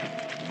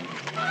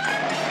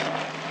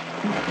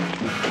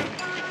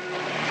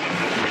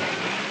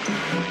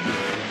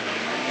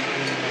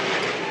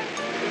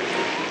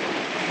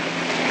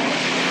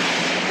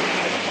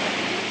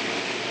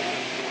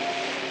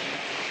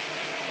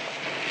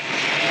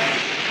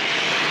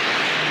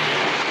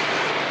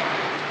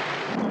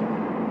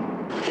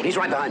 He's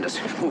right behind us.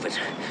 Move it.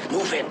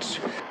 Move it.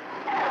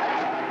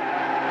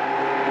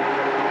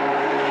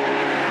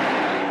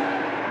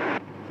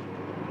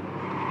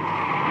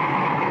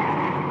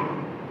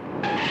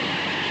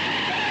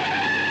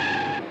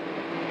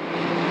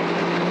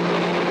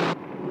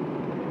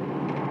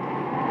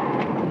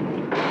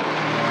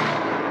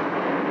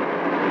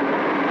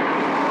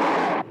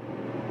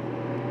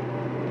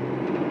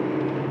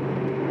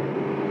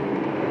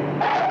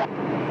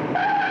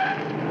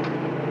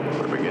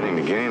 We're beginning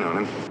to gain on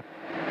him.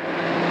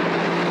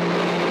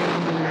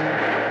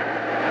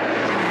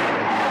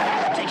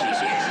 Take it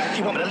easy.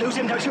 You want me to lose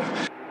him, don't you?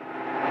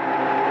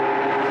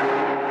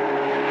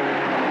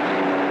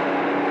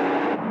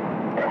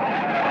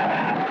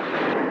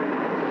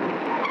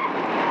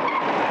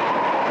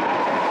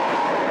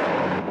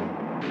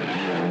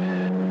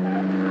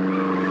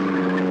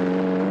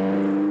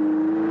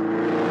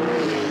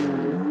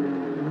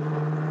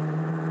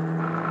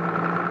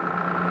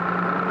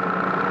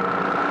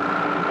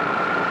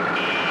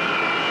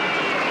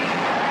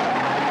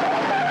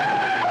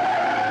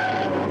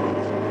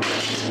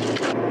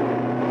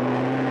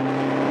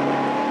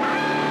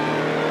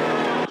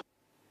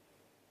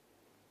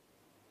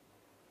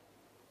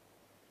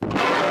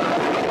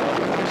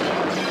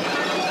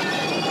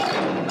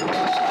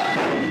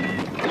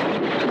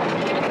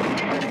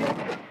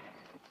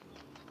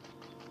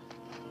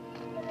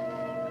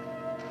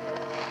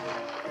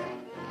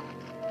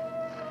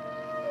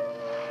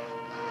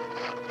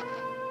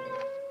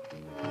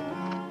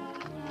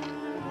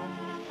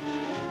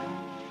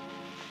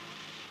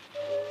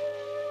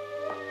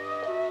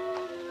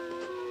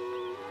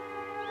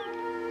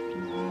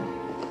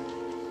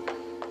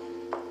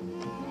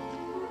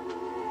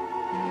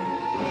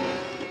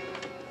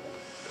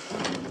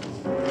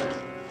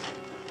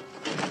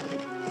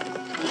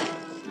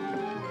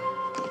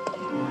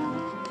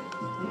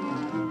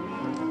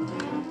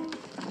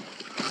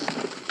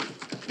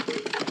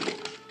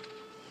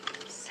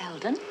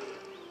 Selden?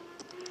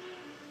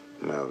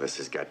 No, this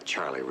has got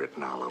Charlie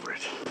written all over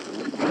it.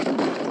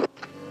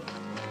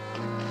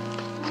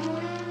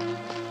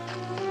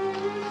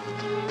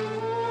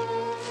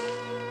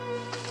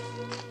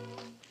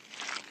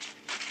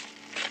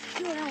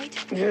 You all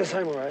right? Yes,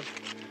 I'm all right.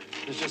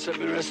 Just let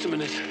me rest a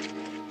minute.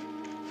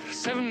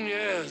 7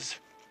 years.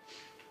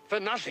 For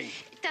nothing.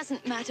 It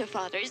doesn't matter,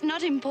 Father. It's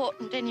not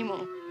important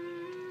anymore.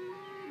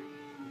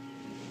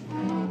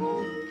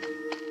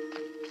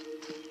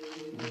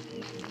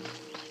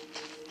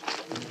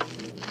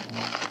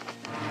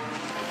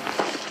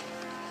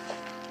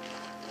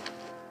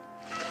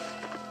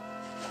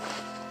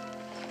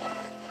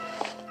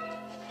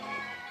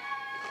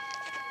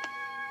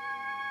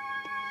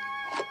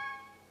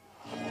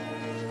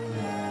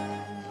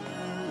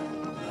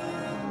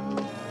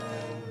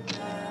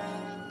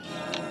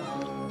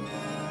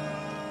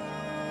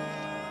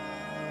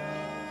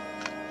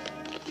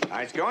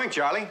 Nice going,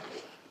 Charlie.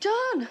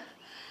 John,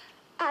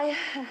 I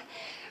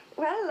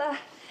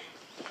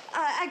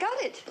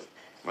got it.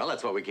 Well,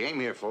 that's what we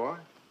came here for.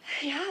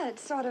 Yeah, it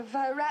sort of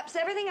wraps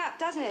everything up,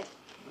 doesn't it?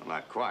 Well,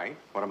 not quite.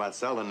 What about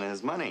Selden and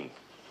his money?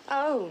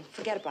 Oh,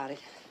 forget about it.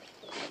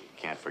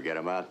 Can't forget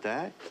about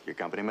that. Your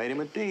company made him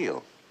a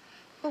deal.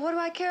 Well, what do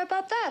I care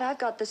about that? I've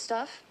got the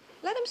stuff.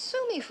 Let him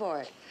sue me for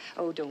it.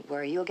 Oh, don't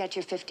worry. You'll get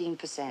your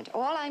 15%.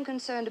 All I'm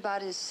concerned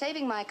about is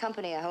saving my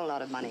company a whole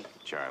lot of money.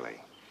 Charlie,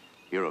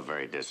 you're a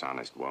very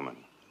dishonest woman.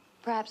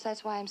 Perhaps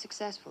that's why I'm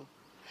successful.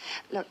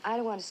 Look, I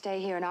don't want to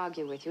stay here and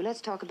argue with you.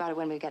 Let's talk about it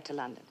when we get to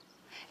London.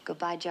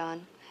 Goodbye,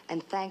 John,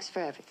 and thanks for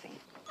everything.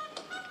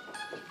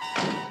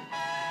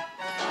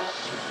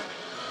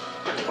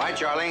 Bye,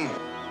 Charlie.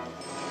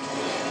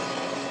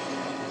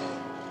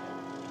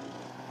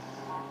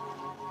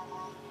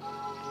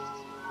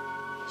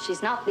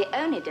 She's not the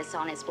only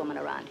dishonest woman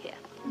around here.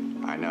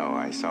 I know,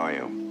 I saw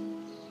you.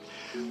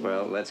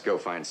 Well, let's go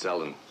find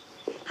Selden.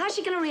 How's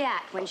she going to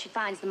react when she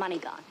finds the money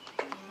gone?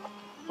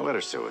 Well, let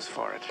her sue us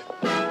for it.